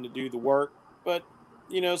having to do the work. But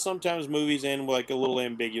sometimes movies end with like a little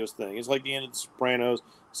ambiguous thing. It's like the end of The Sopranos.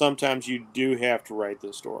 Sometimes you do have to write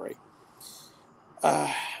the story.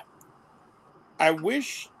 I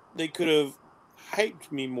wish they could have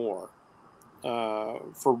hyped me more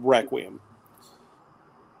for Requiem.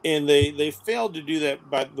 And they failed to do that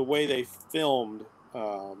by the way they filmed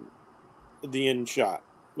the end shot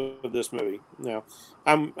of this movie. Now,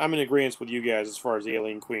 I'm in agreement with you guys as far as the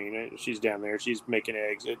Alien Queen. She's down there. She's making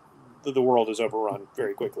eggs. The world is overrun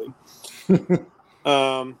very quickly.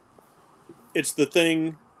 It's the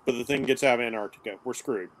Thing, but the Thing gets out of Antarctica. We're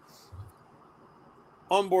screwed.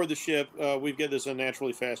 On board the ship, we get this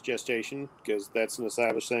unnaturally fast gestation, because that's an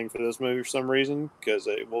established thing for this movie for some reason, because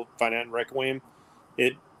we'll find out in Requiem.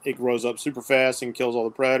 It grows up super fast and kills all the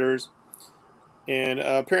predators. And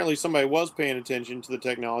apparently somebody was paying attention to the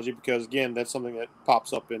technology, because, again, that's something that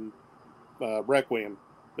pops up in Requiem,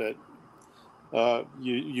 that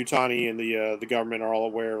Yutani and the government are all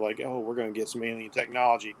aware, like, oh, we're going to get some alien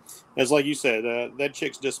technology. As like you said, that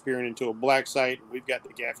chick's disappearing into a black site. We've got the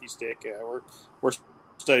gaffy stick. We're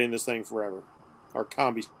studying this thing forever. Our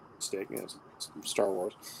combi stick, Star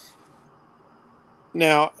Wars.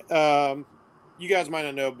 Now, you guys might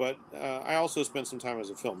not know, but I also spent some time as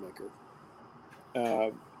a filmmaker.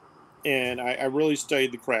 And I really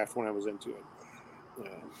studied the craft when I was into it.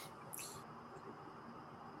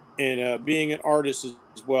 And being an artist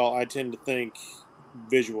as well, I tend to think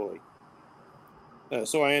visually.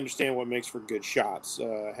 So I understand what makes for good shots,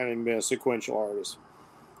 having been a sequential artist.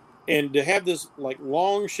 And to have this like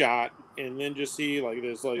long shot and then just see like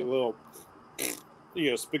this like little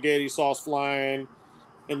spaghetti sauce flying,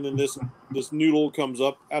 and then this noodle comes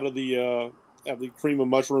up out of the cream of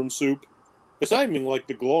mushroom soup. It's not even like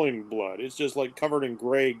the glowing blood. It's just like covered in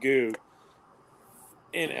gray goo.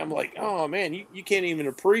 And I'm like, oh man, you can't even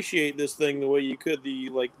appreciate this thing the way you could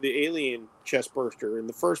the alien chest burster in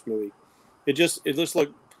the first movie. It looks like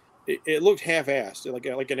it looked half-assed,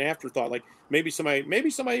 like an afterthought. Like maybe somebody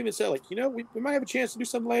even said, like, we might have a chance to do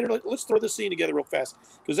something later. Like, let's throw this scene together real fast,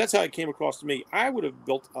 because that's how it came across to me. I would have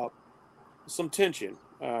built up some tension,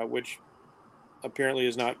 which apparently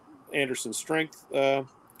is not Anderson's strength.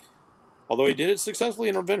 Although he did it successfully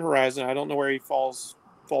in Event Horizon, I don't know where he falls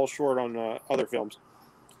short on other films.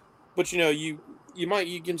 But you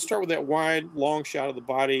can start with that wide, long shot of the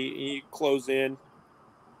body, and you close in.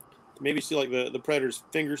 Maybe see like the Predator's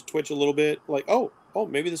fingers twitch a little bit, like oh,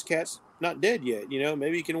 maybe this cat's not dead yet.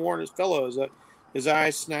 Maybe he can warn his fellows. His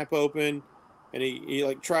eyes snap open, and he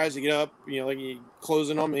like tries to get up. Like he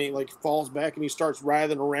closing on him, and he like falls back, and he starts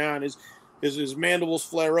writhing around. His mandibles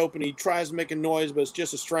flare open. He tries to make a noise, but it's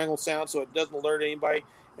just a strangled sound, so it doesn't alert anybody.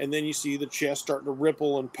 And then you see the chest starting to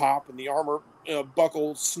ripple and pop, and the armor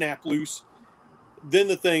buckle snap loose. Then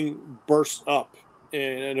the thing bursts up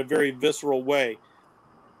in a very visceral way.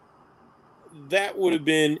 That would have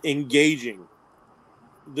been engaging.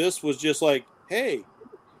 This was just like, hey,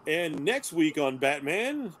 and next week on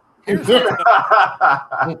Batman, here's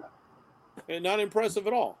and not impressive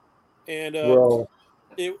at all. And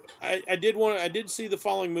I did see the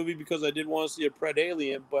following movie because I did want to see a Pred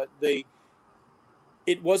Alien, but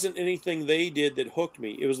it wasn't anything they did that hooked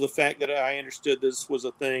me. It was the fact that I understood this was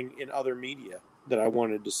a thing in other media that I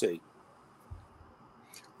wanted to see.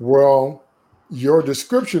 Well, your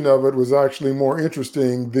description of it was actually more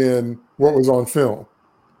interesting than what was on film.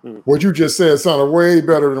 What you just said sounded way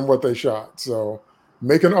better than what they shot. So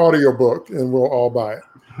make an audiobook and we'll all buy it.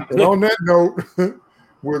 And on that note,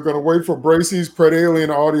 we're going to wait for Bracey's Pred Alien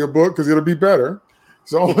audiobook because it'll be better.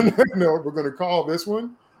 So on that note, we're going to call this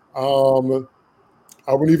one.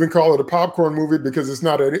 I wouldn't even call it a popcorn movie because it's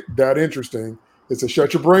not that interesting. It's a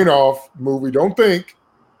shut your brain off movie. Don't think,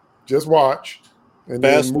 just watch, and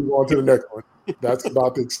then move on to the next one. That's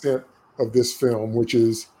about the extent of this film, which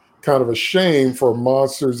is kind of a shame for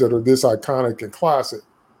monsters that are this iconic and classic.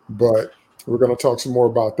 But we're going to talk some more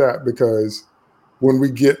about that because when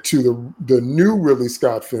we get to the new Ridley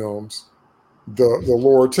Scott films, the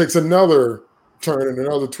lore takes another turn and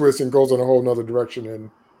another twist and goes in a whole nother direction.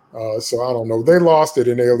 And so I don't know. They lost it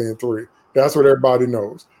in Alien 3. That's what everybody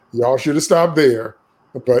knows. Y'all should have stopped there.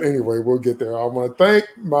 But anyway, we'll get there. I want to thank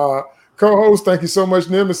my co-host. Thank you so much,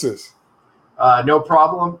 Nemesis. No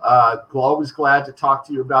problem. Always glad to talk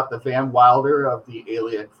to you about the Van Wilder of the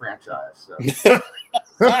Alien franchise. So.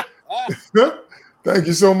 Thank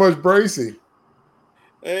you so much, Bracey.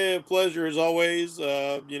 Hey, pleasure as always.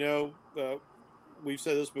 We've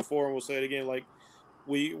said this before and we'll say it again. Like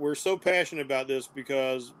we're so passionate about this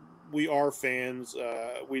because we are fans.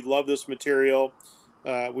 We love this material.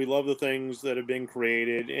 We love the things that have been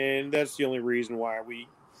created, and that's the only reason why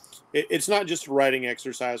it's not just a writing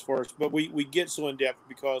exercise for us, but we get so in depth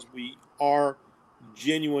because we are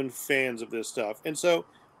genuine fans of this stuff. And so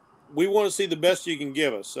we want to see the best you can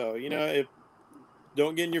give us. So, if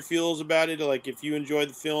don't get in your feels about it. Like if you enjoyed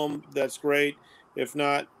the film, that's great. If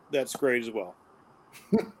not, that's great as well.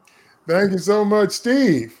 Thank you so much,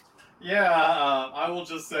 Steve. Yeah, I will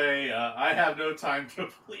just say I have no time to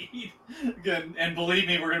bleed. Again, and believe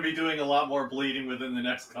me, we're going to be doing a lot more bleeding within the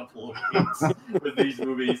next couple of weeks with these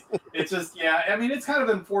movies. It's just, it's kind of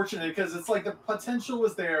unfortunate because it's like the potential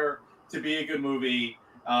was there to be a good movie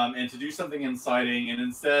and to do something inciting, and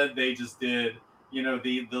instead they just did,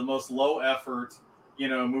 the most low effort,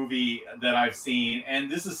 movie that I've seen. And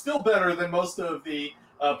this is still better than most of the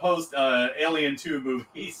post Alien 2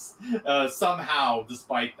 movies somehow,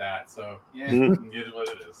 despite that. So it is what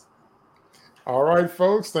it is. All right,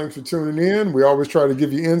 folks, thanks for tuning in. We always try to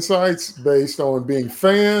give you insights based on being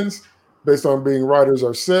fans, based on being writers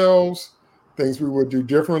ourselves, things we would do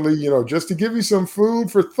differently, just to give you some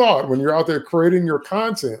food for thought when you're out there creating your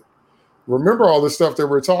content. Remember all the stuff that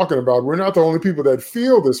we're talking about. We're not the only people that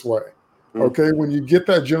feel this way. Okay, when you get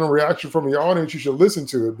that general reaction from your audience, you should listen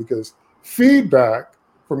to it because feedback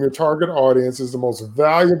from your target audience is the most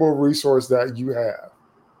valuable resource that you have.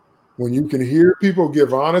 When you can hear people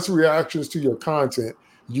give honest reactions to your content,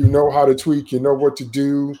 you know how to tweak, you know what to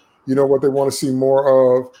do, you know what they want to see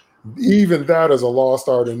more of. Even that is a lost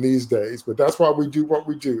art in these days, but that's why we do what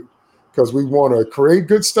we do, because we want to create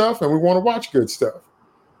good stuff and we want to watch good stuff.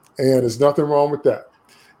 And there's nothing wrong with that.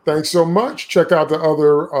 Thanks so much. Check out the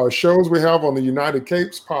other shows we have on the United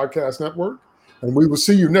Capes Podcast Network. And we will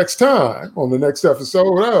see you next time on the next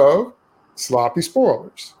episode of Sloppy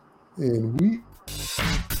Spoilers. And we